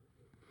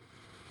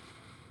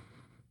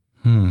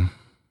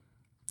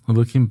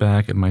 Looking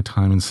back at my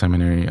time in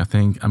seminary, I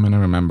think I'm going to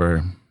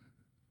remember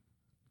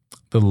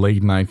the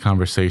late night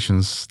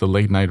conversations, the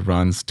late night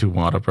runs to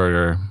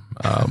Whataburger,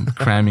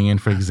 cramming in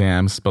for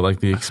exams, but like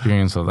the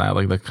experience of that,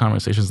 like the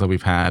conversations that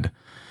we've had,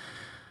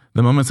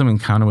 the moments of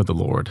encounter with the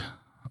Lord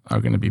are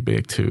going to be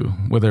big too.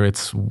 Whether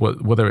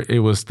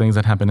it was things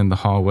that happened in the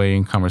hallway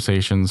and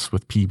conversations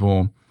with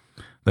people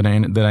that I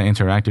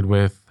interacted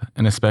with,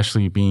 and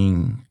especially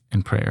being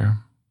in prayer.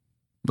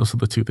 Those are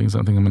the two things I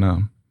think I'm going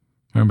to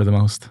remember the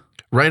most.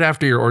 Right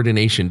after your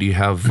ordination, do you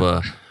have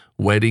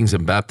weddings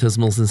and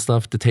baptismals and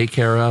stuff to take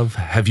care of?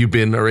 Have you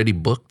been already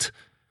booked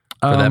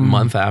for that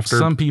month after?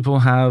 Some people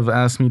have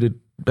asked me to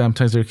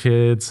baptize their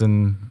kids,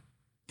 and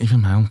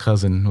even my own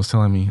cousin was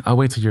telling me, I'll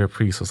wait till you're a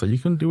priest. I was like, you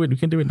can do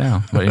it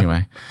now. But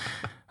anyway,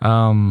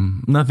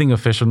 nothing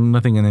official,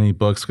 nothing in any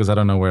books, because I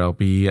don't know where I'll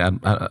be.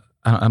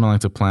 I don't like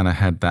to plan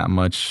ahead that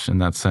much in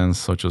that sense.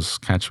 So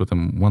just catch with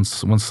him.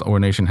 Once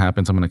ordination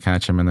happens, I'm going to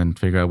catch him and then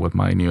figure out what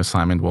my new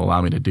assignment will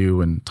allow me to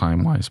do and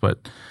time-wise.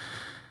 But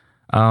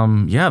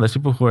there's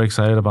people who are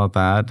excited about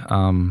that.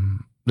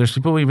 There's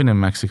people even in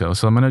Mexico.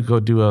 So I'm going to go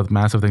do a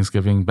massive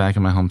Thanksgiving back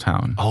in my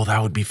hometown. Oh,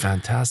 that would be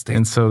fantastic.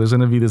 And so there's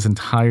going to be this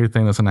entire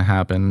thing that's going to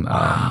happen,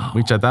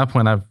 which at that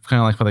point I've kind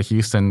of like Father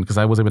Houston, because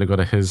I was able to go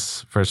to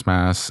his first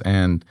mass,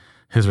 and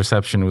his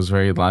reception was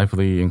very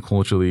lively and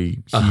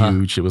culturally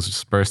huge. It was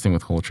just bursting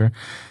with culture.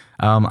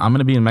 I'm going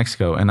to be in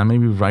Mexico, and I'm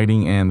going to be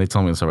riding in. They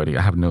told me this already.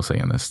 I have no say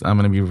in this. I'm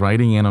going to be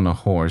riding in on a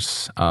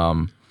horse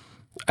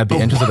at the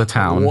entrance of the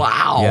town.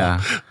 Wow.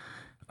 Yeah.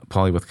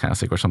 Probably with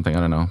cassock or something,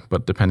 I don't know.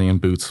 But depending on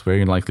boots,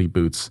 very likely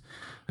boots.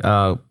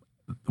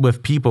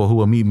 With people who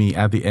will meet me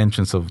at the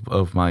entrance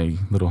of my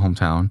little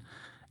hometown.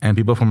 And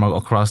people from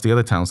across the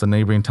other towns, the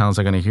neighboring towns,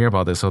 are going to hear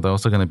about this. So they're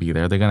also going to be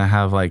there. They're going to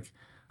have like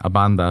a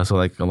banda, so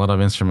like a lot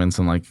of instruments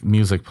and like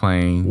music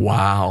playing.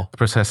 Wow.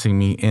 Processing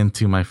me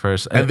into my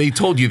first. And they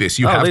told you this.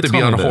 You have to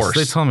be on a horse.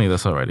 They told me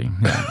this already.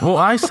 Yeah. Well,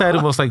 I said,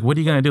 it was like, what are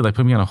you going to do? Like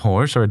put me on a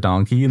horse or a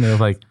donkey? And they were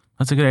like,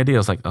 that's a good idea. I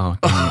was like, oh,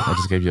 dang it. I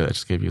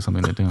just gave you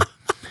something to do.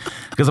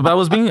 Because I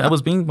was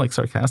being like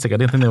sarcastic. I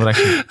didn't think they would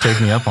actually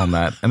take me up on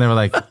that. And they were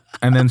like,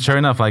 and then sure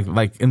enough,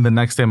 like in the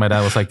next day, my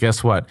dad was like,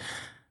 guess what?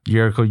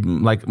 You're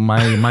like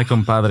my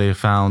compadre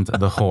found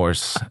the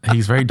horse.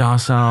 He's very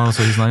docile,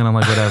 so he's not gonna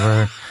like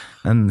whatever.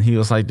 And he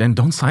was like, then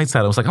don't side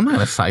saddle. I was like, I'm not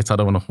gonna side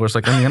saddle on a horse.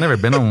 Like, I mean, I've never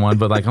been on one,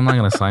 but like, I'm not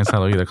gonna side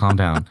saddle either. Calm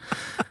down.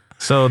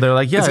 So they're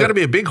like, yeah, it's gotta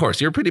be a big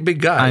horse. You're a pretty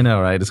big guy. I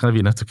know, right? It's gonna be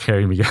enough to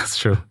carry me. That's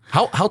true.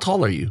 How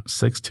tall are you?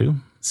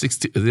 6'2".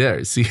 6'2".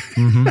 There, see.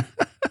 Mm-hmm.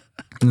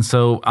 And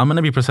so I'm going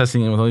to be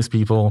processing it with all these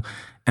people.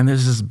 And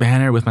there's this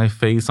banner with my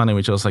face on it,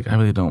 which I was like, I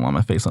really don't want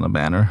my face on a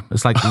banner.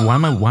 It's like, why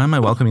am I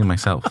welcoming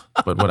myself?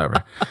 But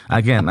whatever.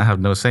 Again, I have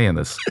no say in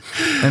this.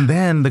 And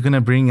then they're going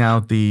to bring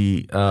out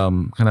the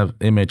kind of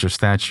image or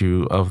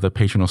statue of the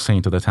patronal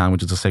saint of the town,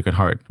 which is the Sacred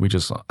Heart, which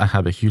is, I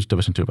have a huge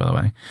devotion to, by the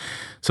way.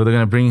 So they're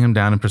going to bring him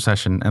down in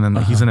procession. And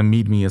then he's going to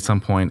meet me at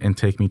some point and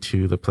take me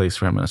to the place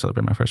where I'm going to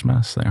celebrate my first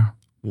mass there.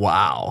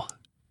 Wow.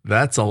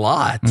 That's a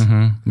lot.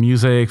 Mm-hmm.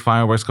 Music,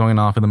 fireworks going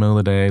off in the middle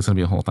of the day. It's going to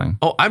be a whole thing.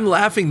 Oh, I'm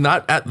laughing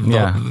not at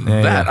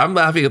that. I'm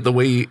laughing at the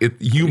way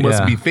you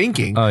must be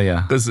thinking. Oh,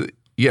 yeah. Because,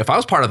 if I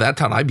was part of that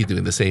town, I'd be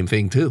doing the same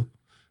thing too.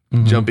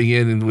 jumping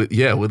in and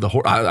with the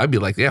horse. I'd be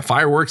like, yeah,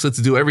 fireworks. Let's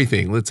do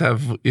everything. Let's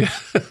have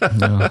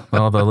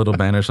all the little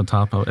banners on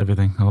top of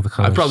everything, all the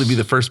colors. I'd probably be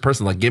the first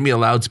person. Like, give me a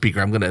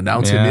loudspeaker. I'm going to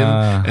announce him in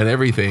and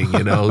everything.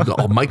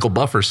 The Michael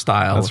Buffer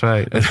style. That's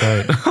right.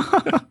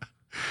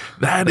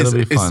 That'll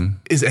be fun.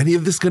 Is any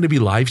of this going to be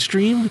live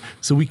streamed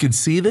so we can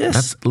see this?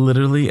 That's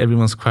literally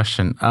everyone's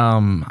question.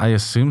 I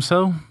assume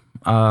so.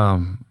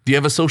 Do you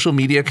have a social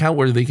media account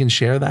where they can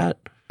share that?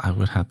 I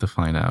would have to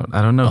find out.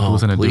 I don't know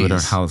who's going to do it or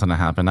how it's going to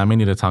happen. I may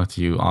need to talk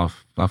to you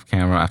off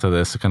camera after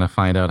this to kind of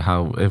find out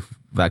how, if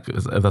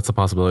that's a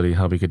possibility,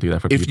 how we could do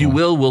that for people. If you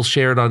will, we'll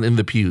share it on In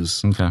the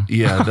Pews. Okay.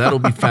 Yeah, that'll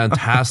be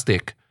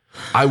fantastic.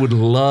 I would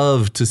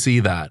love to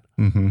see that.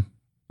 Mm-hmm.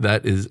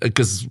 That is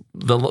because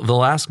the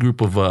last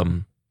group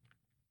of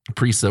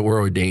priests that were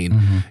ordained,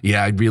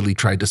 I really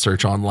tried to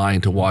search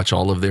online to watch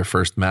all of their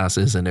first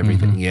masses and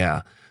everything.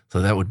 Yeah,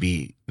 so that would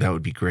be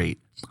great.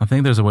 I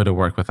think there's a way to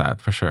work with that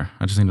for sure.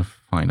 I just need to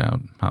find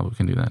out how we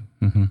can do that.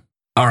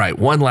 All right,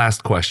 one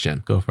last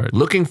question. Go for it.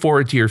 Looking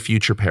forward to your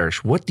future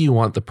parish, what do you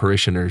want the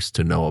parishioners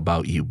to know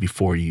about you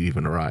before you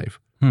even arrive?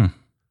 I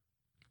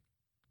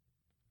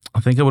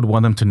think I would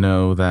want them to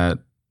know that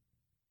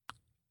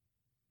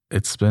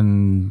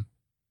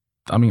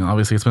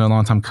obviously it's been a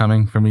long time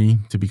coming for me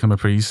to become a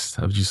priest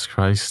of Jesus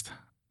Christ.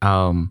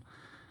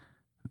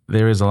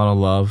 There is a lot of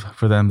love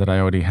for them that I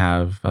already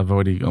have. I've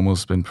already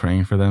almost been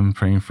praying for them,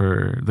 praying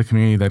for the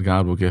community that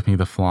God will give me,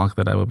 the flock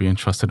that I will be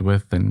entrusted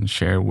with and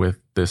share with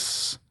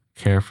this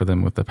care for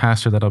them with the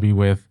pastor that I'll be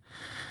with.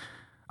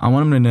 I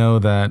want them to know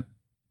that,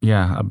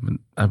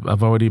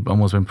 I've already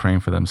almost been praying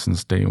for them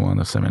since day one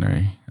of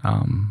seminary.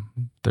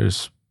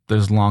 There's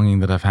longing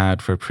that I've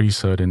had for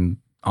priesthood, and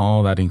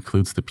all that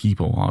includes the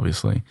people,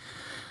 obviously.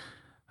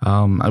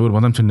 I would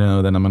want them to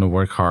know that I'm going to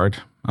work hard.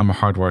 I'm a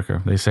hard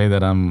worker. They say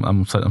that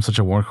I'm such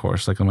a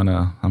workhorse, like I'm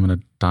gonna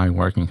die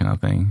working kind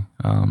of thing.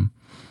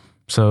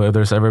 So if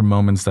there's ever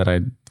moments that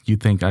you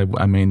think I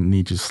may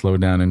need to slow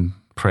down and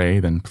pray,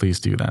 then please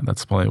do that.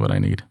 That's probably what I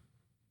need.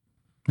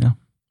 Yeah.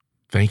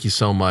 Thank you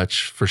so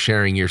much for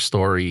sharing your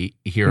story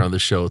here on the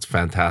show. It's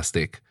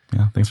fantastic.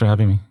 Yeah. Thanks for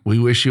having me. We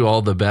wish you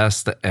all the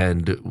best,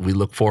 and we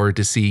look forward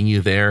to seeing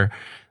you there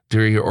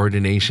during your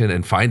ordination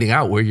and finding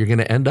out where you're going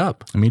to end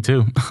up. Me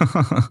too.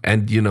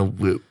 And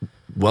we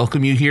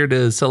welcome you here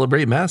to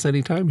celebrate Mass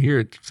anytime here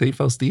at St.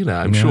 Faustina,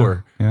 I'm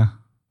sure. Yeah.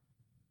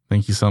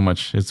 Thank you so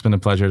much. It's been a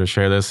pleasure to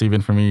share this.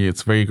 Even for me,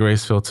 it's very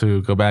graceful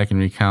to go back and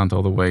recount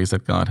all the ways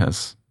that God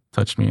has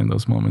touched me in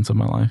those moments of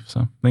my life.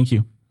 So thank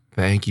you.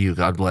 Thank you.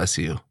 God bless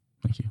you.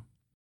 Thank you.